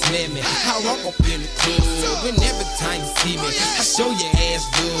just smell me. I walk up in the club, and every time you see me, I show your ass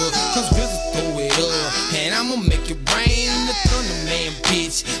good, cause we'll just throw it up, and I'ma make it rain. The Thunder Man,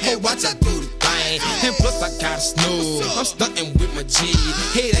 bitch. Hey, watch I do the thing, and plus I got a snub. I'm stuntin' with my G.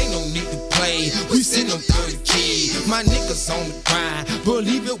 Hey, ain't no need to play. We send them 30 kids. My niggas on the grind.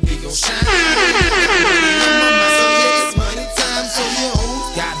 Believe it, we gon' shine. So yeah, it's money time, so you always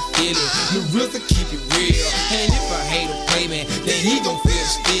gotta feel it. The real to keep it real. And if I hate a play, man, then he gon' feel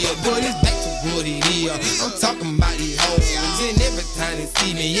still. But it's back to what it is. I'm talking about these hoes. And every time they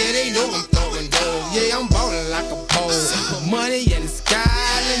see me, yeah, they know I'm throwing gold. Yeah, I'm ballin' like a pole. Put money in the sky,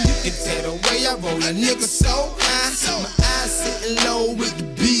 and you can tell the way I roll a nigga so high. My eyes sitting low with the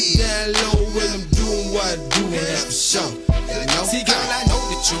beat down low when I'm doing what I do, and that's for sure. You know? See, girl, I know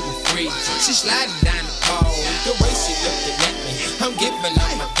that you were free. She sliding down the pole, the way she looking at me, I'm giving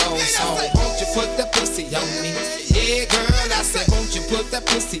up my goals. So won't you put that pussy on me? Yeah, girl, I said, won't you put that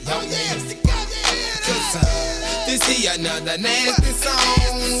pussy on me? Cause this is another nasty song.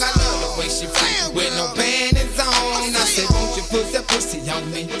 I love the way she free with no panties on. I said, won't you put that pussy on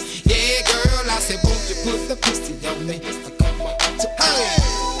me? Yeah, girl, I said, won't you put that pussy on me? Come on,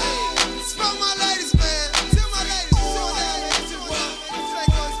 It's for my ladies, man. Tell my ladies,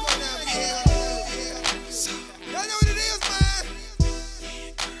 y'all know what it is, man.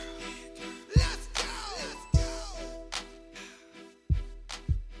 Let's go.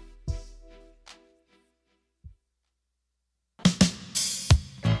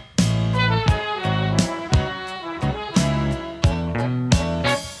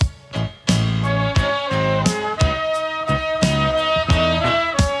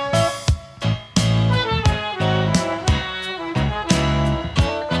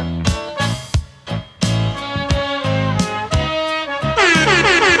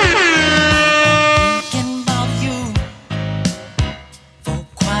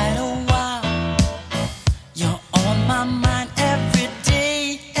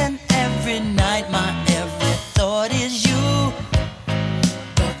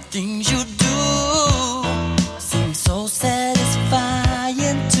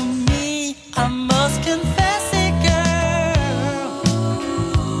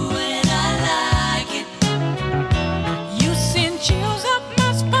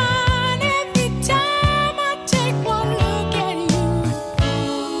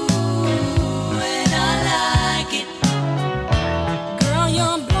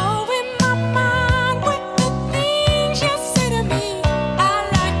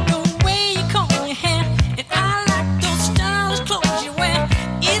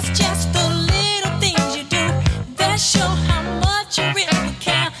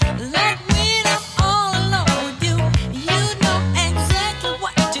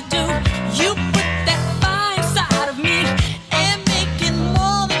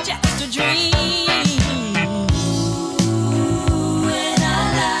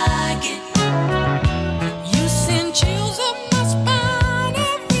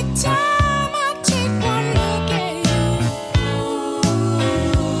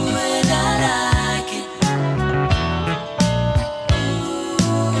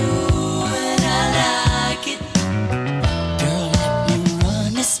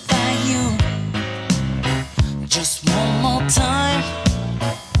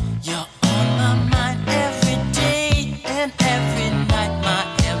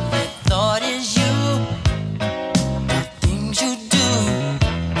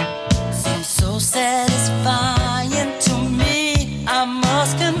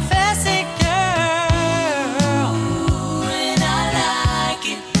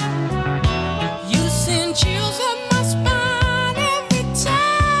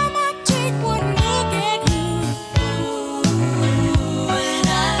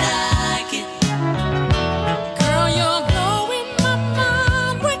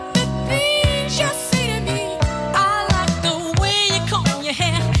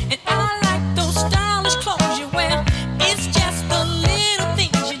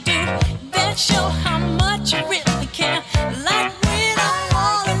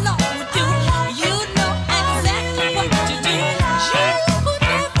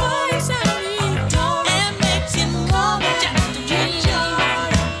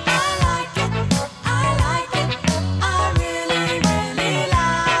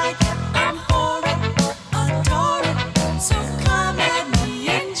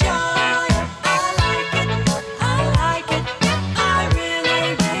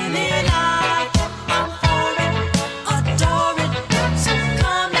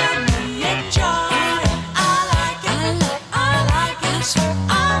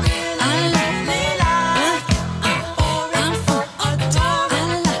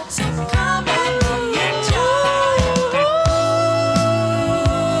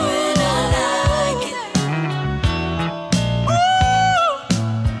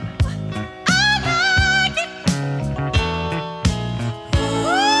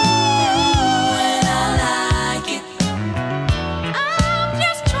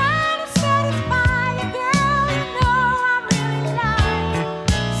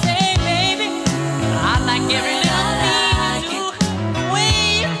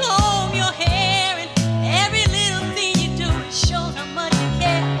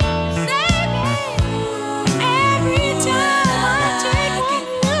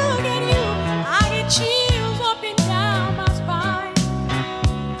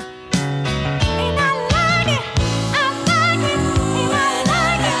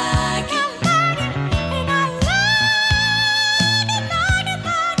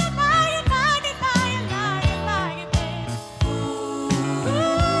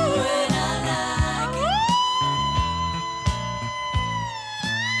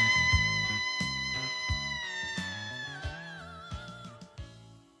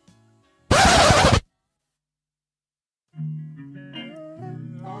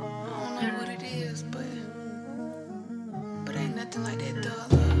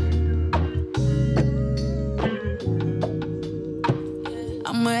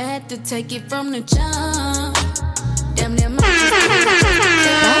 to take it from the jump. Damn near might just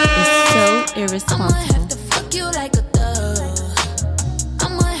That is so I'ma irresponsible. have to fuck you like a thug.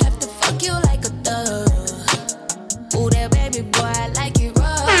 I'ma have to fuck you like a thug. Ooh, that baby boy, I like it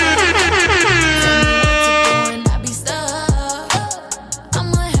rough. Tell me what to do and I be stuck.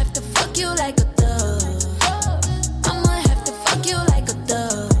 I'ma have to fuck you like a thug. I'ma have to fuck you like a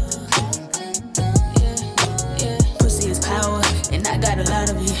thug. Yeah. Pussy is power, and I got a lot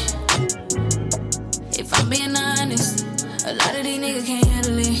of it. If I'm being honest, a lot of these niggas can't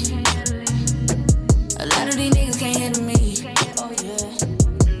handle it. A lot of these niggas can't handle me. Oh yeah.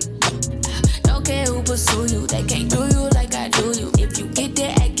 Don't care who pursue you, they can't do you like I do you. If you get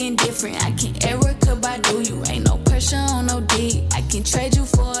there acting different, I can Erica Badu you. Ain't no pressure on no D, I can trade you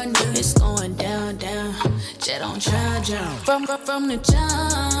for a new. It's going down, jet on drown. From the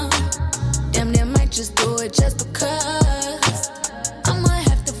jump, damn near might just do it just because. I'ma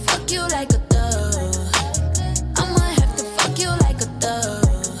have to fuck you like a thug. I'ma have to fuck you like a thug.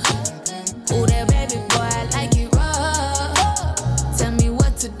 Ooh, that baby boy, I like it rough. Tell me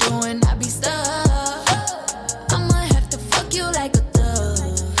what to do and I be stuck. I'ma have to fuck you like a thug.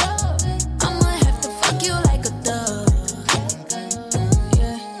 I'ma have to fuck you like a thug.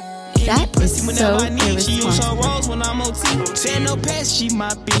 Yeah. That is so Whenever I need, she use her irresponsible. rolls when I'm OT. Saying no pass, she my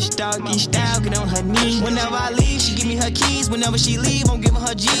bitch, doggy style, get on her knees. Whenever I leave, she give me her keys. Whenever she leave, I'm giving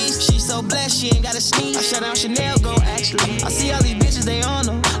her G's. She so blessed, she ain't gotta sneeze. I shut down Chanel, go actually. I see all these bitches, they on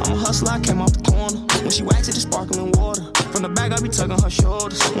her. I'm a hustler, I came off the corner. When she wax it, it's sparkling water. From the back, I be tugging her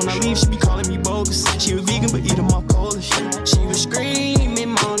shoulders. When I leave, she be calling me bogus. She was vegan, but eat them off Polish. She was screaming,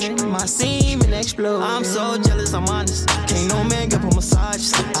 moaning, my semen explode. I'm so jealous, I'm honest. Can't no man give her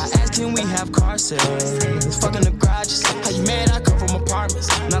massages. I asked, can we have car sales? Fucking the garages. How you mad? I come from apartments.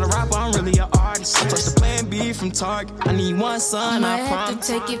 Not a rapper, I'm really an artist. Plus the plan B from Target. I need one son, I I have promise.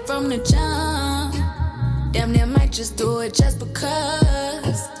 to take it from the jump. Damn near might just do it just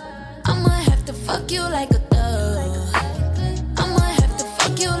because. I'ma have to fuck you like a thug. I'ma have to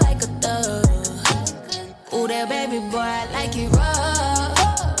fuck you like a thug. Ooh, that baby boy, I like it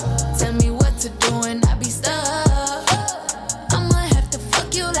rough. Tell me what to do and I be stuck. I'ma have to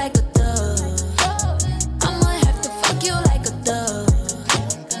fuck you like a thug. I'ma have to fuck you like a thug.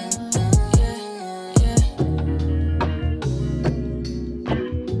 Yeah.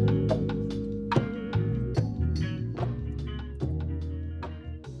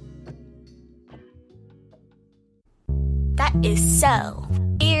 That is so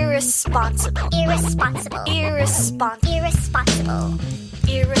irresponsible. Irresponsible. Irresponsible. Irresponsible.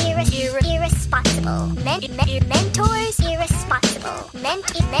 Irresponsible. Mentors. Irresponsible.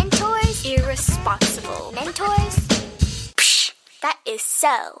 Mentors. Irresponsible. Mentors. Psh, that is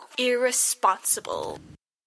so irresponsible.